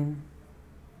अविधि.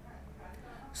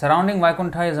 Surrounding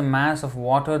Vaikuntha is a mass of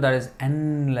water that is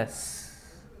endless.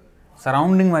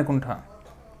 Surrounding Vaikuntha,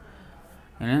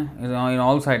 in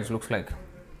all sides looks like,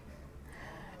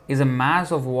 is a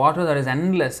mass of water that is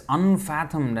endless,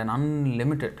 unfathomed and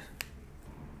unlimited.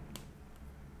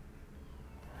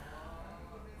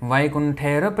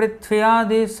 Vaikunthera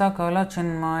prithvyadi sakala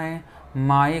chinmay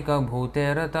Mayika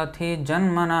bhutera tathi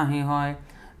janma nahi hoy.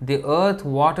 The earth,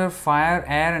 water, fire,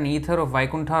 air and ether of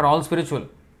Vaikuntha are all spiritual.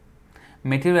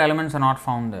 Material elements are not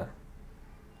found there.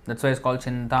 That's why it's called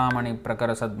Chintamani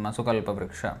Prakarasadma Sukalpa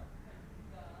Vriksha.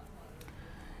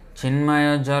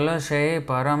 Chinmaya Jalashe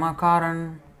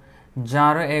Paramakaran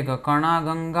Jara Eka Karna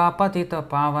Ganga Patita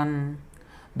Pavan.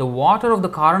 The water of the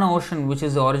Karna ocean, which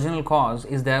is the original cause,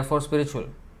 is therefore spiritual.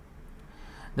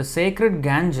 The sacred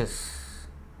Ganges,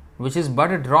 which is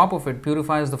but a drop of it,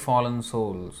 purifies the fallen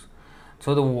souls.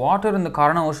 So the water in the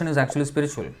Karna ocean is actually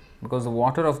spiritual, because the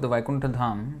water of the Vaikuntha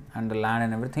Dham and the land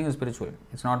and everything is spiritual.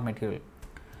 It's not material.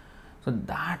 So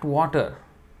that water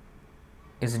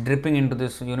is dripping into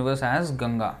this universe as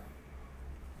Ganga.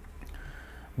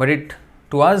 But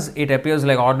to us it appears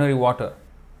like ordinary water.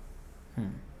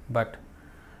 But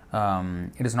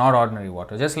it is not ordinary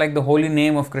water. Just like the holy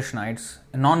name of Krishna, it's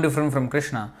non-different from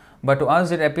Krishna, but to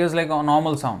us it appears like a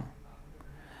normal sound.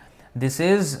 This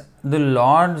is the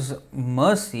Lord's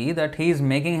mercy that He is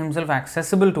making Himself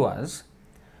accessible to us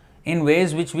in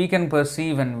ways which we can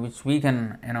perceive and which we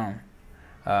can,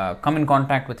 come in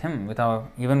contact with Him,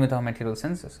 even with our material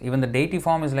senses. Even the deity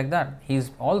form is like that. He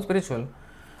is all spiritual,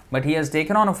 but He has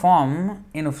taken on a form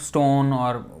in a stone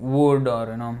or wood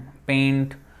or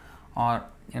paint or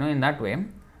in that way,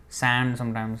 sand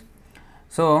sometimes.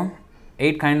 So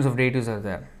 8 kinds of deities are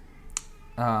there.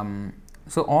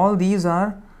 So all these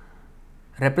are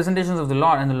representations of the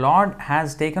Lord, and the Lord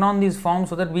has taken on these forms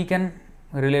so that we can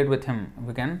relate with Him,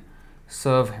 we can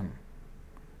serve Him.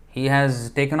 He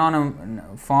has taken on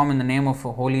a form in the name of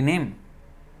a holy name,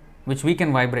 which we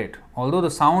can vibrate. Although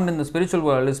the sound in the spiritual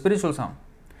world is spiritual sound.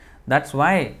 That's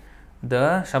why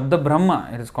the Shabda Brahma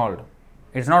it is called.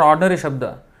 It's not ordinary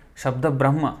Shabda. Shabda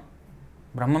Brahma.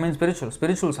 Brahma means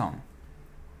spiritual sound.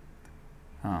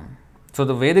 So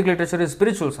the Vedic literature is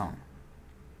spiritual sound.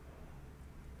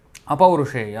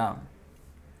 Apaurusheya.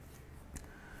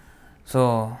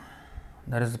 So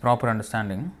that is the proper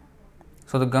understanding.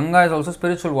 So the Ganga is also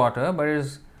spiritual water, but it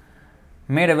is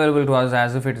made available to us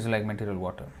as if it is like material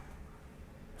water.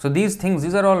 So these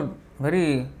are all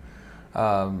very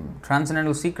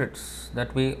transcendental secrets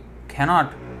that we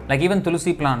cannot, like even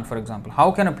Tulsi plant for example.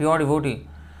 How can a pure devotee,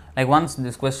 like once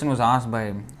this question was asked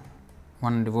by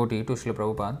one devotee to Srila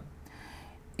Prabhupada,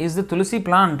 is the Tulsi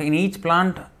plant, in each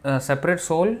plant a separate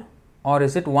soul, or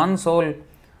is it one soul,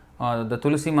 the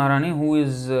Tulsi Maharani, who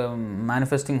is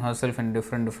manifesting herself in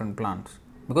different plants?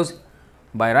 Because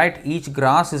by right, each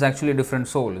grass is actually a different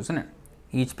soul, isn't it?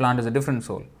 Each plant is a different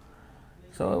soul.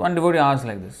 So one devotee asked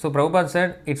like this. So Prabhupada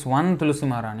said, it's one Tulsi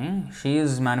Maharani, she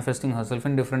is manifesting herself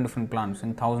in different plants,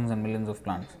 in thousands and millions of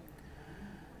plants.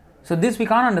 So this we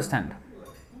can't understand.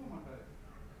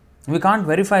 We can't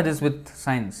verify this with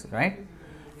science, right?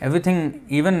 Everything,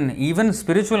 even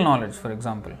spiritual knowledge, for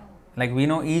example, like we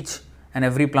know each and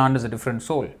every plant is a different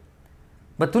soul,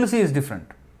 but Tulsi is different.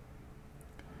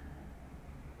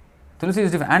 Tulsi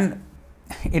is different, and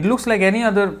it looks like any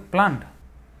other plant.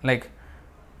 Like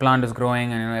plant is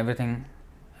growing and everything,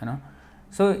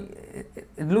 So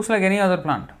it looks like any other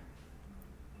plant.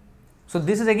 So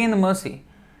this is again the mercy.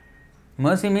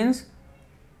 Mercy means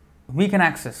we can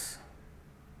access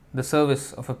the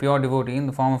service of a pure devotee in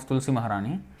the form of Tulsi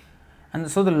Maharani, and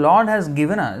so the Lord has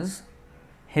given us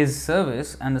His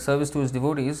service and the service to His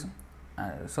devotees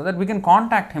so that we can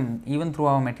contact Him even through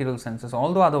our material senses,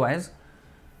 although otherwise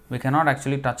we cannot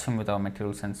actually touch Him with our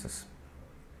material senses.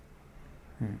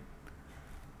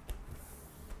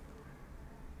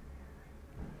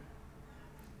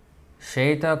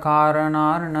 Shaita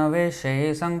karanarnave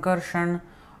shaye sankarshan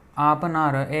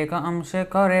apanara eka amshe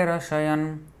karena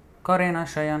shayan.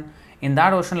 In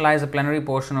that ocean lies a plenary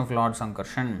portion of Lord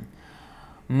Sankarshan.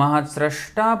 Mahat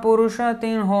Srashta Purusha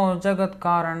Tinho Jagat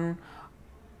Karan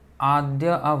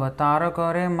Adya Avatar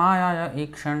Kare Maya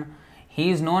Ikshan. He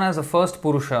is known as the first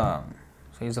Purusha.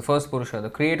 So he is the first Purusha,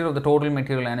 the creator of the total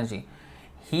material energy.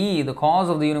 He, the cause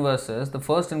of the universes, the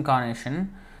first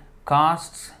incarnation,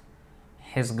 casts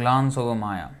his glance over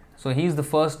Maya. So he is the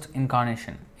first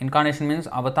incarnation. Incarnation means,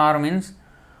 avatar means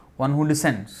one who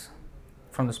descends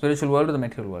from the spiritual world to the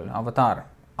material world. Avatar.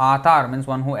 Atar means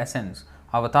one who ascends.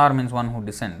 Avatar means one who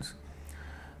descends.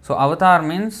 So avatar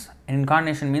means,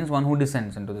 incarnation means one who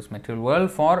descends into this material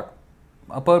world for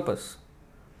a purpose.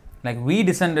 Like we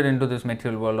descended into this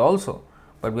material world also,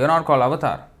 but we are not called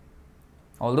avatar.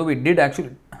 Although we did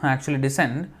actually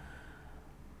descend,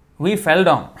 we fell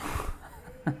down.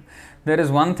 There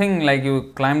is one thing like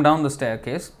you climb down the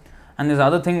staircase, and there's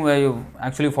other thing where you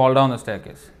actually fall down the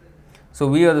staircase. So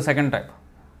we are the second type.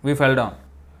 We fell down.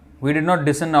 We did not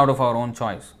descend out of our own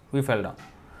choice. We fell down.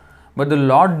 But the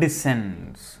Lord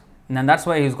descends, and that's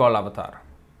why He is called Avatar.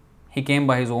 He came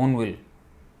by His own will.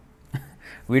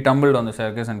 We tumbled on the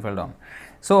staircase and fell down.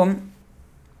 So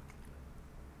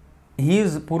He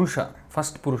is Purusha,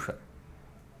 first Purusha.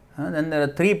 Then there are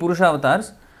 3 Purusha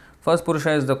avatars. First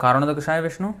Purusha is the Karanodakashaya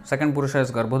Vishnu, second Purusha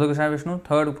is Garbhodakashaya Vishnu,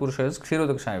 third Purusha is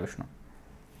Kshirodakashaya Vishnu.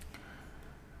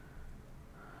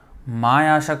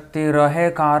 Maya Shakti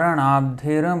Rahe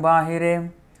Karanabdhir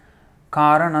Bahire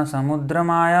Karana Samudra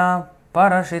Maya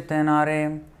Parashite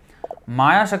Nare.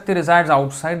 Maya Shakti resides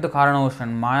outside the Karana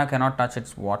ocean. Maya cannot touch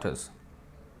its waters.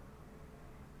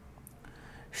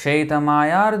 Shaita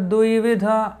Mayar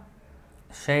Duividha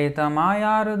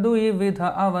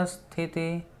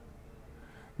Avasthiti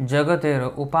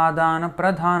Jagatera Upadana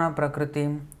Pradhana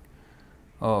Prakriti.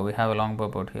 Oh, we have a long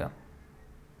purport here.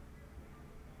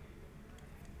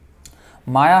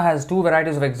 Maya has 2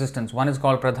 varieties of existence. One is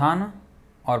called Pradhana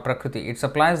or Prakriti. It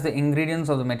supplies the ingredients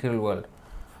of the material world.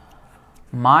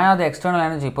 Maya, the external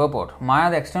energy, purport. Maya,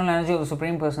 the external energy of the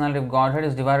Supreme Personality of Godhead,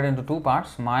 is divided into 2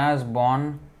 parts. Maya is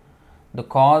born, the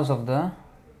cause of the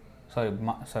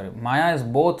Maya is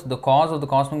both the cause of the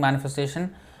cosmic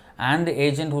manifestation and the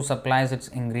agent who supplies its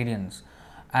ingredients.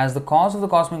 As the cause of the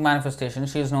cosmic manifestation,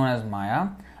 she is known as Maya,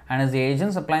 and as the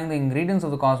agent supplying the ingredients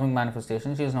of the cosmic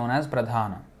manifestation, she is known as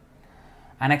Pradhana.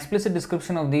 An explicit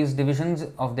description of these divisions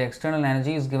of the external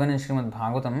energy is given in Srimad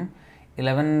Bhagavatam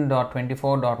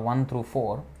 11.24.1 through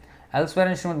 4. Elsewhere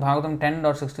in Srimad Bhagavatam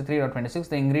 10.63.26,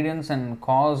 the ingredients and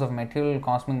cause of material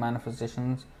cosmic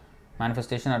manifestation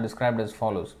are described as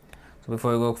follows. So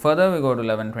before we go further, we go to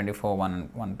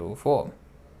 11.24.1 to 4.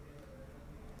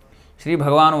 Shri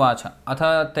Bhagavan Vacha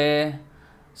Atha te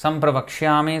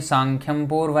Sampravakshami Sankhyam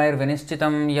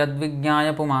Purvairvinischitam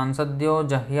Yadvignaya Puman Sadyo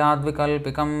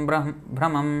Jahyadvikalpikam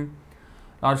Brahmam.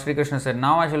 Lord Shri Krishna said,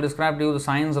 now I shall describe to you the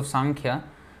science of Sankhya,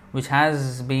 which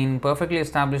has been perfectly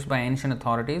established by ancient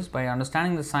authorities. By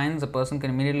understanding the science, a person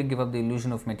can immediately give up the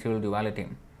illusion of material duality.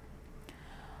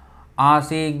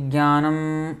 Asi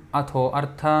jnanam atho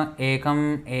artha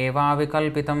ekam eva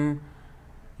vikalpitam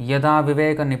yada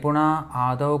viveka nipuna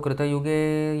adau krita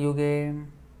yuge.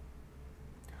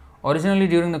 Originally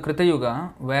during the Krita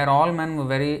Yuga, where all men were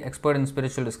very expert in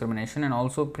spiritual discrimination, and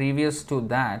also previous to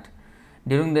that,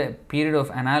 during the period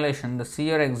of annihilation, the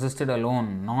seer existed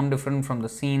alone, non-different from the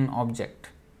seen object.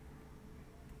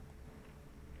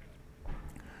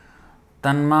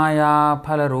 Tanmaya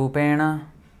phala rupena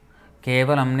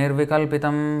kevalam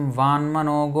nirvikalpitam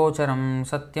vanmano gocharam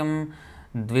satyam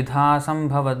dvidha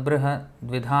sambhavad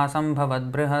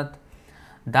brihat.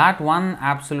 That one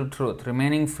absolute truth,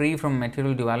 remaining free from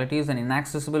material dualities and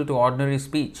inaccessible to ordinary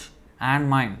speech and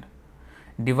mind,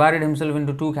 divided himself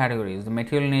into two categories, the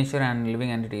material nature and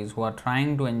living entities who are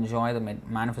trying to enjoy the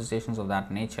manifestations of that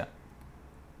nature.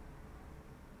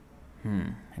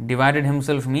 Divided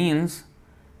himself means,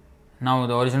 now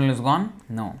the original is gone?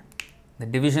 No. The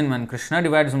division, when Krishna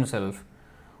divides himself,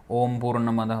 Om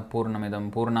Purnamada Purnamidam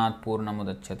Purnat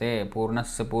Purnamudachyate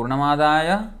Purnasya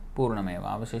Purnamadaya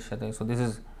Purnameva Avashishyate. So this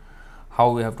is how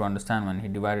we have to understand when he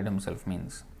divided himself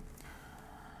means.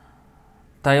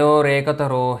 Tayor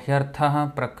ekataro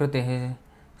hyartha prakriti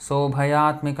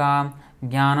sobhayatmika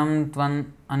jnanam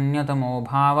tvan anyatamo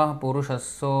bhava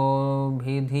purushasso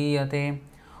bhidhiyate.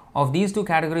 Of these two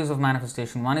categories of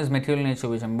manifestation, one is material nature,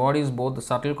 which embodies both the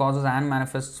subtle causes and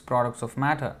manifests products of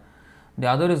matter. The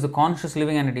other is the conscious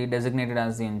living entity designated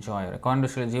as the enjoyer. According to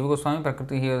Srila Jiva Goswami,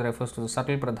 Prakriti here refers to the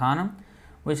subtle Pradhana,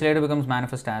 which later becomes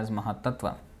manifest as Mahat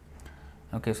Tattva.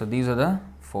 Okay, so these are the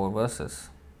 4 verses.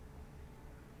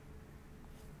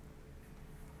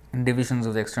 Divisions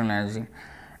of the external energy.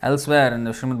 Elsewhere in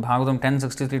the Srimad Bhagavatam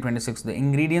 10.63.26, the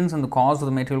ingredients and the cause of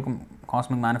the material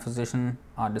cosmic manifestation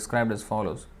are described as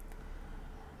follows.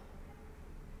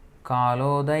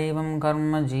 Kalo daivam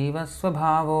karma jiva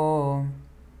svabhavo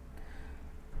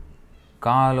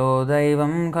Kalo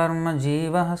daivam karma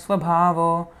jiva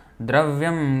svabhavo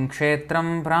Dravyam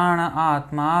kshetram prana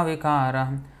atma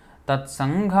vikara Tat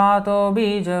sanghato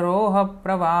bijaroha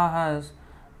pravahas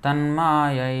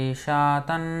Tanmayaisha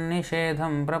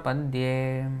tannishedham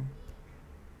prapadye.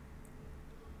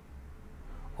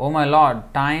 O my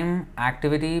Lord, time,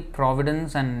 activity,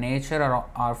 providence and nature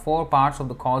are 4 parts of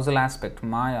the causal aspect,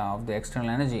 Maya, of the external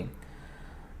energy.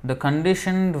 The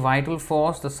conditioned vital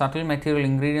force, the subtle material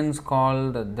ingredients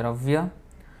called the Dravya,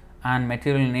 and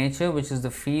material nature, which is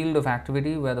the field of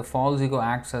activity where the false ego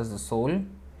acts as the soul,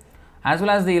 as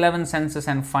well as the 11 senses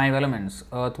and 5 elements,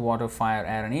 earth, water, fire,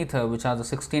 air and ether, which are the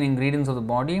 16 ingredients of the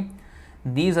body.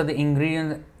 These are the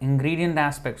ingredient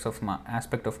aspect of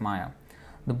Maya.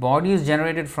 The body is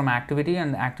generated from activity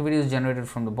and the activity is generated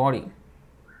from the body.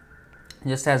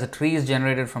 Just as a tree is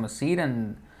generated from a seed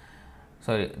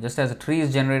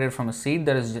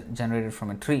that is generated from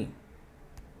a tree.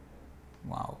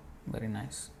 Wow, very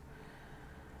nice.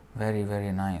 Very,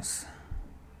 very nice.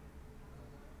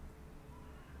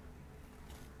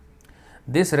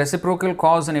 This reciprocal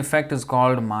cause and effect is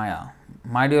called Maya.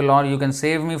 My dear Lord, you can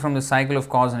save me from the cycle of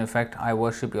cause and effect. I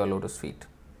worship your lotus feet.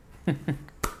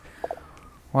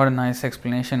 What a nice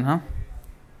explanation, huh?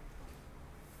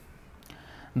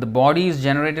 The body is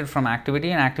generated from activity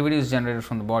and activity is generated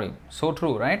from the body. So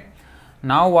true, right?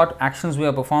 Now what actions we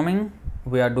are performing,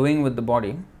 we are doing with the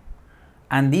body.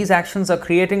 And these actions are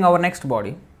creating our next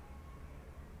body.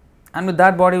 And with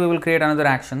that body we will create another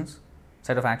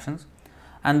set of actions.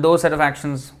 And those set of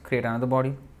actions create another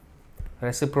body.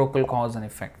 Reciprocal cause and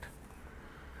effect.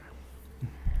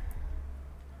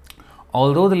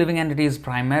 Although the living entity is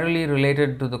primarily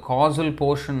related to the causal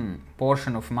portion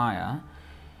of Maya,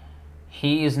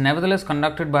 he is nevertheless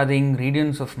conducted by the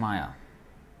ingredients of Maya.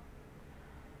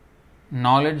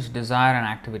 Knowledge, desire and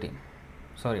activity.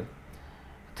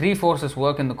 3 forces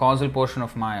work in the causal portion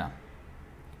of Maya.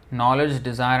 knowledge,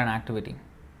 desire and activity.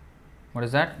 What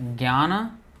is that?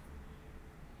 Jnana,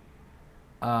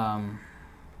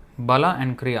 bala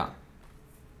and kriya.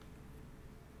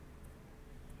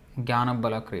 Jnana,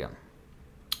 bala, kriya.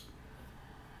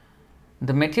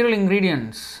 The material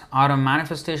ingredients are a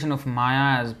manifestation of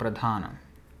Maya as pradhana.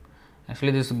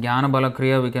 Actually, this Jnana, bala,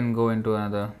 kriya, we can go into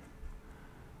another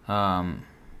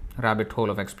rabbit hole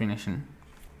of explanation.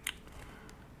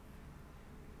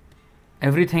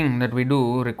 Everything that we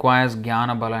do requires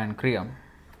Jnana, bala and kriya.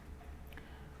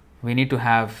 We need to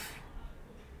have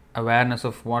awareness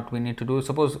of what we need to do.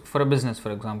 Suppose for a business,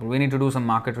 for example, we need to do some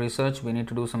market research, we need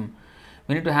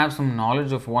to have some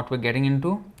knowledge of what we're getting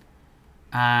into,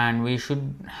 and we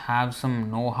should have some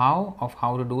know-how of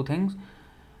how to do things.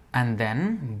 And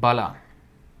then bala.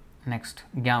 Next,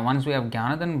 once we have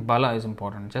jnana, then bala is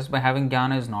important. Just by having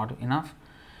jnana is not enough.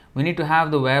 We need to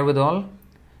have the wherewithal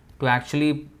to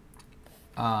actually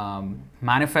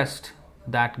manifest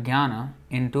that jnana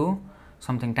into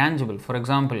something tangible. For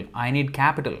example, I need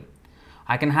capital.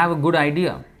 I can have a good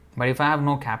idea, but if I have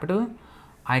no capital,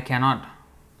 I cannot.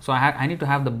 So I need to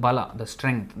have the bala, the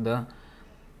strength, the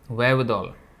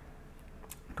wherewithal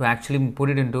to actually put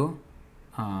it into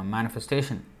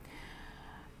manifestation.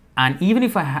 And even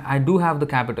if I do have the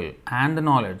capital and the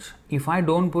knowledge, if I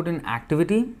don't put in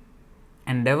activity,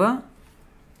 endeavor,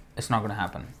 it's not going to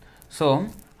happen. So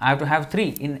I have to have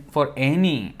three. For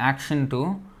any action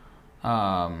to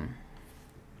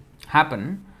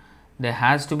happen, there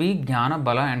has to be jnana,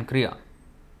 bala and kriya.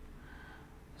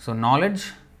 So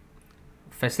knowledge,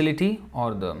 facility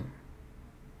or the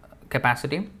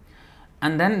capacity,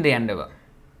 and then the endeavor.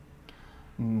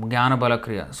 Jnana, bala,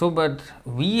 kriya. So, but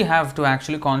we have to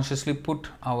actually consciously put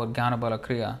our jnana, bala,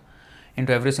 kriya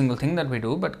into every single thing that we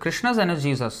do. But Krishna's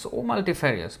energies are so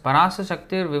multifarious. Parasa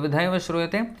shaktir vividhaiva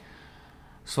shruyate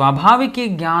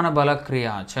swabhaviki jnana, bala,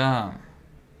 kriya cha.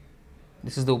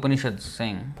 This is the Upanishads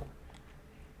saying.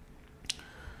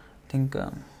 I think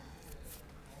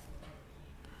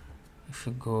if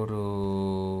you go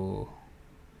to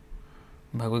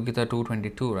Bhagavad Gita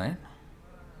 2.22, right?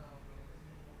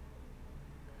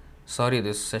 Sorry,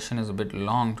 this session is a bit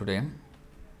long today.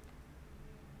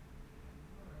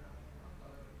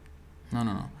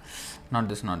 No. Not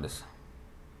this.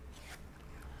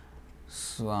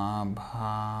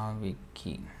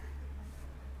 Swabhaviki.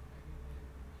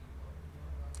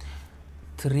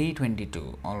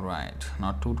 322. All right,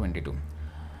 not 222.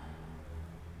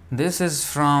 This is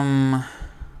from,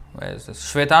 where is this?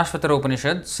 Shvetashvatara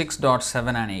Upanishad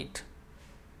 6.7 and 8.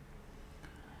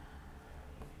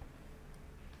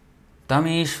 Tam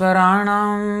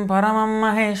Ishvaranam Paramam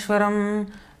Maheshwaram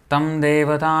Tam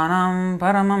Devatanam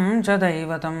Paramam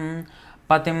Chadaivatam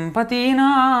Patim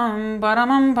Patinam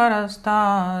Paramam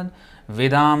Parastad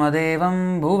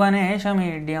Vidamadevam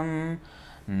Bhuvaneshamidhyam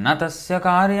Natasya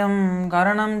Karyam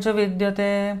Karanam Cha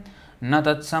Vidyate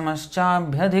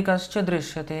Natatsamaschabhyadhikascha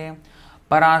Drishyate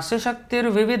Parasya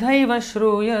Shaktir Vividhaiva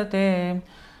Shruyate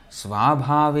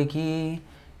Swabhaviki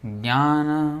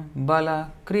Jnana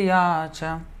Bala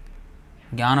Kriyacha.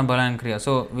 Jnana, bala and kriya.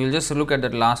 So we'll just look at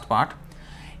that last part.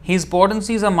 His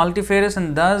potencies are multifarious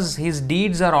and thus his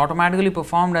deeds are automatically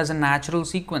performed as a natural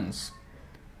sequence.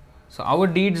 So our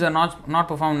deeds are not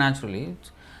performed naturally.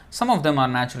 Some of them are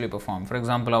naturally performed. For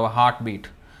example, our heartbeat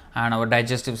and our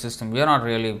digestive system. We are not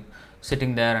really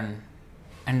sitting there and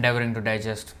endeavoring to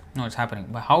digest. No, it's happening.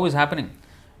 But how is happening?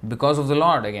 Because of the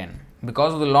Lord again.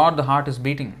 Because of the Lord, the heart is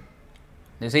beating.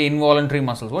 They say involuntary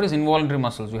muscles. What is involuntary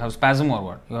muscles? You have spasm or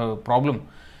what? You have a problem.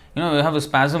 You have a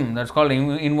spasm that's called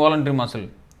involuntary muscle.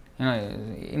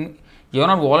 You're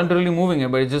not voluntarily moving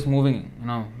it, but it's just moving,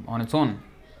 on its own.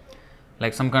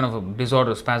 Like some kind of a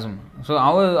disorder, spasm. So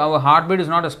our heartbeat is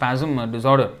not a spasm, a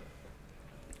disorder.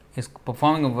 It's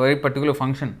performing a very particular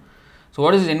function. So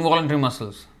what is involuntary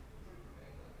muscles?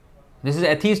 This is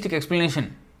atheistic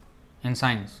explanation in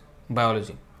science,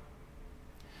 biology.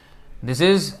 This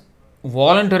is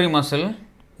voluntary muscle,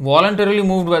 voluntarily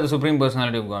moved by the Supreme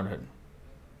Personality of Godhead.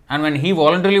 And when He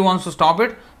voluntarily wants to stop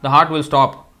it, the heart will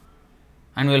stop.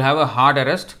 And we'll have a heart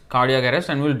arrest, cardiac arrest,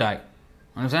 and we'll die.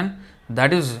 Understand?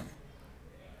 That is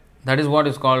what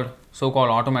is called, so-called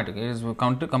automatic. It is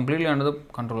completely under the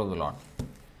control of the Lord.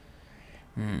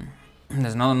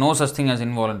 There's no such thing as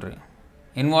involuntary.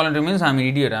 Involuntary means I'm an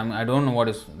idiot. I don't know what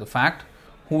is the fact,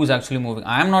 who is actually moving.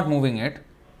 I am not moving it.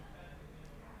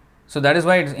 So that is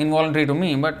why it's involuntary to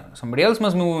me, but somebody else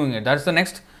must be moving it. That's the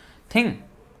next thing.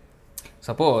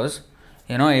 Suppose,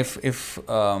 if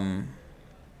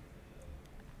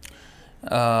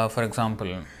for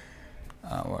example,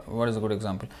 what is a good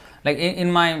example? Like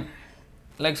in my,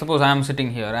 like suppose I am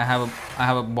sitting here, I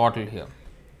have a bottle here.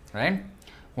 right?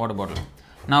 Water bottle.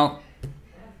 Now,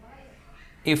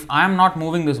 if I am not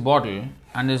moving this bottle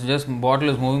and this just bottle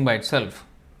is moving by itself,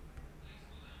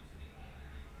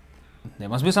 there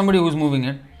must be somebody who is moving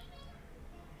it,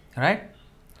 right?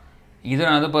 Either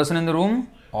another person in the room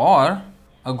or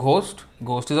a ghost.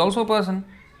 Ghost is also a person.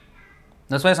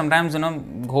 That's why sometimes,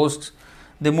 ghosts,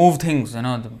 they move things,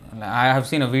 I have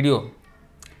seen a video.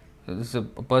 This is a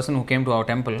person who came to our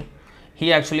temple.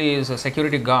 He actually is a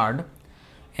security guard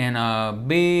in a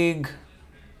big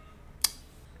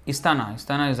Istana.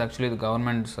 Istana is actually the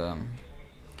government's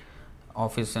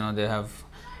office. They have.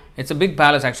 It's a big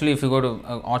palace. Actually, if you go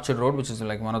to Orchard Road, which is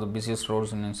like one of the busiest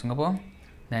roads in Singapore,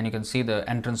 then you can see the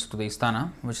entrance to the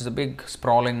Istana, which is a big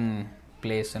sprawling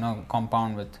place.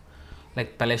 Compound with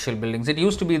like palatial buildings. It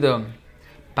used to be the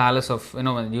palace of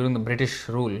during the British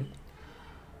rule.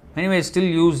 Anyway, it's still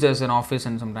used as an office,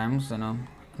 and sometimes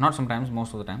not sometimes,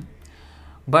 most of the time.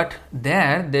 But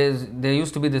there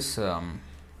used to be this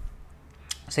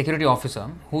security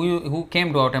officer who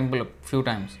came to our temple a few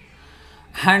times,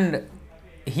 and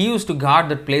he used to guard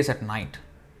that place at night,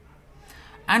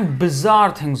 and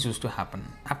bizarre things used to happen,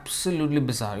 absolutely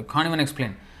bizarre, you can't even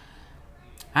explain.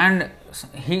 And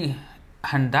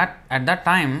at that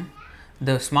time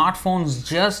the smartphones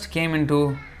just came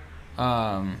into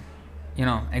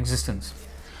existence,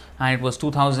 and it was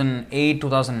 2008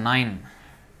 2009,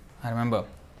 I remember.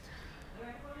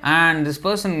 And this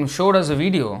person showed us a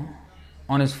video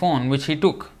on his phone which he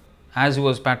took as he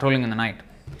was patrolling in the night,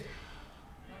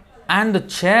 and the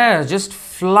chair just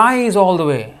flies all the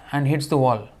way and hits the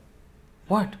wall.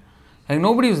 What? Like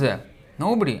nobody is there,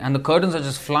 nobody, and the curtains are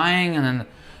just flying, and then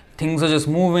things are just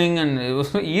moving, and it was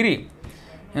so eerie,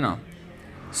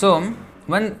 So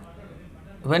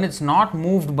when it's not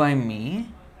moved by me,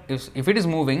 if it is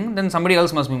moving, then somebody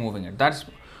else must be moving it. That's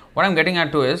what I'm getting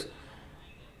at to is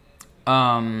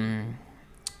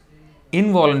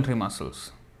involuntary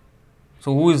muscles.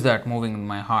 So who is that moving in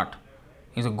my heart?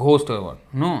 Is a ghost or what?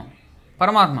 No,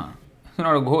 Paramatma. It's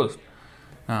not a ghost.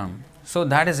 So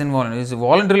that is involuntary. It's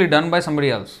voluntarily done by somebody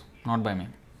else, not by me.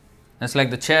 That's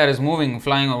like the chair is moving,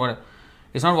 flying or whatever.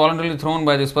 It's not voluntarily thrown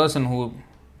by this person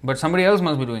but somebody else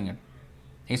must be doing it.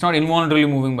 It's not involuntarily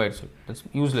moving by itself. That's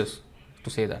useless to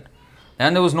say that.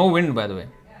 And there was no wind, by the way.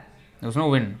 There was no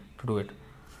wind to do it.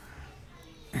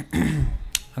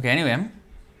 Okay, anyway.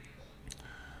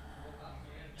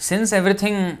 Since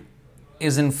everything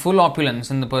is in full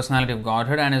opulence in the personality of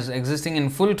Godhead and is existing in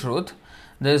full truth,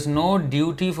 there is no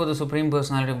duty for the Supreme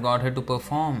Personality of Godhead to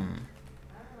perform.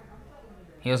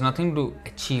 He has nothing to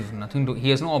achieve, he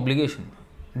has no obligation.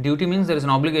 Duty means there is an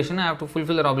obligation, I have to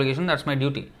fulfill that obligation, that's my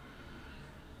duty.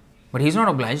 But he is not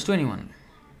obliged to anyone.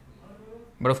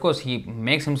 But of course, he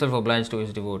makes himself obliged to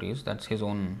his devotees, that's his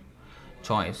own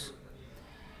choice.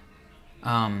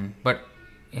 But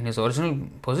in his original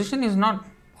position, he is not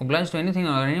obliged to anything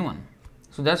or anyone.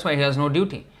 So that's why he has no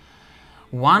duty.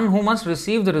 One who must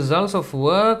receive the results of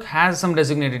work has some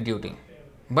designated duty.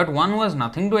 But one who has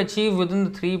nothing to achieve within the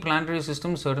three planetary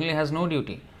systems certainly has no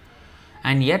duty.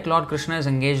 And yet Lord Krishna is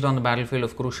engaged on the battlefield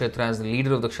of Kurukshetra as the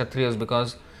leader of the Kshatriyas,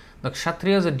 because the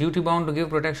Kshatriyas are duty bound to give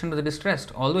protection to the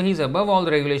distressed. Although he is above all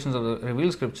the regulations of the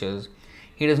revealed scriptures,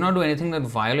 he does not do anything that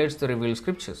violates the revealed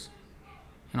scriptures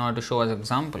in order to show as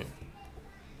example.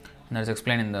 And that is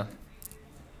explained in the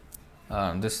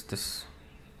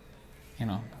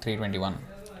 321.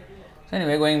 So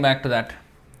anyway, going back to that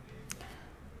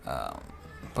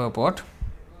purport.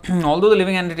 Although the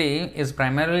living entity is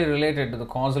primarily related to the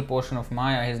causal portion of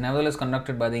Maya, he is nevertheless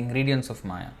conducted by the ingredients of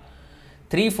Maya.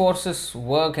 Three forces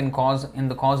work in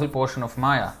the causal portion of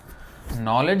Maya: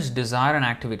 knowledge, desire and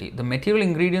activity. The material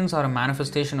ingredients are a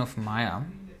manifestation of Maya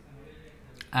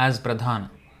as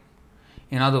pradhana.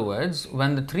 In other words,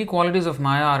 when the three qualities of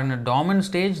Maya are in a dormant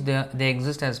stage, they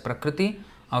exist as prakriti,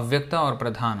 avyakta or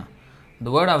pradhana.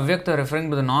 The word avyakta, referring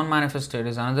to the non-manifested,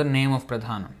 is another name of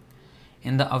pradhana.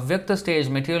 In the avyakta stage,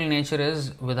 material nature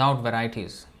is without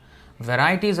varieties.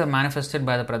 Varieties are manifested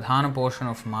by the pradhana portion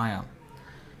of Maya.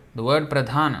 The word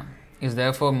pradhana is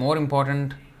therefore more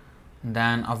important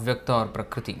than avyakta or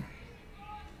prakriti.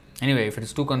 Anyway, if it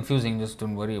is too confusing, just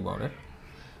don't worry about it.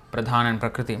 Pradhana and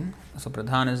prakriti. So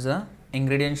pradhana is the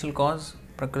ingrediential cause,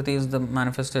 prakriti is the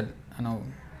manifested,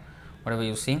 whatever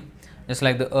you see. Just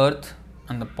like the earth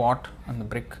and the pot and the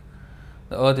brick.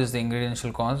 The earth is the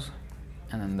ingrediential cause,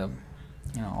 and then the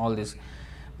all this.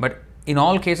 But in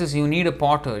all cases, you need a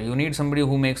potter, you need somebody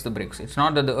who makes the bricks. It's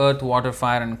not that the earth, water,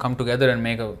 fire and come together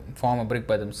and form a brick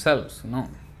by themselves. No.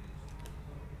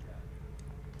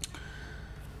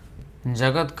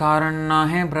 जगत कारण ना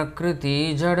है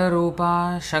प्रकृति जड़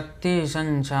रूपा शक्ति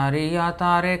संचारी या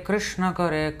तारे कृष्ण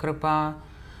करे कृपा.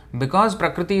 Because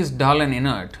Prakriti is dull and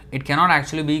inert, it cannot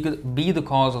actually be the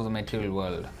cause of the material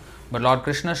world. But Lord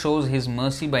Krishna shows His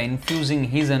mercy by infusing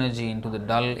His energy into the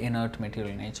dull, inert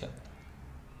material nature.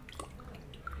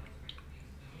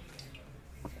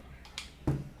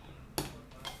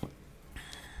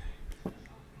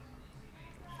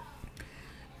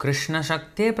 Krishna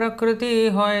Shakti Prakriti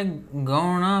hoy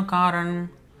gauna karan,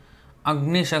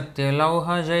 Agni Shakti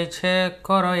lauha jaiche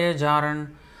karaye jaran.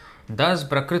 Thus,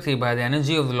 Prakriti, by the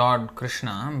energy of the Lord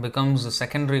Krishna, becomes the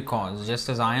secondary cause, just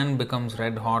as iron becomes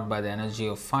red hot by the energy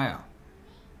of fire.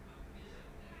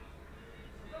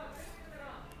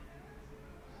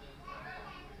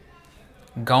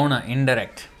 Gauna,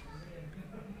 indirect.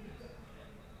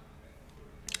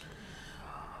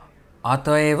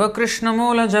 Ataeva Krishna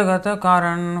Mula Jagata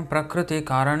Karan, Prakriti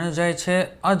Karan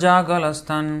Jaiche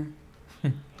Ajagalastan.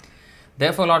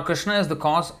 Therefore, Lord Krishna is the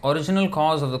original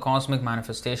cause of the cosmic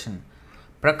manifestation.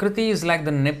 Prakriti is like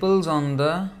the nipples on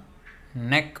the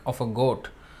neck of a goat,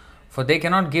 for they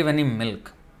cannot give any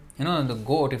milk. The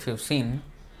goat, if you've seen,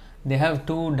 they have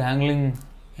two dangling,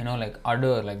 like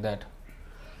udder, like that.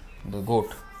 The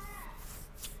goat.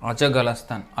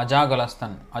 Ajagalastan.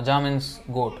 Aja means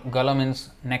goat. Gala means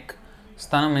neck.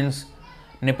 Stana means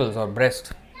nipples or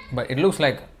breast. But it looks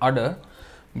like udder,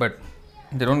 but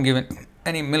they don't give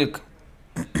any milk.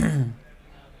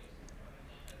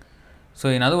 So,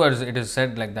 in other words, it is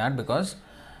said like that because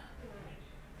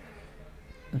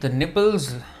the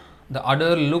nipples, the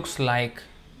udder looks like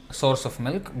a source of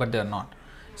milk, but they are not.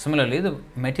 Similarly, the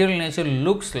material nature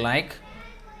looks like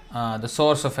the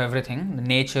source of everything, the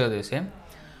nature they say,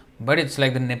 but it's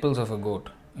like the nipples of a goat.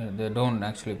 They don't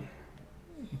actually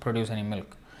produce any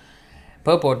milk.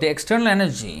 Purport: the external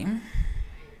energy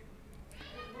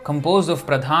composed of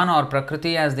Pradhana or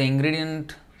Prakriti as the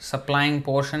ingredient supplying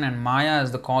portion and Maya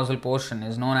as the causal portion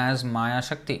is known as Maya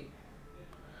Shakti.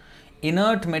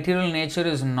 Inert material nature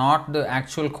is not the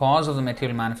actual cause of the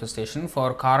material manifestation.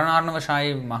 For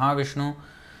Karanarnavashayi Mahavishnu,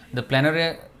 the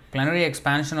plenary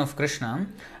expansion of Krishna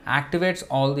activates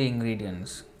all the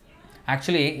ingredients.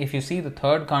 Actually, if you see the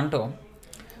third canto,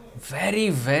 very,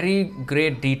 very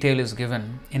great detail is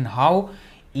given in how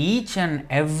each and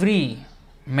every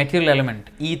material element,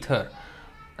 ether,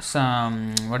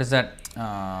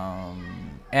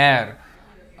 air,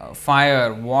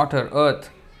 fire, water, earth,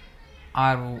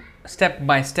 are step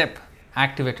by step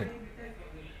activated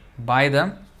by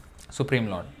the Supreme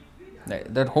Lord.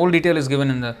 That whole detail is given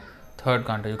in the third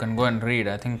canto. You can go and read.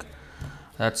 I think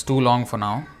that's too long for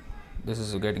now. This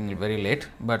is getting very late,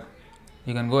 but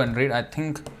you can go and read. I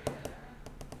think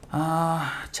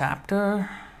chapter.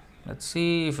 Let's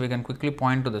see if we can quickly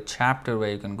point to the chapter where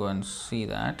you can go and see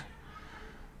that.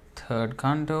 Third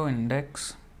canto,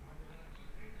 index.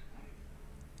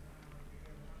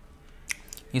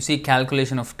 You see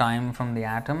calculation of time from the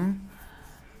atom.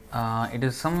 It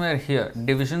is somewhere here.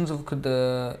 Divisions of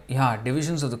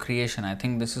the creation. I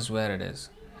think this is where it is.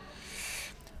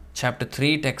 Chapter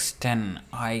 3, text 10.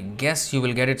 I guess you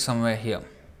will get it somewhere here.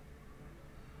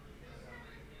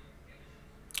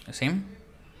 See?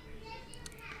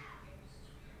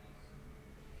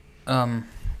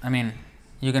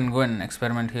 You can go and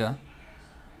experiment here.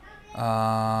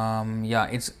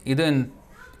 It's either in.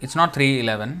 It's not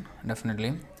 311,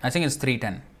 definitely. I think it's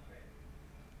 310.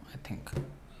 I think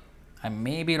I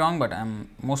may be wrong, but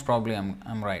most probably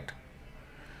I'm right.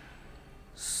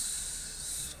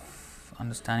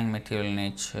 Understanding material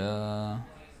nature.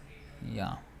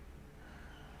 Yeah,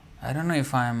 I don't know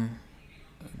if I'm.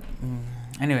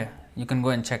 Anyway, you can go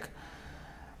and check.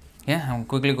 Yeah, I'll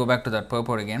quickly go back to that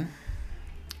purport again.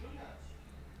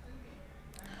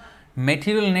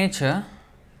 Material nature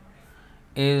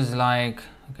is like,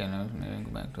 okay, let me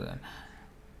go back to that.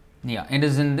 Yeah, it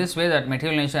is in this way that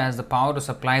material nature has the power to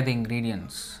supply the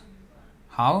ingredients.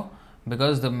 How?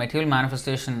 Because the material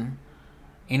manifestation,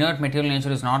 inert material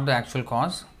nature is not the actual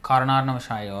cause.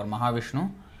 Karanarnavashayi or Mahavishnu,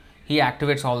 he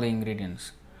activates all the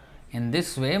ingredients. In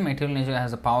this way, material nature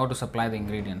has the power to supply the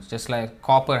ingredients, just like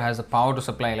copper has the power to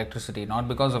supply electricity, not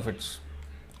because of its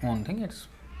own thing, it's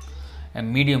a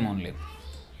medium only.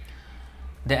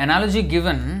 The analogy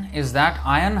given is that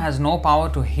iron has no power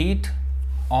to heat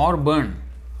or burn,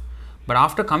 but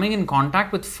after coming in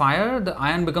contact with fire, the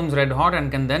iron becomes red hot and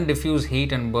can then diffuse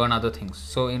heat and burn other things.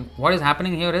 So, what is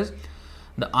happening here is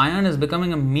the iron is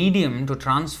becoming a medium to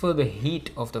transfer the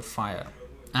heat of the fire,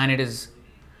 and it is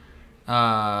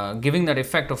giving that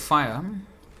effect of fire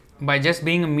by just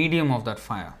being a medium of that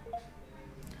fire,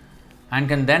 and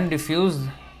can then diffuse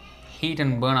heat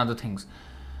and burn other things.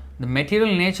 The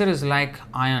material nature is like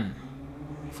iron,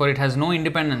 for it has no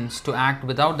independence to act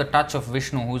without the touch of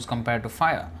Vishnu, who is compared to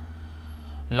fire.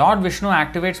 Lord Vishnu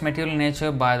activates material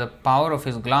nature by the power of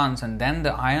his glance, and then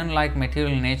the iron-like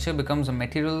material nature becomes a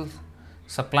material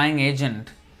supplying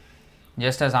agent,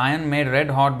 just as iron made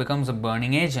red hot becomes a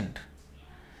burning agent.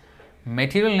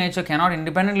 Material nature cannot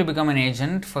independently become an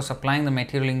agent for supplying the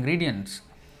material ingredients.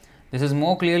 This is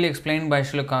more clearly explained by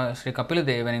Sri Kapila,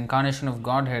 an incarnation of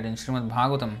Godhead in Srimad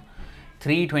Bhagavatam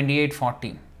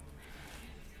 3:28-40.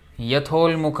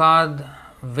 Yathol mukad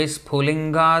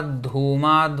vispulingad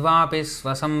dhoomadvapi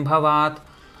svasambhavat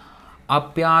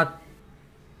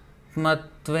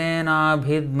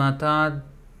apyatmatvenabhidmatad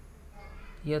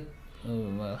yat I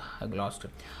lost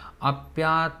it.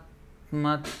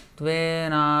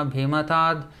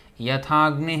 Apyatmatvenabhimatad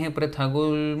yathagnih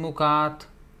prithagul mukat.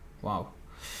 Wow,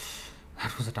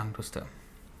 that was a tongue twister.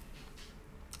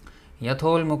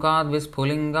 Yathol mukad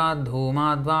vispulingad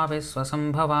dhoomadvapi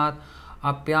svasambhavat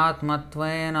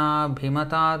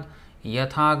apyatmatvenabhimatad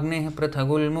yathagnih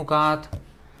prithagul mukat.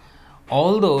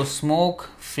 Although smoke,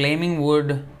 flaming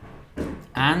wood,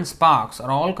 and sparks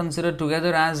are all considered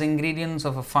together as ingredients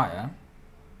of a fire,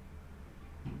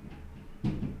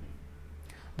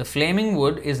 the flaming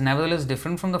wood is nevertheless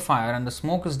different from the fire, and the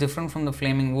smoke is different from the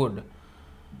flaming wood.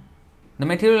 The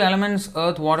material elements,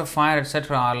 earth, water, fire,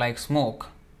 etc., are like smoke.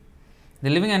 The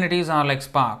living entities are like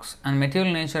sparks, and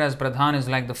material nature as Pradhan is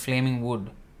like the flaming wood.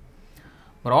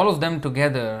 But all of them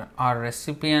together are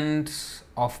recipients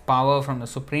of power from the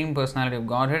Supreme Personality of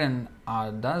Godhead and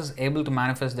are thus able to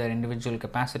manifest their individual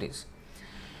capacities.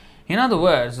 In other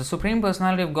words, the Supreme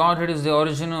Personality of Godhead is the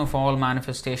origin of all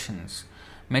manifestations.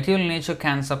 Material nature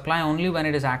can supply only when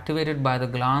it is activated by the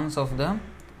glance of the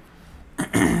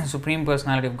Supreme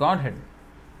Personality of Godhead.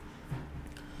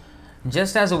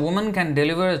 Just as a woman can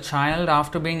deliver a child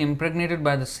after being impregnated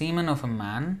by the semen of a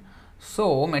man,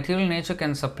 so material nature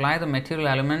can supply the material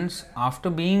elements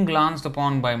after being glanced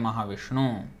upon by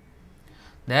Mahavishnu.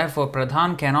 Therefore,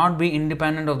 Pradhan cannot be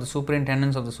independent of the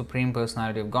superintendence of the Supreme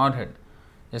Personality of Godhead,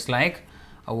 just like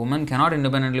a woman cannot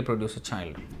independently produce a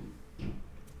child.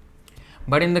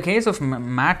 But in the case of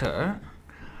matter,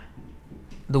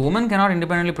 the woman cannot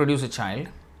independently produce a child,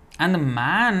 and the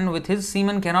man with his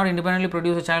semen cannot independently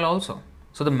produce a child also.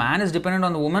 So the man is dependent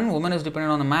on the woman, woman is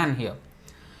dependent on the man here.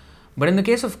 But in the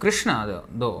case of Krishna,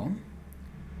 though,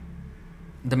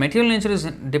 the material nature is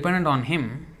dependent on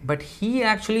him, but he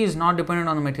actually is not dependent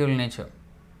on the material nature.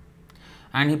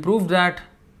 And he proved that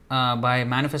by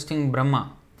manifesting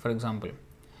Brahma, for example.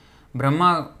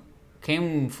 Brahma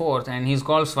came forth and he is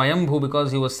called Swayambhu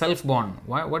because he was self-born.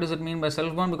 What does it mean by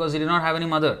self-born? Because he did not have any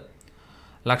mother.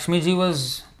 Lakshmi ji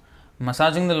was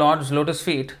massaging the Lord's lotus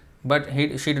feet, but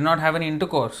she did not have any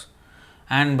intercourse,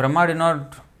 and Brahma did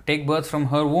not take birth from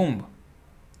her womb.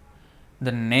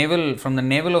 From the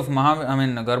navel of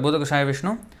Garbhodakashaya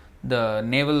Vishnu, the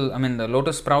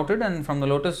lotus sprouted, and from the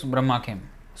lotus Brahma came.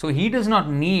 So he does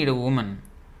not need a woman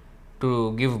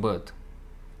to give birth,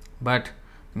 but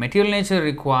material nature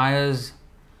requires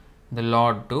the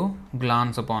Lord to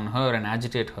glance upon her and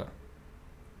agitate her.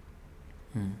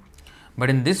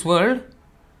 But in this world,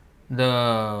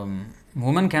 the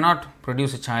woman cannot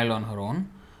produce a child on her own,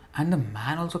 and the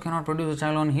man also cannot produce a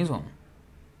child on his own.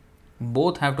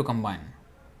 Both have to combine.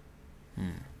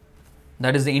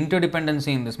 That is the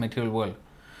interdependency in this material world.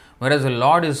 Whereas the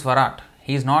Lord is Swarat,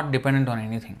 he is not dependent on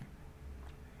anything.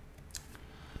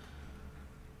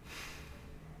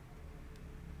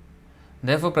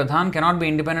 Therefore, Pradhan cannot be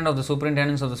independent of the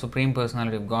superintendence of the Supreme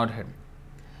Personality of Godhead.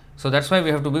 So that's why we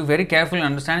have to be very careful in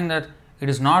understanding that it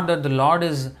is not that the Lord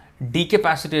is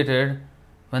decapacitated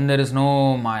when there is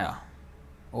no Maya.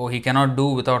 Oh, he cannot do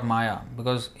without Maya,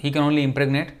 because he can only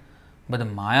impregnate, but the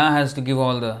Maya has to give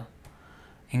all the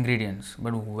ingredients.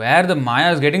 But where the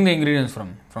Maya is getting the ingredients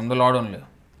from? From the Lord only.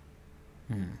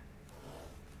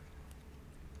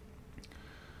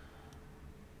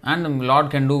 And the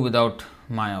Lord can do without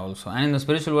Maya also. And in the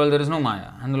spiritual world there is no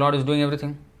Maya, and the Lord is doing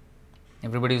everything.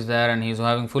 Everybody is there and he is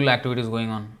having full activities going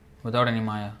on without any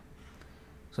Maya.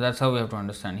 So that's how we have to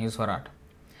understand. He is Swarat.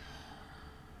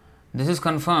 This is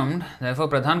confirmed. Therefore,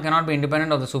 Pradhan cannot be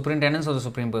independent of the superintendence of the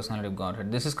Supreme Personality of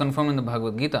Godhead. This is confirmed in the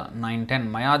Bhagavad Gita 9:10.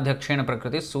 Mayadhyakshena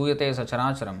prakriti suyate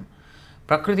sacharacharam.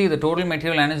 Prakriti, the total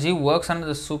material energy, works under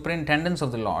the superintendence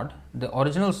of the Lord. The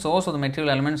original source of the material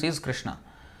elements is Krishna.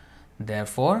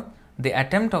 Therefore, the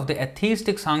attempt of the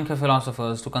atheistic Sankhya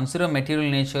philosophers to consider material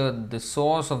nature the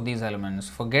source of these elements,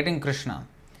 forgetting Krishna,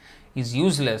 is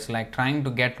useless, like trying to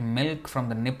get milk from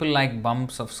the nipple-like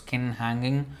bumps of skin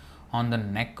hanging on the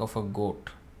neck of a goat.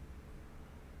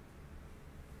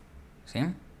 See?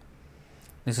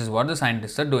 This is what the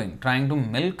scientists are doing, trying to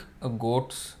milk a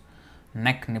goat's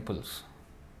neck nipples.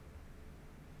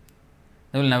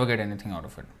 They will never get anything out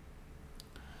of it.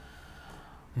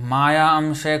 माया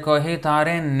अंशे कही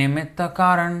तारे निमित्त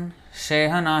कारण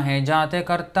शेहना है जाते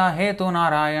करता है तो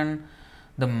Narayan.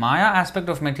 The Maya aspect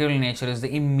of material nature is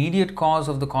the immediate cause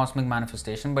of the cosmic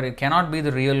manifestation, but it cannot be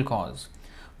the real cause,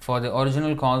 for the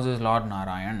original cause is Lord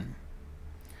Narayan.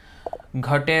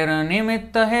 घटेर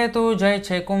निमित्त हेतु जय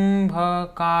छे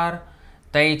कुंभकार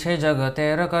तै छे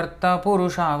जगतेर कर्ता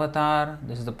पुरुषावतार.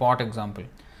 This is the pot example.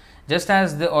 Just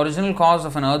as the original cause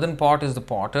of an earthen pot is the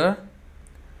potter,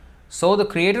 so the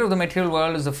creator of the material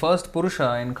world is the first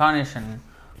Purusha incarnation,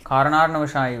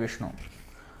 Karanarnavashayi Vishnu.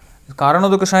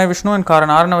 Karanodakashayi Vishnu and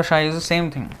Karanarnavashayi is the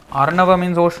same thing. Arnava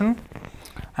means ocean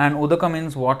and Udaka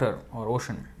means water or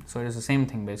ocean. So it is the same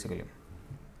thing basically.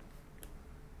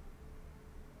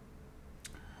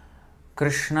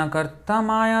 Krishna karta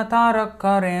maya tarak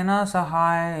karena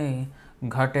sahai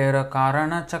ghatera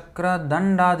karana chakra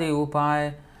dandadi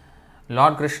upay.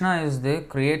 Lord Krishna is the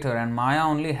creator and Maya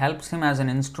only helps him as an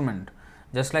instrument,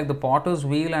 just like the potter's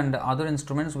wheel and other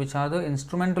instruments which are the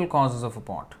instrumental causes of a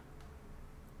pot.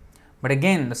 But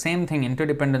again, the same thing,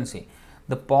 interdependency.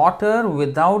 The potter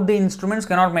without the instruments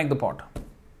cannot make the pot.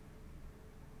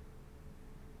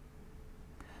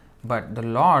 But the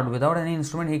Lord without any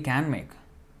instrument he can make.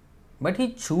 But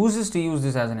he chooses to use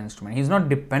this as an instrument. He is not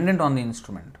dependent on the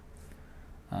instrument.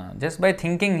 Just by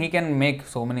thinking he can make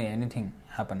anything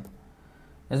happen.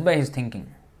 Just by his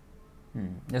thinking.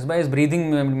 Just by his breathing,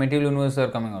 material universe are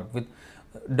coming out.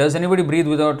 Does anybody breathe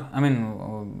without,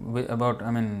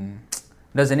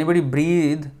 does anybody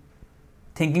breathe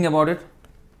thinking about it?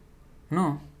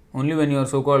 No. Only when you are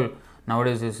so-called,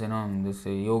 nowadays this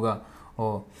yoga,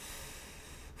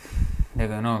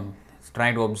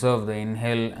 try to observe the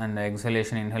inhale and the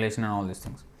exhalation, inhalation and all these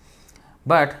things.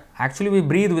 But actually we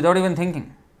breathe without even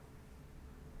thinking.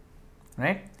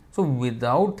 Right? So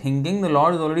without thinking, the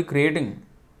Lord is already creating.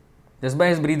 Just by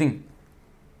his breathing.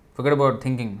 Forget about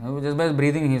thinking. Just by his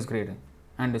breathing he is creating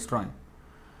and destroying.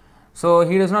 So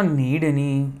he does not need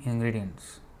any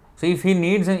ingredients. So if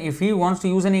he wants to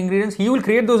use any ingredients, he will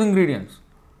create those ingredients.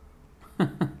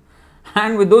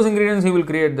 And with those ingredients he will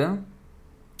create the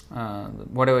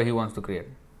whatever he wants to create.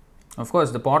 Of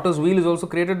course, the potter's wheel is also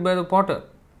created by the potter.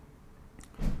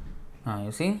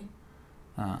 You see?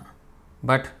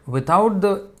 But without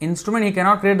the instrument, he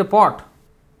cannot create the pot.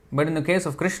 But in the case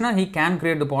of Krishna, he can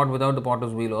create the pot without the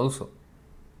potter's wheel also.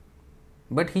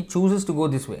 But he chooses to go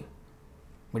this way.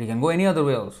 But he can go any other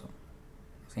way also.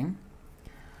 See?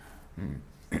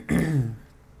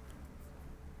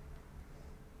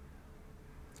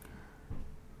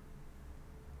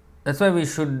 That's why we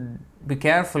should be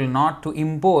careful not to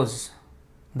impose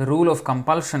the rule of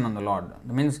compulsion on the Lord.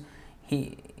 That means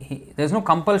there's no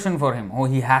compulsion for him.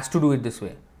 He has to do it this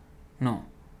way. No.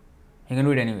 He can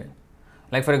do it anyway.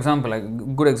 Like for example, a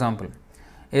good example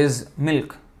is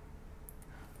milk.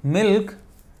 Milk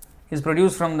is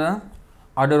produced from the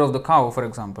udder of the cow, for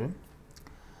example.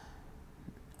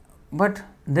 But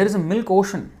there is a milk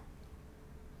ocean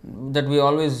that we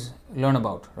always learn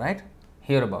about, right?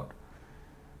 Hear about.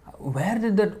 Where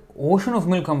did that ocean of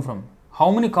milk come from? How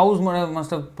many cows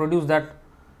must have produced that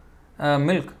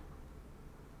milk?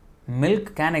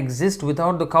 Milk can exist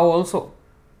without the cow also.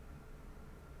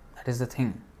 That is the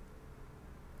thing.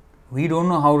 We don't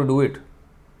know how to do it.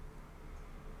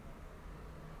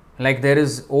 Like there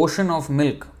is ocean of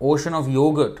milk, ocean of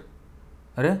yogurt.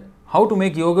 How to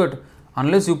make yogurt?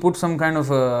 Unless you put some kind of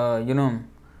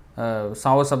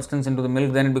sour substance into the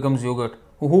milk, then it becomes yogurt.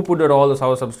 Who put all the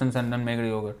sour substance and then make it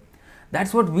yogurt?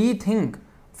 That's what we think.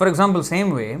 For example,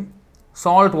 same way,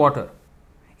 salt water.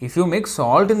 If you mix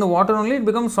salt in the water only, it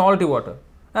becomes salty water.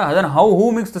 Then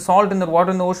who mixed the salt in the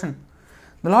water in the ocean?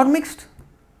 The Lord mixed.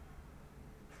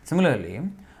 Similarly,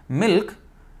 milk,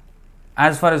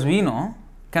 as far as we know,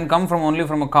 can come only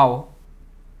from a cow.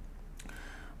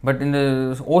 But in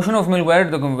the ocean of milk, where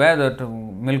that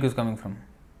milk is coming from?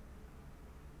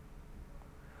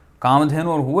 Kamadhenu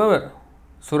or whoever.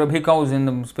 Surabhi cows, in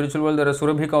the spiritual world there are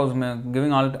Surabhi cows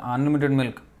giving unlimited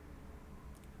milk.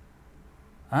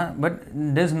 But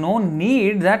there is no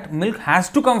need that milk has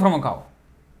to come from a cow.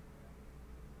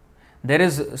 There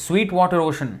is sweet water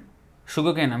ocean,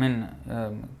 sugarcane,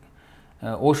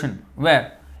 ocean,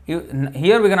 where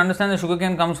here we can understand the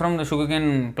sugarcane comes from the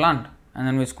sugarcane plant, and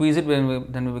then we squeeze it,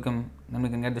 then we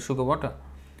can get the sugar water,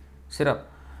 syrup.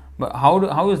 But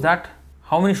how is that?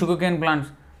 How many sugarcane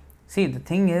plants? See, the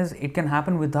thing is, it can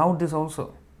happen without this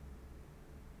also.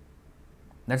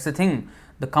 That's the thing.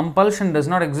 The compulsion does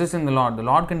not exist in the Lord. The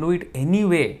Lord can do it any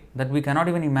way that we cannot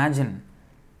even imagine.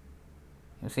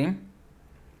 You see?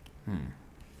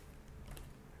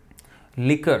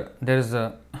 Liquor, there is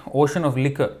a ocean of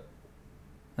liquor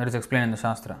that is explained in the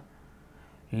Shastra.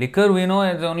 Liquor we know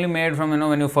is only made from,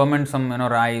 when you ferment some,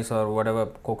 rice or whatever,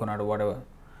 coconut or whatever.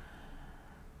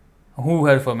 Who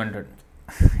has fermented?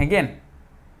 Again,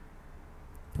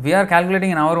 we are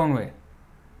calculating in our own way.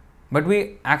 But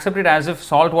we accept it as if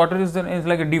salt water is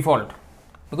like a default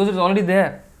because it's already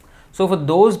there. So for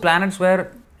those planets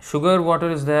where sugar water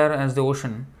is there as the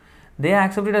ocean, they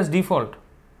accept it as default.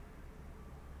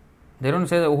 They don't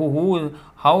say that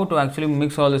how to actually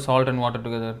mix all the salt and water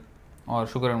together or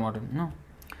sugar and water. No.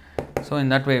 So in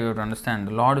that way we have to understand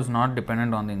the Lord is not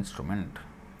dependent on the instrument.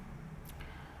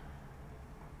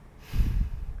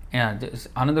 Yeah,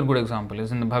 another good example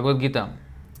is in the Bhagavad Gita.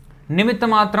 Nimitta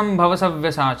matram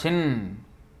bhavasavya sachin.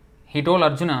 He told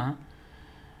Arjuna,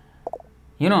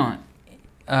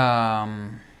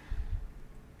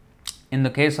 in the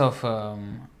case of,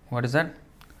 what is that?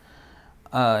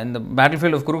 In the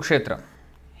battlefield of Kurukshetra,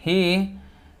 he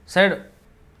said,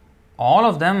 all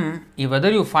of them,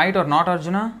 whether you fight or not,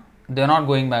 Arjuna, they are not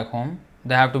going back home.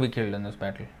 They have to be killed in this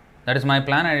battle. That is my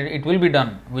plan and it will be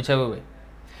done, whichever way.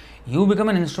 You become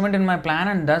an instrument in my plan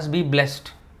and thus be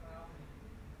blessed.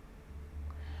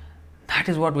 That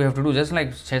is what we have to do. Just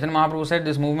like Chaitanya Mahaprabhu said,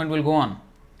 this movement will go on.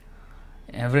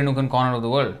 Every nook and corner of the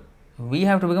world. We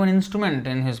have to become an instrument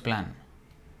in his plan.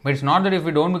 But it's not that if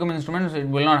we don't become instruments, it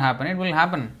will not happen. It will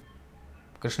happen.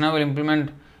 Krishna will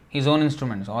implement his own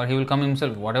instruments or he will come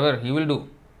himself, whatever he will do.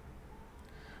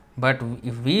 But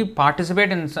if we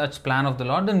participate in such plan of the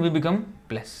Lord, then we become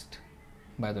blessed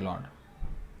by the Lord.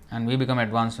 And we become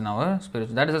advanced in our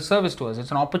spiritual. That is a service to us.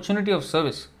 It's an opportunity of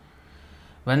service.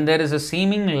 When there is a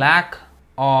seeming lack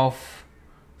of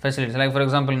facilities, like for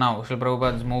example now, Srila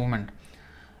Prabhupada's movement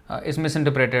is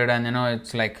misinterpreted and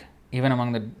it's like even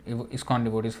among the ISKCON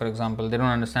devotees, for example, they don't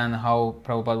understand how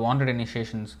Prabhupada wanted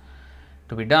initiations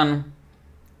to be done.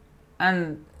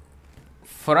 And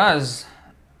for us,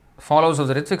 followers of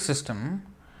the Ritvik system,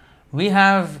 we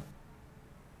have,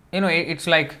 it's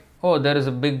like, there is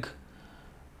a big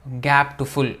gap to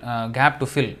fill.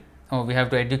 We have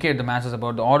to educate the masses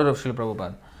about the order of Srila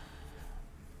Prabhupada.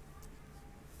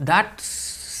 That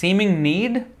seeming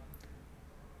need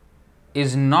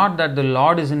is not that the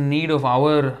Lord is in need of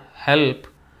our help,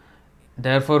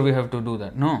 therefore we have to do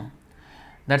that. No.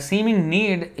 That seeming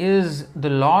need is the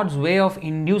Lord's way of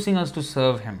inducing us to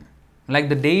serve Him. Like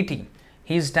the deity,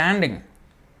 He is standing.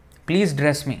 Please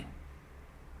dress me.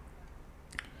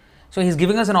 So He is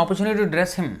giving us an opportunity to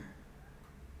dress Him.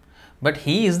 But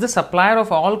He is the supplier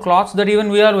of all cloths that even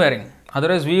we are wearing.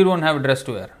 Otherwise we don't have a dress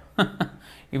to wear.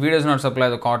 If He does not supply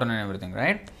the cotton and everything,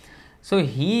 right? So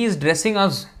He is dressing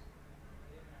us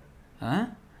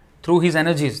through His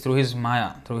energies, through His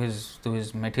Maya, through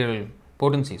His material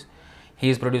potencies. He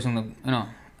is producing the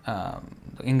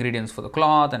ingredients for the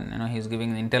cloth, and He is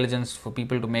giving the intelligence for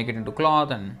people to make it into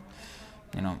cloth, and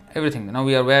everything. Now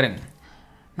we are wearing.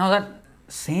 Now that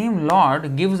same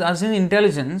Lord gives us an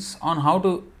intelligence on how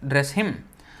to dress Him,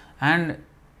 and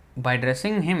by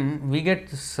dressing Him we get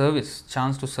the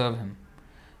chance to serve Him.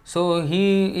 So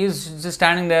He is just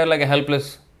standing there like a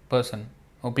helpless person.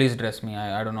 Oh, please dress me.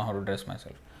 I don't know how to dress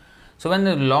myself. So when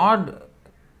the Lord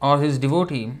or His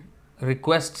devotee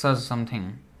requests us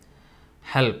something,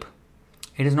 help,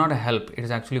 it is not a help, it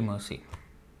is actually mercy.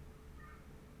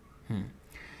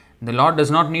 The Lord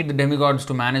does not need the demigods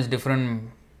to manage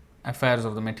different affairs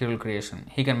of the material creation.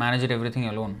 He can manage it everything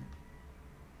alone.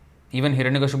 Even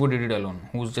Hiranyakashipu did it alone,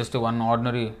 who is just a one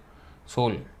ordinary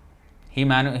soul. He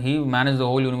managed the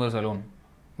whole universe alone,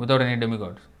 without any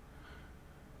demigods.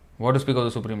 What to speak of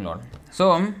the Supreme Lord?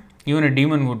 So, even a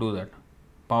demon would do that,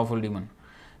 powerful demon.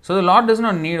 So the Lord does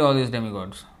not need all these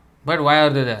demigods. But why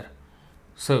are they there?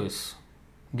 Service.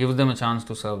 Gives them a chance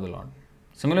to serve the Lord.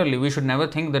 Similarly, we should never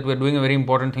think that we are doing a very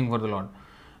important thing for the Lord.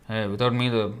 Without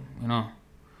me,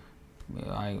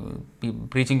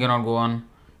 preaching cannot go on.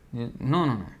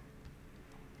 No.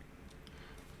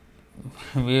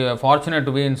 We are fortunate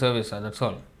to be in service. That's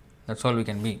all. That's all we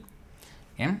can be.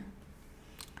 Okay?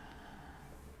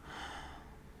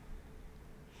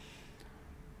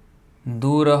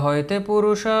 दूर होते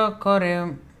पुरुष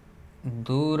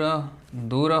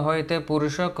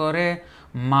करे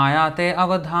मायाते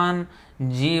अवधान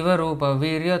जीव रूप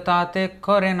वीर्यताते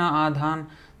करे न आधान.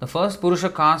 The first Purusha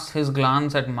casts his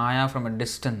glance at Maya from a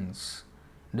distance.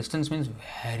 Distance means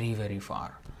very, very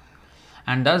far.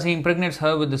 And thus he impregnates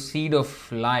her with the seed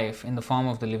of life in the form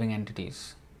of the living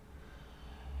entities.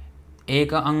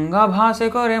 Eka anga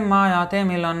bhase kore mayate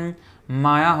milan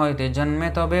Maya hoite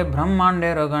janme tabe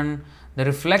brahmande ragan. The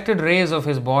reflected rays of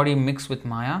his body mix with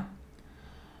Maya,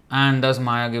 and thus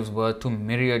Maya gives birth to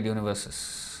myriad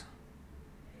universes.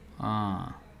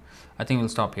 I think we'll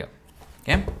stop here.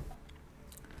 Okay,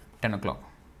 10 o'clock.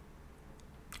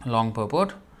 Long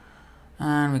purport,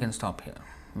 and we can stop here.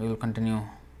 We will continue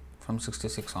from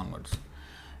 66 onwards.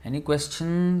 Any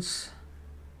questions?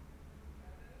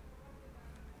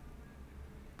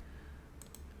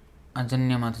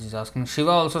 Ajanya Mataji is asking,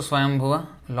 Shiva also Swayambhuva,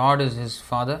 Lord is his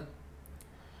father?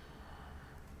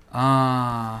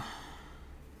 No,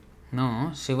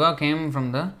 Shiva came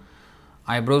from the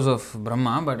eyebrows of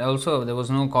Brahma, but also there was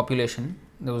no copulation,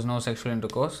 there was no sexual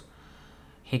intercourse.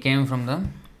 He came from the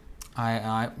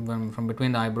from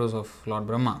between the eyebrows of Lord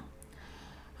Brahma.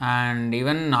 And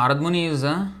even Narad Muni is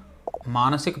a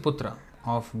Manasik Putra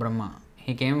of Brahma.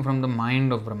 He came from the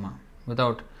mind of Brahma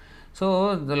without.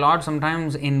 So the Lord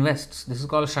sometimes invests. This is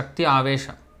called Shakti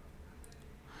Avesha.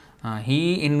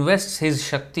 He invests his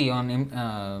Shakti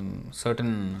on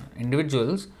certain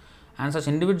individuals, and such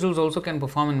individuals also can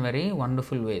perform in very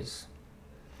wonderful ways.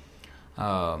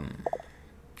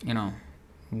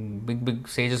 Big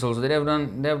sages also, they have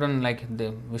done like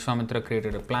the Vishwamitra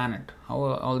created a planet. How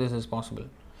all this is possible?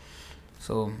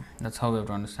 So that's how we have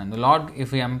to understand. The Lord,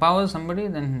 if he empowers somebody,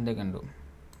 then they can do.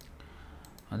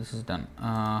 This is done.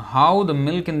 How the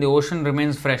milk in the ocean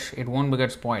remains fresh, it won't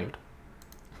get spoiled.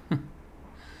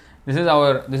 This is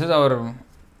our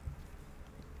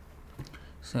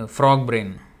frog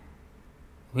brain.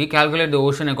 We calculate the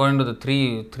ocean according to the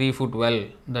 3 foot well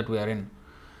that we are in.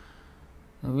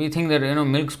 We think that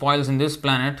milk spoils in this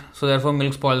planet, so therefore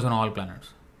milk spoils on all planets.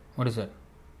 What is that?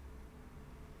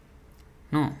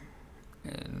 No.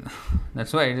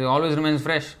 That's why it always remains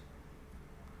fresh.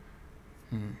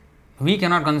 We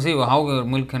cannot conceive how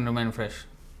milk can remain fresh.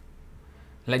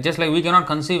 Just like we cannot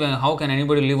conceive how can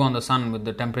anybody live on the sun with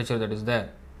the temperature that is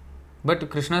there. But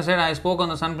Krishna said, I spoke on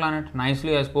the sun planet.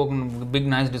 Nicely I spoke in big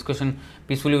nice discussion.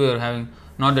 Peacefully we were having.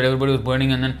 Not that everybody was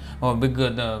burning and then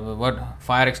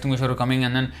fire extinguisher were coming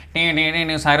and then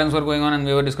sirens were going on and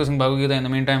we were discussing Bhagavad Gita in the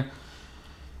meantime.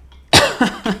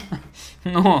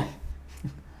 No.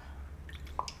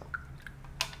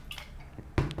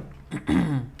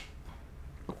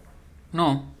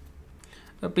 No.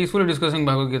 Peacefully discussing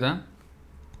Bhagavad Gita.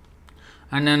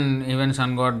 And then even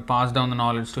sun god passed down the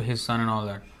knowledge to his son and all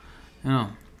that.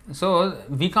 So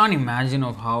we can't imagine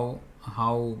of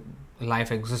how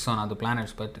life exists on other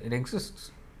planets, but it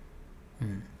exists.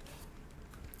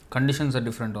 Conditions are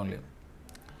different only.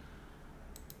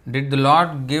 Did the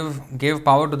Lord give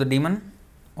power to the demon?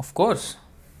 Of course.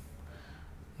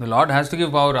 The Lord has to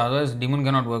give power, otherwise demon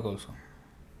cannot work also.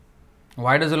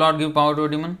 Why does the Lord give power to a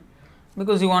demon?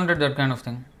 Because he wanted that kind of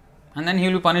thing. And then he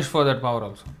will be punished for that power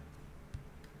also.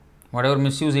 Whatever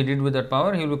misuse he did with that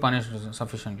power, he will be punished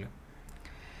sufficiently.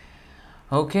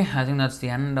 Okay, I think that's the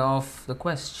end of the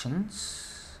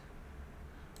questions.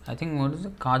 I think what is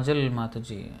it? Kajal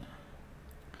Mataji.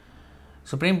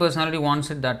 Supreme Personality wants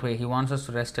it that way. He wants us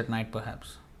to rest at night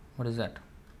perhaps. What is that?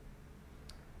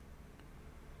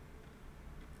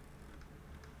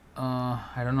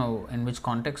 I don't know in which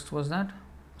context was that.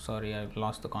 Sorry, I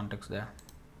lost the context there.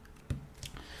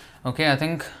 Okay, I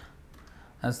think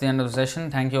that's the end of the session.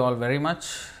 Thank you all very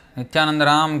much. Nityananda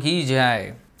Ram ki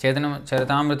jai.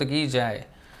 Charitamrita ki jai.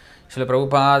 Srila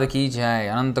Prabhupada ki jai.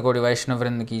 Ananta Koti Vaishnava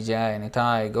Vrinda ki jai.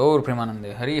 Nitai Gaur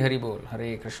Premanande. Hari Hari Bol.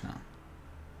 Hare Krishna.